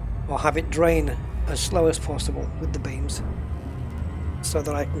 or have it drain as slow as possible with the beams, so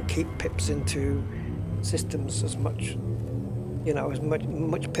that I can keep pips into systems as much, you know, as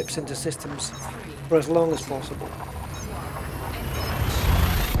much pips into systems for as long as possible.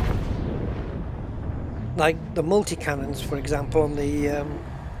 Like the multi-cannons, for example, on the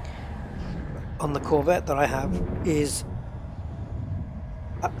Corvette that I have, is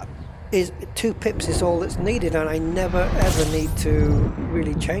 2 pips is all that's needed, and I never ever need to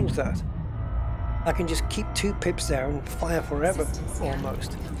really change that. I can just keep 2 pips there and fire forever,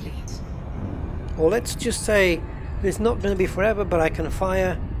 almost. Or let's just say it's not going to be forever, but I can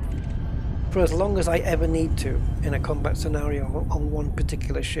fire for as long as I ever need to in a combat scenario on one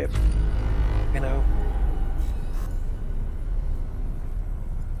particular ship, you know.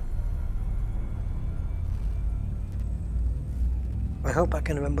 I hope I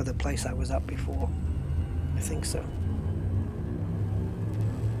can remember the place I was at before. I think so.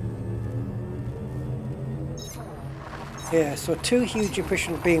 Yeah, so 2 huge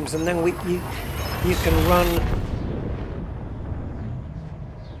efficient beams, and then you can run,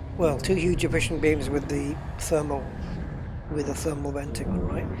 well, 2 huge efficient beams with the thermal venting on,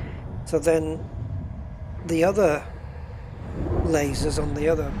 right? So then the other lasers on the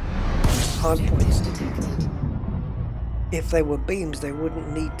other hard points, if they were beams, they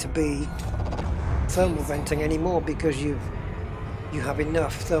wouldn't need to be thermal venting anymore, because you have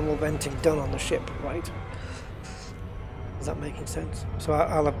enough thermal venting done on the ship, right? Is that making sense? So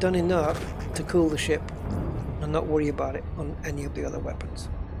I'll have done enough to cool the ship and not worry about it on any of the other weapons.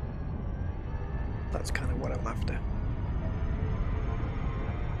 That's kind of what I'm after.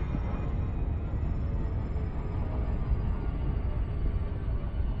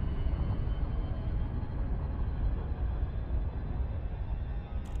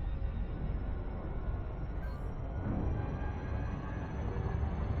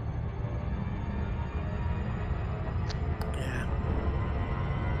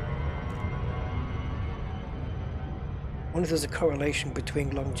 I wonder if there's a correlation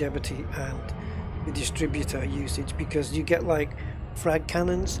between longevity and the distributor usage, because you get like frag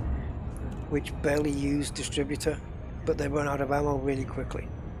cannons which barely use distributor, but they run out of ammo really quickly.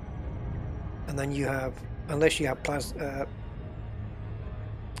 And then you have, unless you have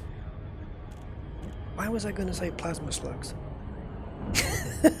why was I going to say plasma slugs?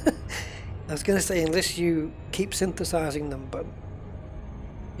 I was going to say unless you keep synthesizing them, but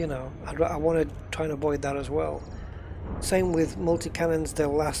you know, I want to try and avoid that as well. Same with multi-cannons,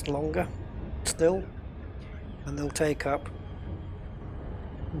 they'll last longer still, and they'll take up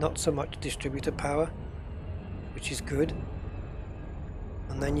not so much distributor power, which is good.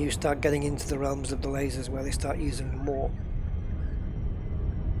 And then you start getting into the realms of the lasers where they start using them more.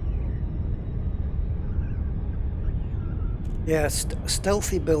 Yeah,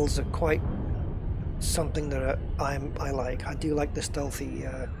 stealthy builds are quite something that I like. I do like the stealthy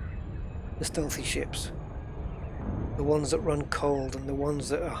ships. The ones that run cold and the ones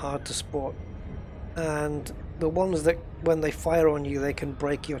that are hard to spot, and the ones that when they fire on you they can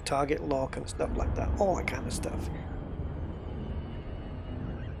break your target lock and stuff like that, all that kind of stuff.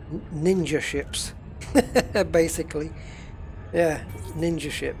 Ninja ships. Basically, yeah,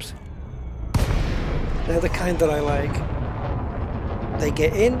 ninja ships. They're the kind that I like. They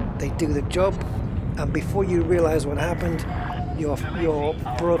get in, they do the job, and before you realize what happened, you're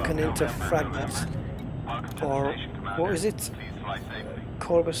broken into fragments. Or what is it?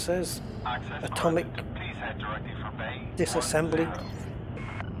 Corvette says atomic disassembly,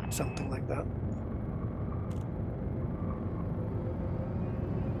 something like that.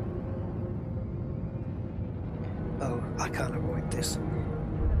 Oh, I can't avoid this.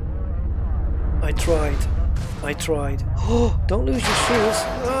 I tried. Oh, don't lose your shields.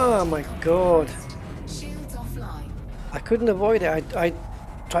 Oh my god. Shields offline. I couldn't avoid it. I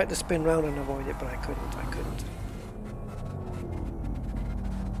tried to spin round and avoid it, but I couldn't.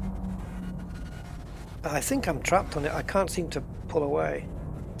 I think I'm trapped on it. I can't seem to pull away.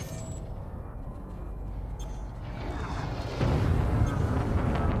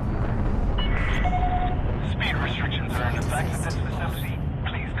 Speed restrictions are in effect at this facility.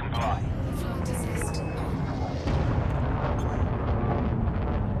 Please comply. Flight assist on.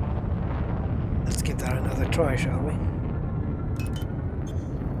 Let's give that another try, shall we?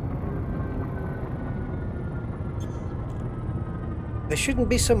 There shouldn't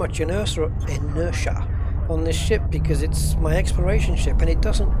be so much inertia on this ship because it's my exploration ship and it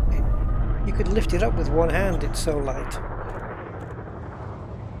doesn't... you could lift it up with one hand, it's so light.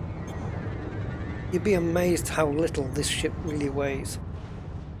 You'd be amazed how little this ship really weighs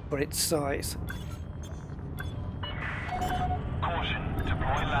for its size. Caution,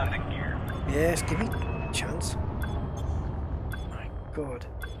 deploy landing gear. Yes, give me a chance. My god.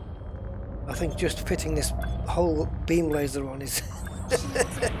 I think just fitting this whole beam laser on is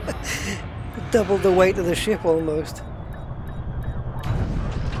double the weight of the ship almost.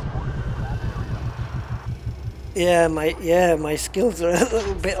 Yeah, my skills are a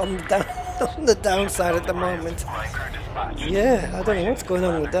little bit on the downside at the moment. Yeah, I don't know what's going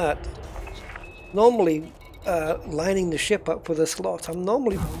on with that. Normally, lining the ship up for the slot, I'm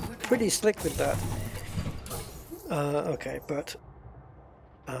normally pretty slick with that. Okay, but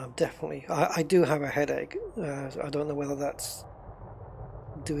definitely, I do have a headache. I don't know whether that's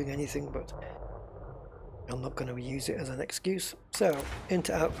doing anything, but I'm not going to use it as an excuse. So,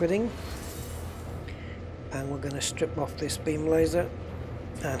 into outfitting, and we're going to strip off this beam laser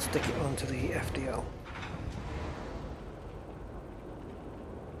and stick it onto the FDL.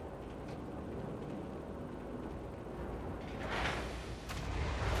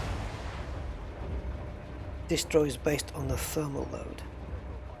 Distro is based on the thermal load.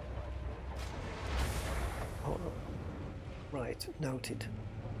 Oh, right, noted.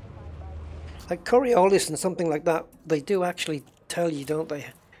 Like Coriolis and something like that, they do actually tell you, don't they?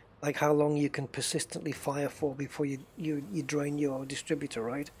 Like how long you can persistently fire for before you drain your distributor,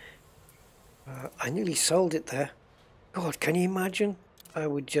 right? I nearly sold it there. God, can you imagine? I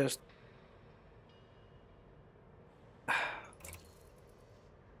would just...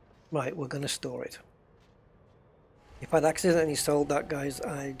 Right, we're going to store it. If I'd accidentally sold that, guys,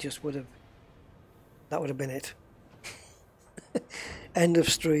 I just would have... That would have been it. End of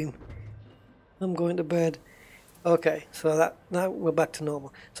stream. I'm going to bed. Okay, so that now we're back to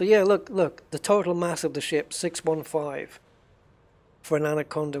normal. So yeah, look, the total mass of the ship, 615 for an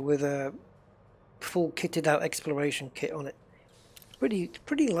Anaconda with a full kitted out exploration kit on it.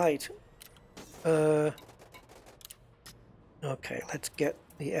 Pretty light. Okay, let's get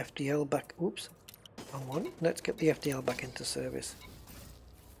the FDL back. Oops, wrong one. Let's get the FDL back into service.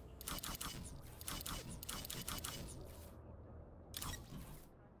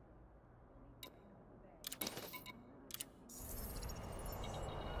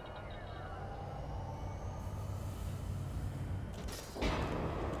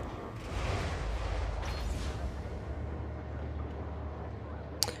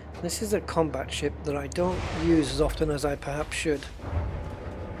 This is a combat ship that I don't use as often as I perhaps should.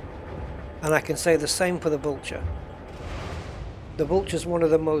 And I can say the same for the Vulture. The Vulture is one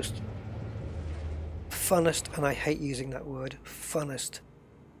of the most funnest, and I hate using that word, funnest.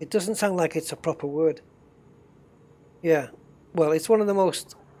 It doesn't sound like it's a proper word. Yeah, well, it's one of the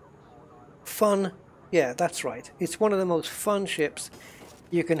most fun, yeah, that's right. It's one of the most fun ships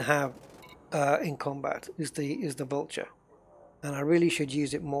you can have in combat, is the Vulture. And I really should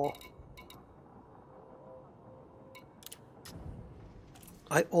use it more.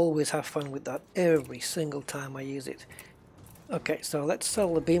 I always have fun with that every single time I use it. Okay, so let's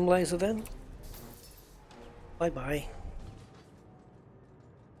sell the beam laser then. Bye bye.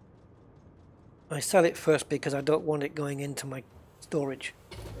 I sell it first because I don't want it going into my storage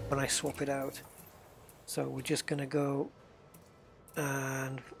when I swap it out. So we're just going to go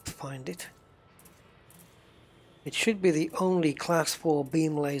and find it. It should be the only class 4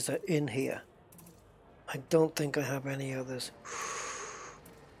 beam laser in here. I don't think I have any others.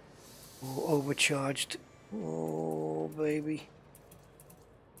 Oh, overcharged. Oh, baby.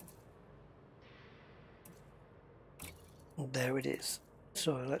 There it is.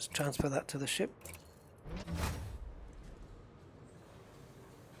 So let's transfer that to the ship.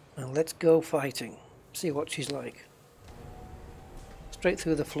 And let's go fighting. See what she's like. Straight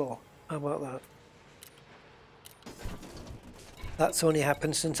through the floor. How about that? That's only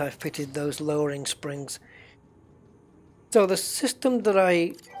happened since I've fitted those lowering springs. So the system that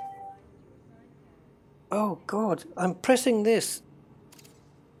I... Oh God, I'm pressing this.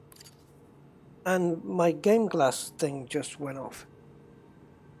 And my GameGlass thing just went off.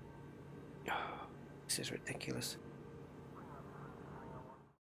 This is ridiculous.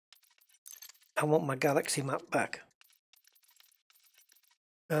 I want my galaxy map back.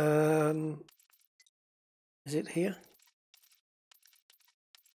 Is it here?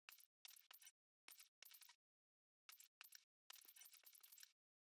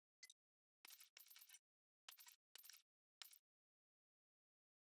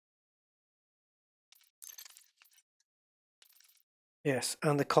 Yes,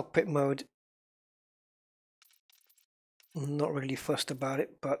 and the cockpit mode. I'm not really fussed about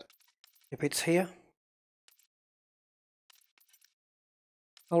it, but if it's here,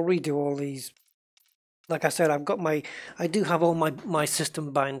 I'll redo all these. Like I said, I've got I do have all my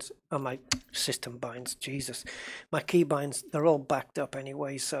system binds, my system binds, Jesus, my key binds, they're all backed up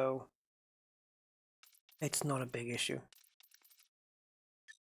anyway, so it's not a big issue.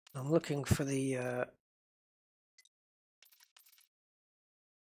 I'm looking for the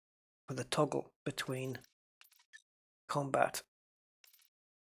toggle between combat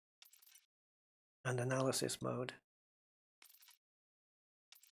and analysis mode.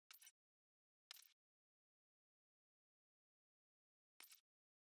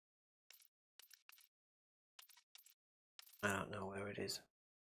 I don't know where it is.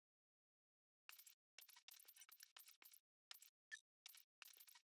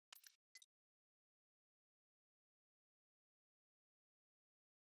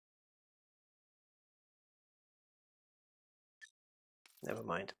 Never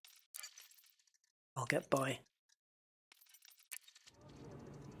mind. I'll get by.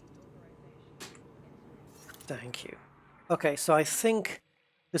 Thank you. Okay, so I think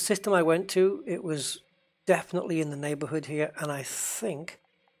the system I went to, it was definitely in the neighborhood here, and I think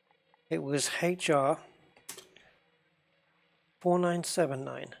it was HR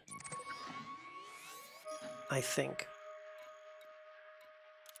 4979. I think.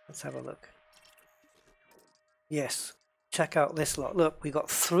 Let's have a look. Yes, check out this lot. Look, we got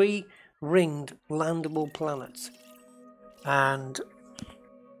 3 ringed landable planets, and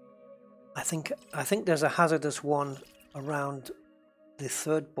I think there's a hazardous one around the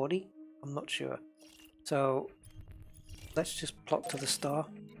 3rd body. I'm not sure. So let's just plot to the star.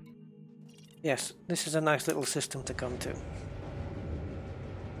 Yes, this is a nice little system to come to.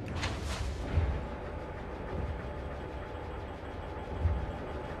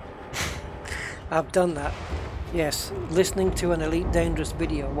 I've done that. Yes, listening to an Elite Dangerous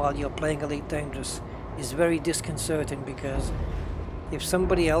video while you're playing Elite Dangerous is very disconcerting, because if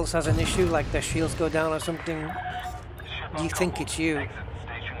somebody else has an issue, like their shields go down or something, you think it's you.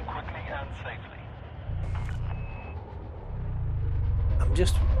 I'm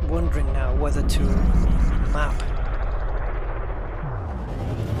just wondering now whether to map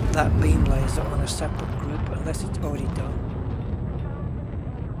that beam laser on a separate group, unless it's already done.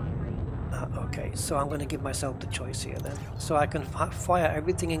 Okay, so I'm going to give myself the choice here then. So I can fire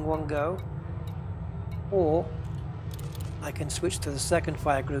everything in one go, or I can switch to the 2nd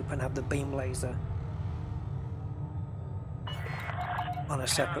fire group and have the beam laser on a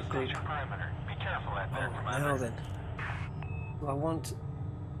separate group. Oh, now then. Do I want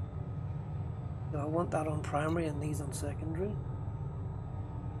that on primary and these on secondary?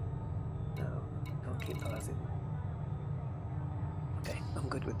 No, I'll keep that as it. Okay, I'm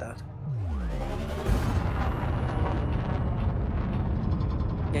good with that.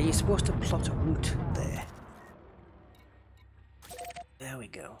 Yeah, you're supposed to plot a route there. There we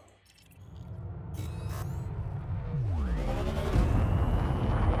go.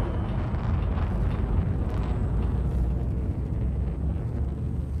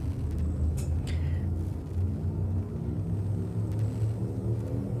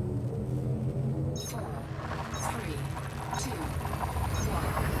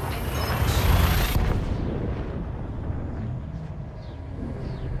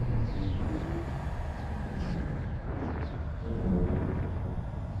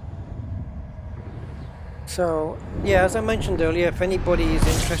 So, yeah, as I mentioned earlier, if anybody is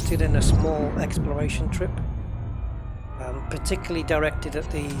interested in a small exploration trip, particularly directed at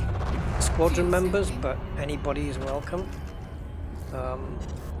the squadron members, but anybody is welcome.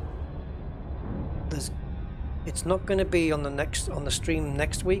 It's not going to be on the stream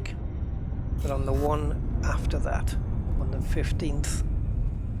next week, but on the one after that, on the 15th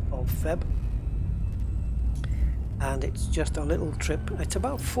of Feb. And it's just a little trip. It's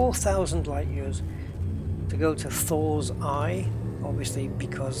about 4,000 light years to go to Thor's Eye, obviously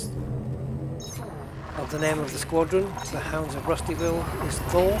because of the name of the squadron. The Hounds of Rustyville is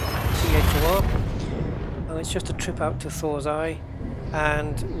Thor, TH0R. And it's just a trip out to Thor's Eye,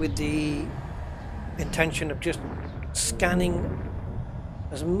 and with the intention of just scanning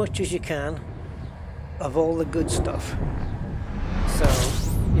as much as you can of all the good stuff. So,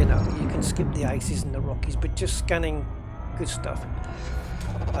 you know, you can skip the ices and the Rockies, but just scanning good stuff.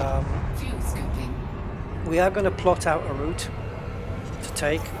 We are going to plot out a route to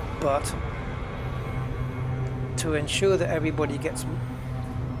take, but to ensure that everybody gets,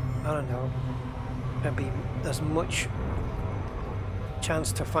 I don't know, maybe as much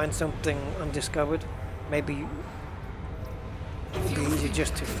chance to find something undiscovered. Maybe it would be easier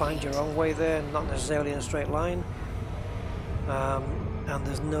just to find your own way there, not necessarily in a straight line. And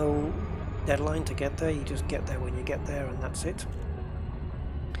there's no deadline to get there, you just get there when you get there, and that's it.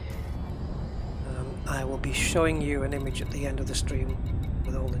 I will be showing you an image at the end of the stream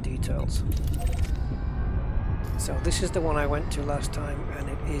with all the details. So this is the one I went to last time, and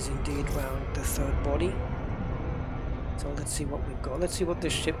it is indeed round the third body. So let's see what we've got. Let's see what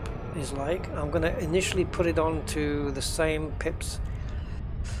this ship is like. I'm going to initially put it on to the same pips.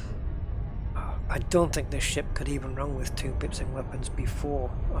 I don't think this ship could even run with 2 pips in weapons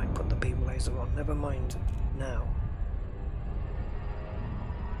before I put the beam laser on. Never mind now.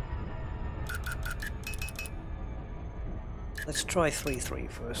 Let's try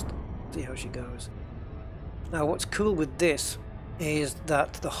 3-3 first. See how she goes. Now what's cool with this is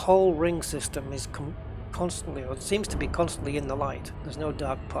that the whole ring system is constantly, or it seems to be constantly in the light. There's no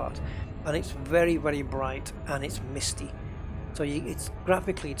dark part, and it's very, very bright, and it's misty. So it's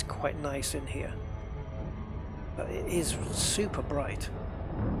graphically it's quite nice in here, but it is super bright.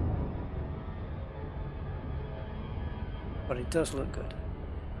 But it does look good,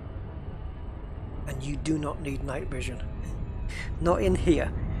 and you do not need night vision. Not in here.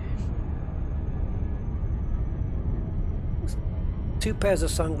 2 pairs of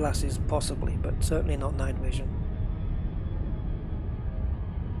sunglasses possibly, but certainly not night vision.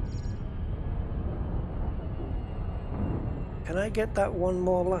 Can I get that one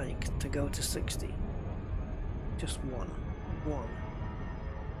more like to go to 60? Just one.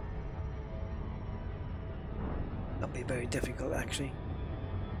 That'd be very difficult actually.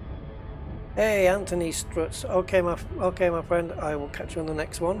 Hey, Anthony Struts. Okay, my friend. I will catch you on the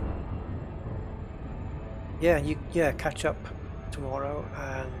next one. Yeah, catch up tomorrow,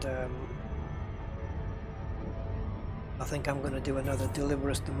 and I think I'm going to do another Deliver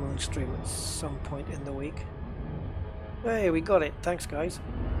Us the Moon stream at some point in the week. Hey, we got it. Thanks, guys.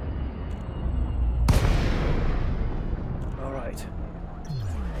 Alright.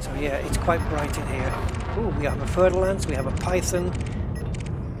 So yeah, it's quite bright in here. Ooh, we have a Fer-de-Lance, we have a Python.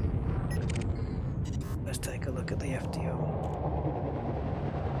 Let's take a look at the FDO.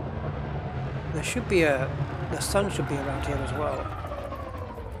 There should be the sun should be around here as well.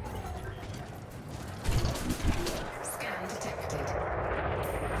 Scan detected.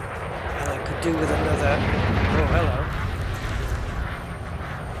 And I could do with another. Oh, hello.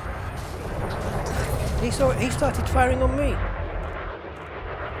 He started firing on me.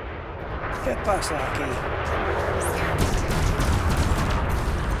 Get past that key.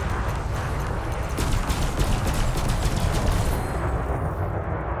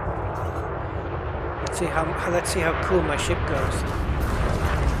 Let's see how cool my ship goes,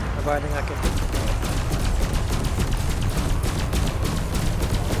 providing I can hit the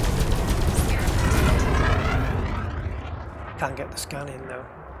ball. Can't get the scan in though.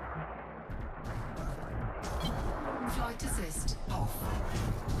 Flight assist off.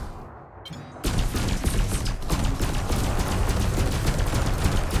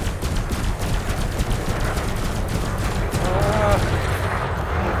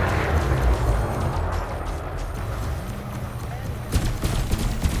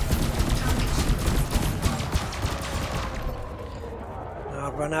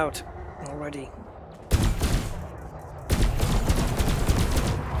 Run out already.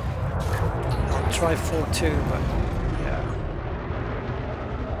 I'll try 4-2, but yeah.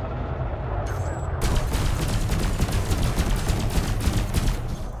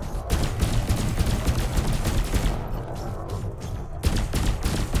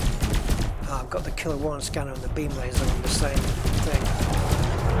 got the Killer 1 scanner and the beam laser on the same thing.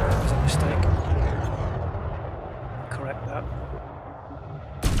 That was a mistake. I'll correct that.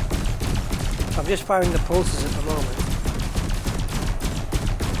 I'm just firing the pulses at the moment.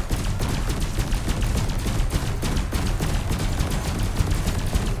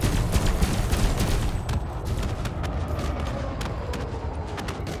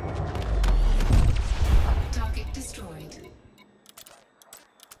 Target destroyed.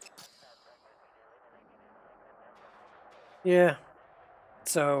 Yeah,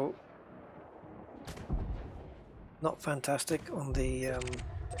 so not fantastic on the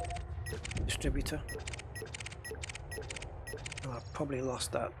distributor. Oh, I've probably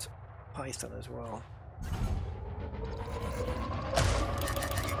lost that Python as well.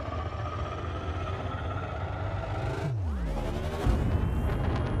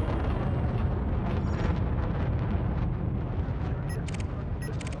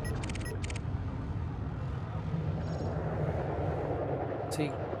 See,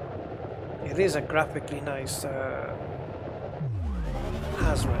 it is a graphically nice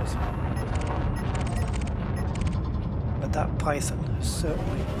HasRes, but that Python is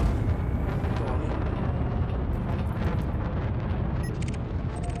certainly gone.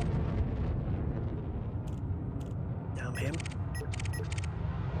 Damn him.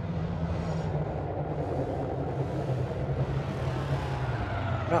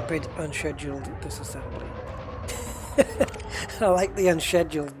 Rapid unscheduled disassembly. I like the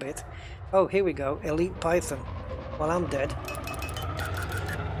unscheduled bit. Oh, here we go. Elite Python. Well, I'm dead.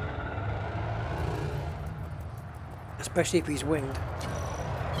 Especially if he's winged.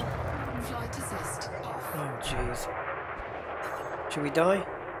 Flight assist off. Oh, jeez. Should we die?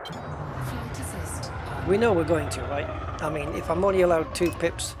 Flight assist on. We know we're going to, right? I mean, if I'm only allowed 2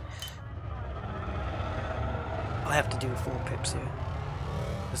 pips, I have to do 4 pips here.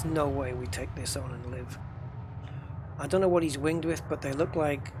 There's no way we take this on and live. I don't know what he's winged with, but they look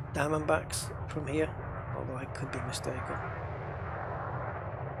like Diamondbacks from here, although I could be mistaken.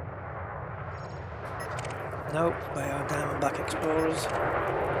 No, they are Diamondback Explorers.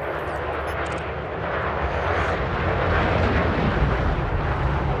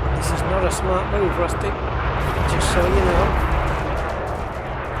 This is not a smart move, Rusty, just so you know.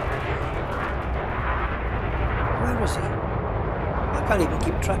 Where was he? I can't even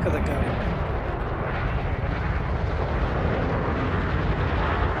keep track of the guy.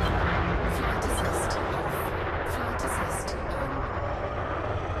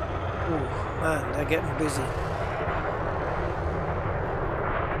 Man, they're getting busy.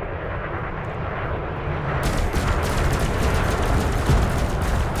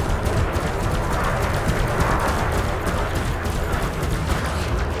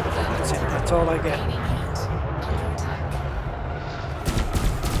 That's it, that's all I get.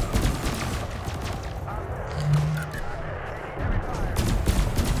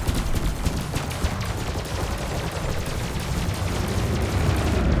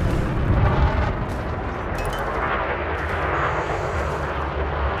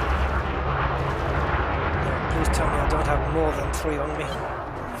 More than 3 on me.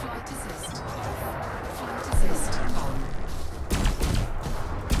 Flight assist off. Flight assist on.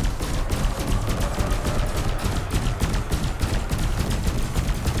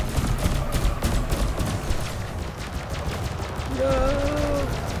 No!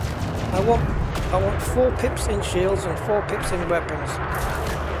 I want 4 pips in shields and 4 pips in weapons.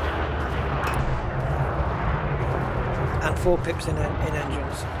 And 4 pips in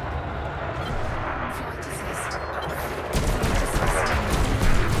engines.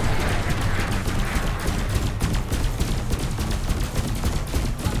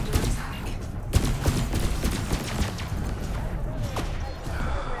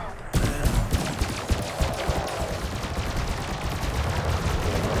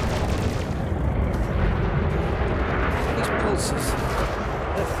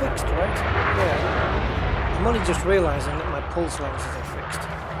 Just realising that my pulse lenses are fixed.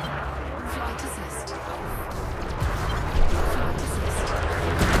 Flight assist off.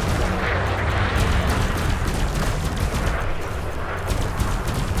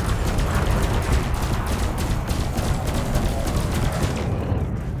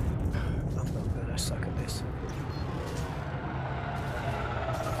 I'm not good, I suck at this.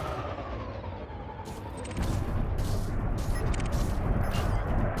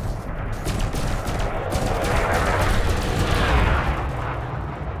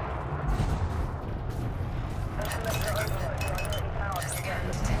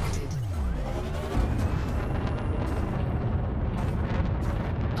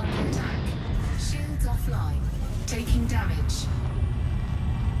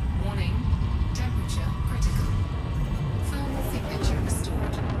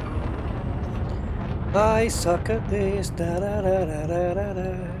 I suck at this. Da da da da da da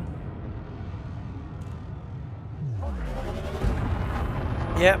da.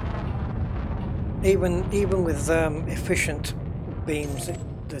 Yep. Even with efficient beams,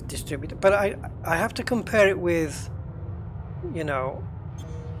 the distributor. But I have to compare it with, you know,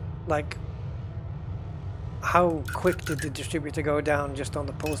 like how quick did the distributor go down just on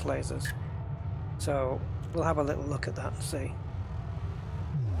the pulse lasers. So we'll have a little look at that and see.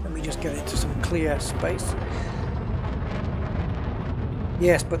 Let me just get into some clear space.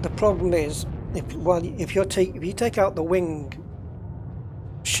 Yes, but the problem is, if you take out the wing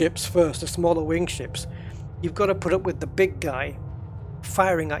ships first, the smaller wing ships, you've got to put up with the big guy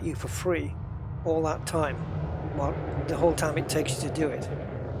firing at you for free all that time, well, the whole time it takes you to do it,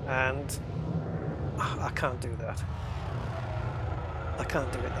 and I can't do that. I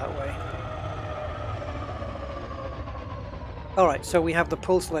can't do it that way. Alright, so we have the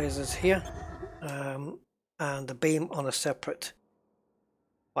pulse lasers here, and the beam on a separate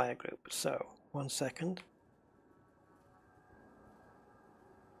fire group. So 1 second.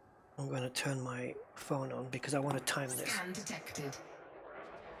 I'm going to turn my phone on because I want to time this. Scan detected.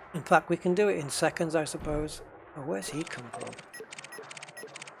 In fact, we can do it in seconds, I suppose. Oh, where's he come from?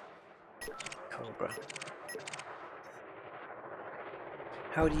 Cobra.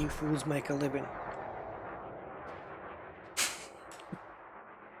 How do you fools make a living?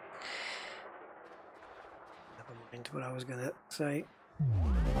 Never mind what I was going to say.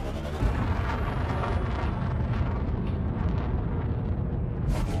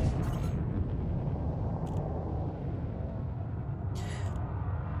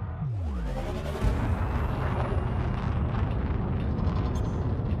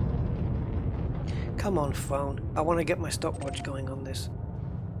 Come on, phone. I want to get my stopwatch going on this.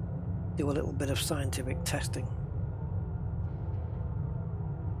 Do a little bit of scientific testing.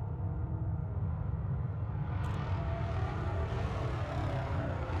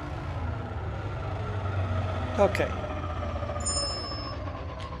 Okay.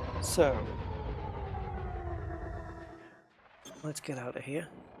 So, let's get out of here.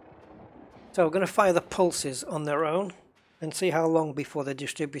 So we're going to fire the pulses on their own and see how long before the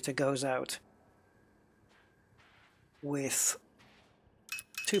distributor goes out with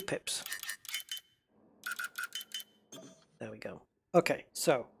 2 pips. There we go. Okay,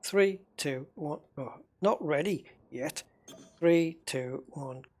 so 3, 2, 1. Oh, not ready yet. 3, 2,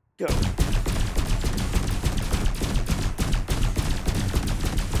 1, go.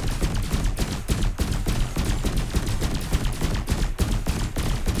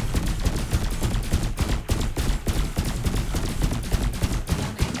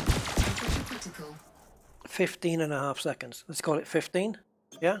 Critical. 15.5 seconds. Let's call it 15.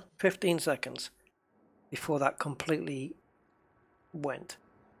 Yeah, 15 seconds before that completely went.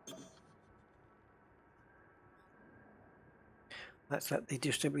 Let's let the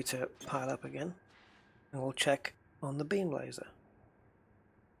distributor pile up again, and we'll check on the beam laser.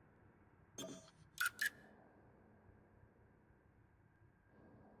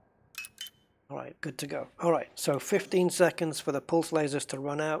 Alright, good to go. Alright, so 15 seconds for the pulse lasers to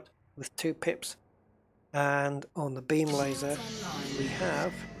run out with 2 pips. And on the beam laser, we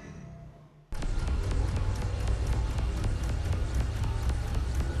have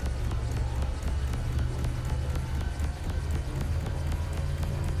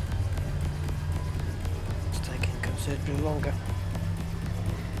it's taking considerably longer.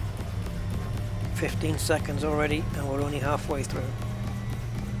 15 seconds already, and we're only halfway through.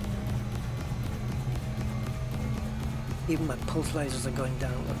 Even my pulse lasers are going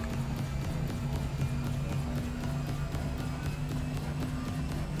down, look.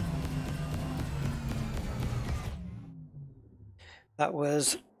 That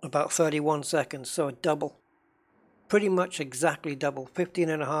was about 31 seconds, so a double. Pretty much exactly double,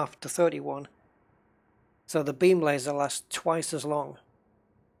 15.5 to 31. So the beam laser lasts twice as long.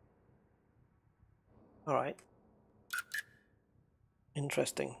 Alright.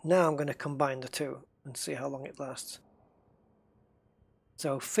 Interesting. Now I'm going to combine the two and see how long it lasts.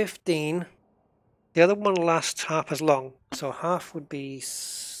 So 15. The other one lasts half as long. So half would be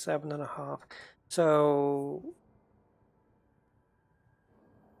 7.5. So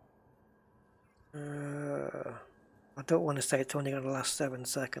I don't want to say it's only going to last 7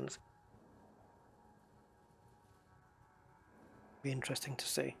 seconds. Be interesting to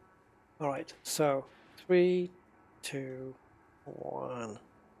see. Alright, so 3, 2, 1,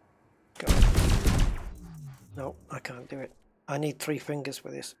 go. No, I can't do it. I need 3 fingers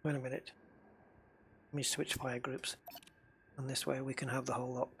for this. Wait a minute. Let me switch fire groups. And this way we can have the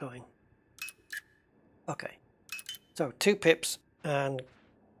whole lot going. Okay. So 2 pips and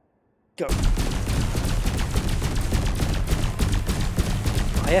go.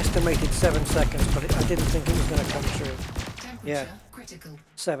 I estimated 7 seconds, but I didn't think it was going to come through. Yeah, critical.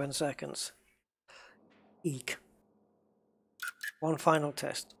 7 seconds. Eek. One final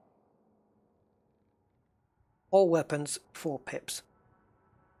test. All weapons, 4 pips.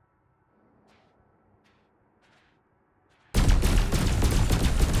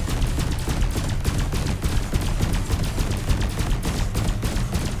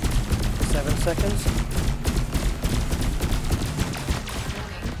 Seconds.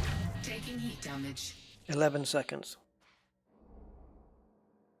 Taking heat damage. 11 seconds.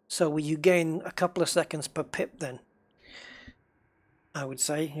 So you gain a couple of seconds per pip then, I would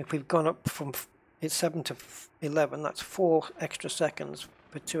say. If we've gone up from it's 7 to 11, that's 4 extra seconds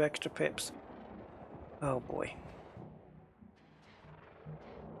for 2 extra pips. Oh boy.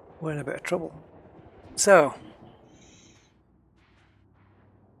 We're in a bit of trouble. So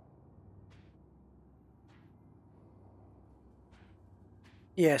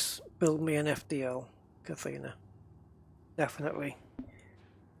yes, build me an FDL, Kathina. Definitely.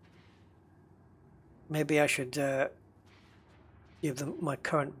 Maybe I should give them my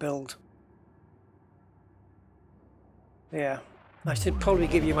current build. Yeah, I should probably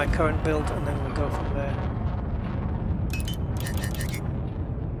give you my current build and then we'll go from there.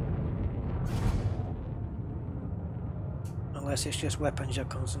 Unless it's just weapons you're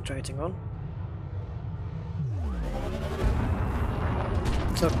concentrating on.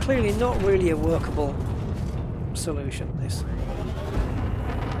 So clearly not really a workable solution, this.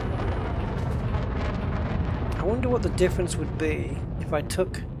 I wonder what the difference would be if I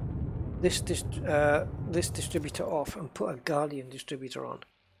took this distributor off and put a Guardian distributor on.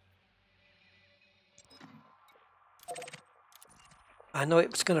 I know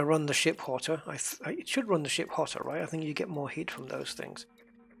it's going to run the ship hotter. It should run the ship hotter, right? I think you get more heat from those things.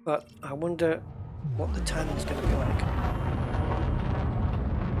 But I wonder what the tan is going to be like.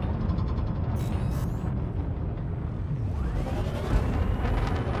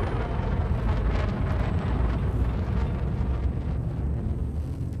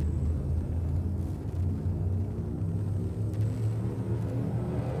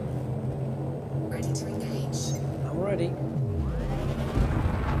 Ready to engage. I'm ready. 3, 2,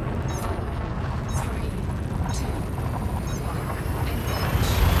 1, engage.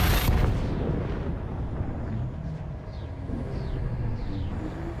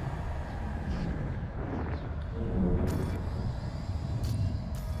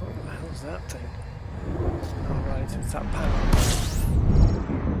 What the hell's that thing? Oh right, it's that panel.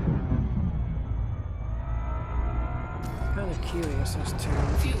 Kind of curious as to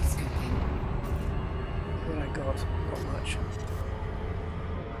Fuel scoping. what I got. Not much.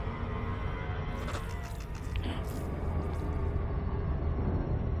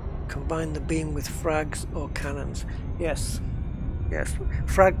 Combine the beam with frags or cannons. Yes. Yes.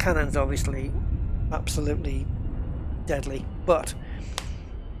 Frag cannons obviously absolutely deadly, but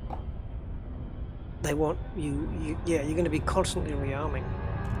they want you yeah, you're going to be constantly rearming,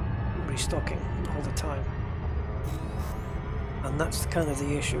 restocking all the time. And that's kind of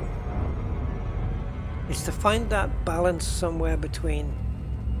the issue. It's to find that balance somewhere between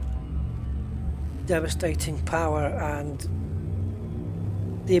devastating power and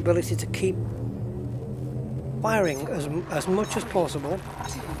the ability to keep firing as much as possible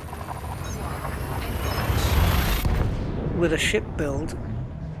with a ship build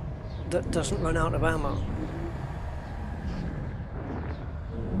that doesn't run out of ammo.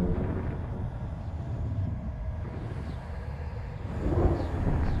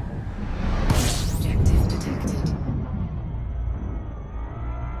 Objective detected.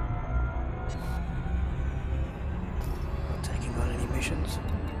 Not taking on any missions.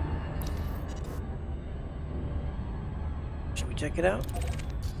 Should we check it out?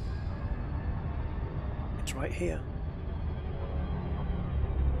 It's right here.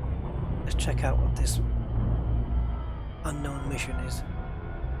 Let's check out what this unknown mission is.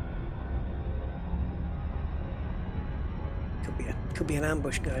 Could be an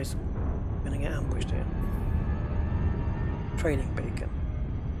ambush, guys. We're gonna get ambushed here. Trading beacon.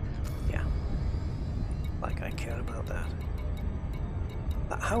 Yeah. Like I care about that.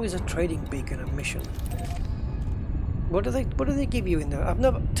 But how is a trading beacon a mission? What do they give you in there?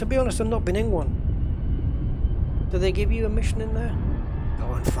 To be honest, I've not been in one. Do they give you a mission in there?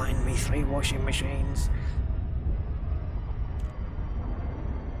 Go and find me 3 washing machines.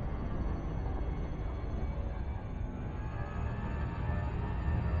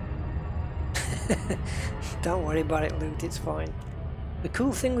 Don't worry about it, Loot, it's fine. The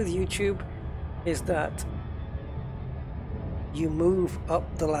cool thing with YouTube is that you move up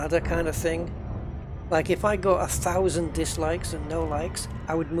the ladder kind of thing, Like if I got 1,000 dislikes and no likes,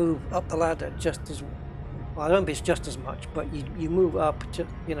 I would move up the ladder just as well. I don't think it's just as much, but you move up,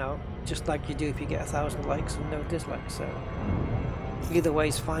 you know, just like you do if you get 1,000 likes and no dislikes. So either way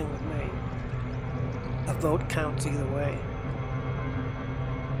is fine with me. A vote counts either way.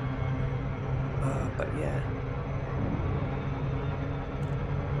 But yeah.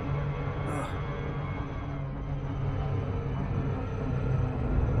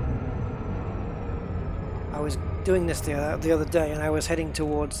 I was doing this the other day, and I was heading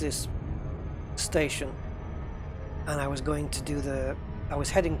towards this station, and I was going to do I was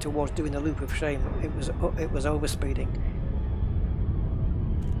heading towards doing the loop of shame. It was overspeeding,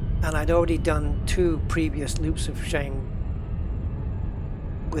 and I'd already done 2 previous loops of shame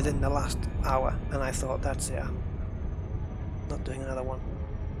within the last hour, and I thought, that's it, I'm not doing another one.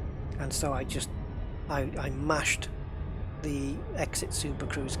 And so I mashed the exit Super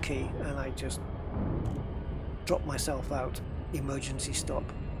Cruise key, and I just dropped myself out, emergency stop,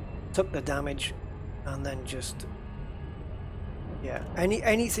 took the damage, and then just, yeah,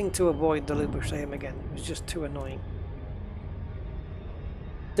 anything to avoid the loop of shame again. It was just too annoying.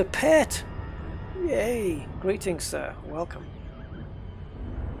 The pet! Yay! Greetings, sir. Welcome.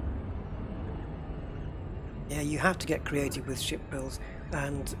 Yeah, you have to get creative with ship builds,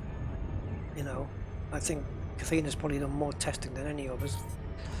 and, you know, I think Athena's probably done more testing than any of us.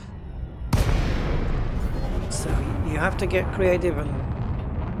 So you have to get creative, and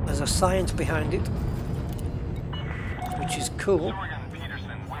there's a science behind it, which is cool.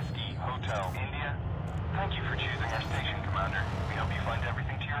 Peterson, Whiskey, Hotel, India. Thank you for choosing our station, Commander. We hope you find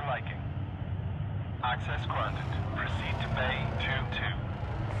everything to your liking. Access granted. Proceed to Bay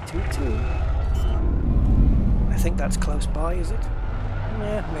 22. 22. I think that's close by, is it?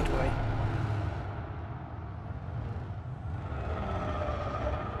 Yeah, midway.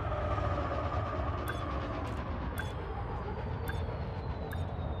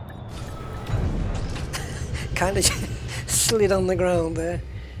 Kind of slid on the ground there.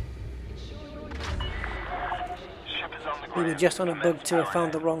 We were just on a bug tour,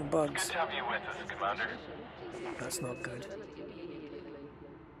 found the wrong bugs. Good to have you with us, Commander. That's not good.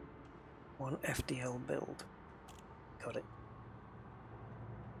 1 FDL build. Got it.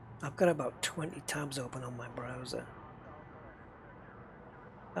 I've got about 20 tabs open on my browser.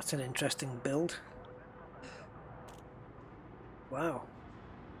 That's an interesting build. Wow.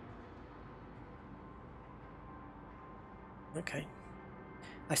 Okay.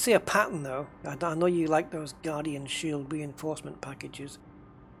 I see a pattern though. I know you like those Guardian Shield reinforcement packages.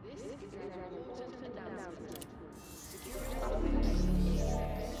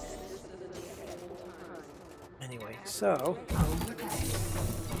 Anyway, so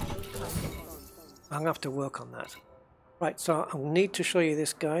I'm gonna have to work on that. Right, so I'll need to show you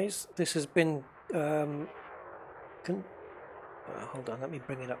this, guys. This has been hold on, let me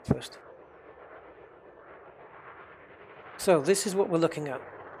bring it up first. So this is what we're looking at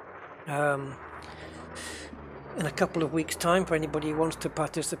in a couple of weeks' time. For anybody who wants to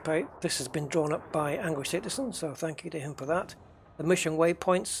participate, this has been drawn up by Angry Citizen, so thank you to him for that. The mission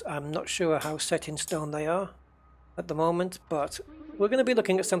waypoints, I'm not sure how set in stone they are at the moment, but we're going to be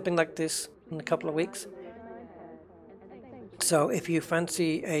looking at something like this in a couple of weeks. So if you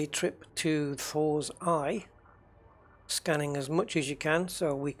fancy a trip to Thor's Eye, scanning as much as you can,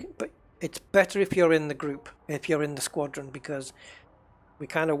 but it's better if you're in the group, if you're in the squadron, because we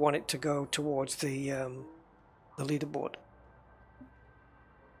kind of want it to go towards the leaderboard.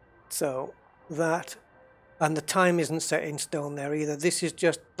 So that, and the time isn't set in stone there either. This is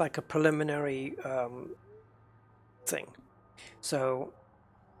just like a preliminary thing. So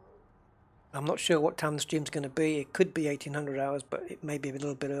I'm not sure what time the stream's going to be. It could be 1800 hours, but it may be a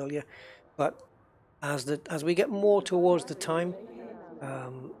little bit earlier. But as we get more towards the time,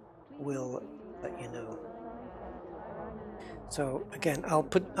 we'll let you know. So again, I'll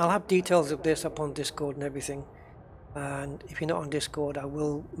have details of this up on Discord and everything, and if you're not on Discord, I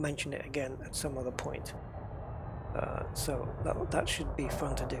will mention it again at some other point. So that should be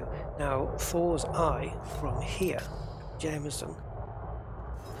fun to do. Now, Thor's Eye from here, Jameson.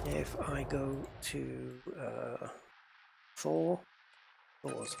 If I go to Thor's,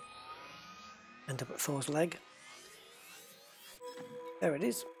 end up at Thor's leg. There it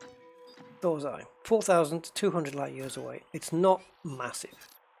is. Thor's Eye, 4,200 light years away. It's not massive.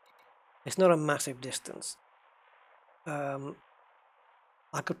 It's not a massive distance. I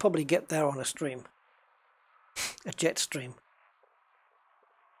could probably get there on a stream, a jet stream.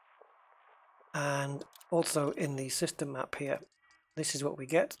 And also in the system map here, this is what we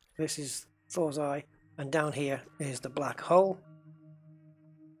get. This is Thor's Eye, and down here is the black hole.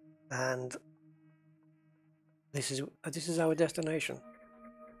 And This is our destination.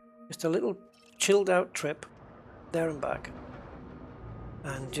 Just a little chilled out trip there and back,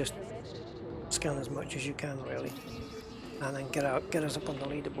 and just scan as much as you can really, and then get us up on the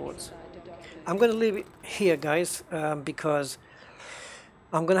leaderboards. I'm going to leave it here, guys, because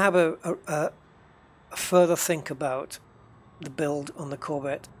I'm going to have a further think about the build on the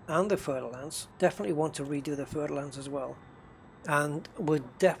Corvette and the Fer-de-Lance. Definitely want to redo the Fer-de-Lance as well, and we're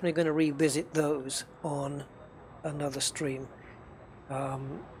definitely going to revisit those on another stream.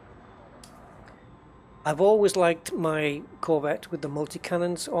 I've always liked my Corvette with the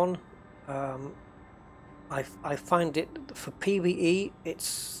multi-cannons on. I find it for PvE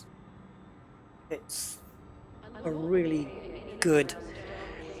it's a really good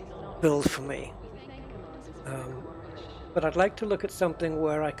build for me. But I'd like to look at something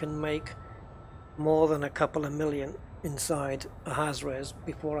where I can make more than a couple of million inside a Hazres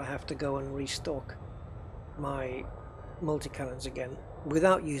before I have to go and restock my multi-cannons again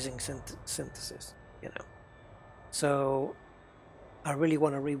without using synthesis, you know. So I really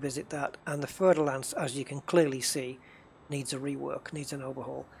want to revisit that, and the Fer-de-Lance, as you can clearly see, needs a rework, needs an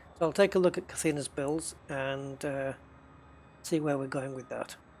overhaul. So I'll take a look at Cathina's builds and see where we're going with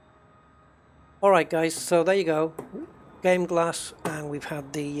that. Alright guys, so there you go. GameGlass, and we've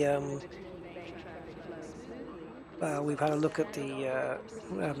had the we've had a look at the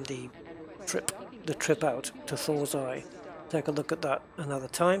trip out to Thor's Eye. Take a look at that another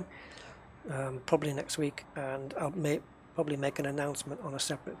time, probably next week, and I'll probably make an announcement on a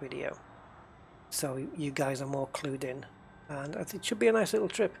separate video, so you guys are more clued in, and I think it should be a nice little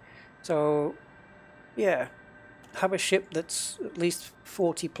trip. So yeah, have a ship that's at least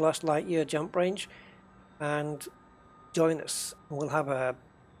 40 plus light year jump range, and join us.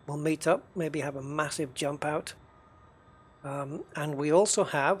 We'll meet up, maybe have a massive jump out, and we also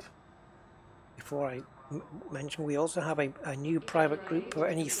have, before I mention, we also have a new private group for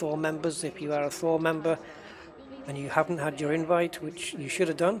any Thor members. If you are a Thor member and you haven't had your invite, which you should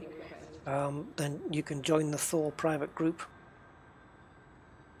have done, then you can join the Thor private group,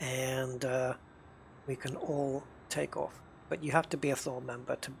 and we can all take off. But you have to be a Thor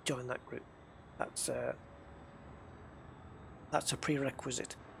member to join that group. That's a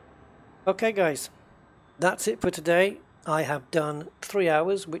prerequisite. Okay guys, that's it for today. I have done 3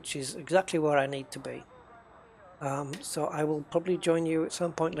 hours, which is exactly where I need to be. So I will probably join you at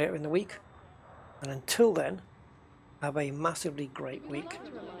some point later in the week, and until then, have a massively great week.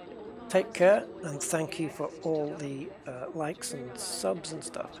 Take care, and thank you for all the likes and subs and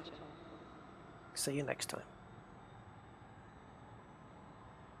stuff. See you next time.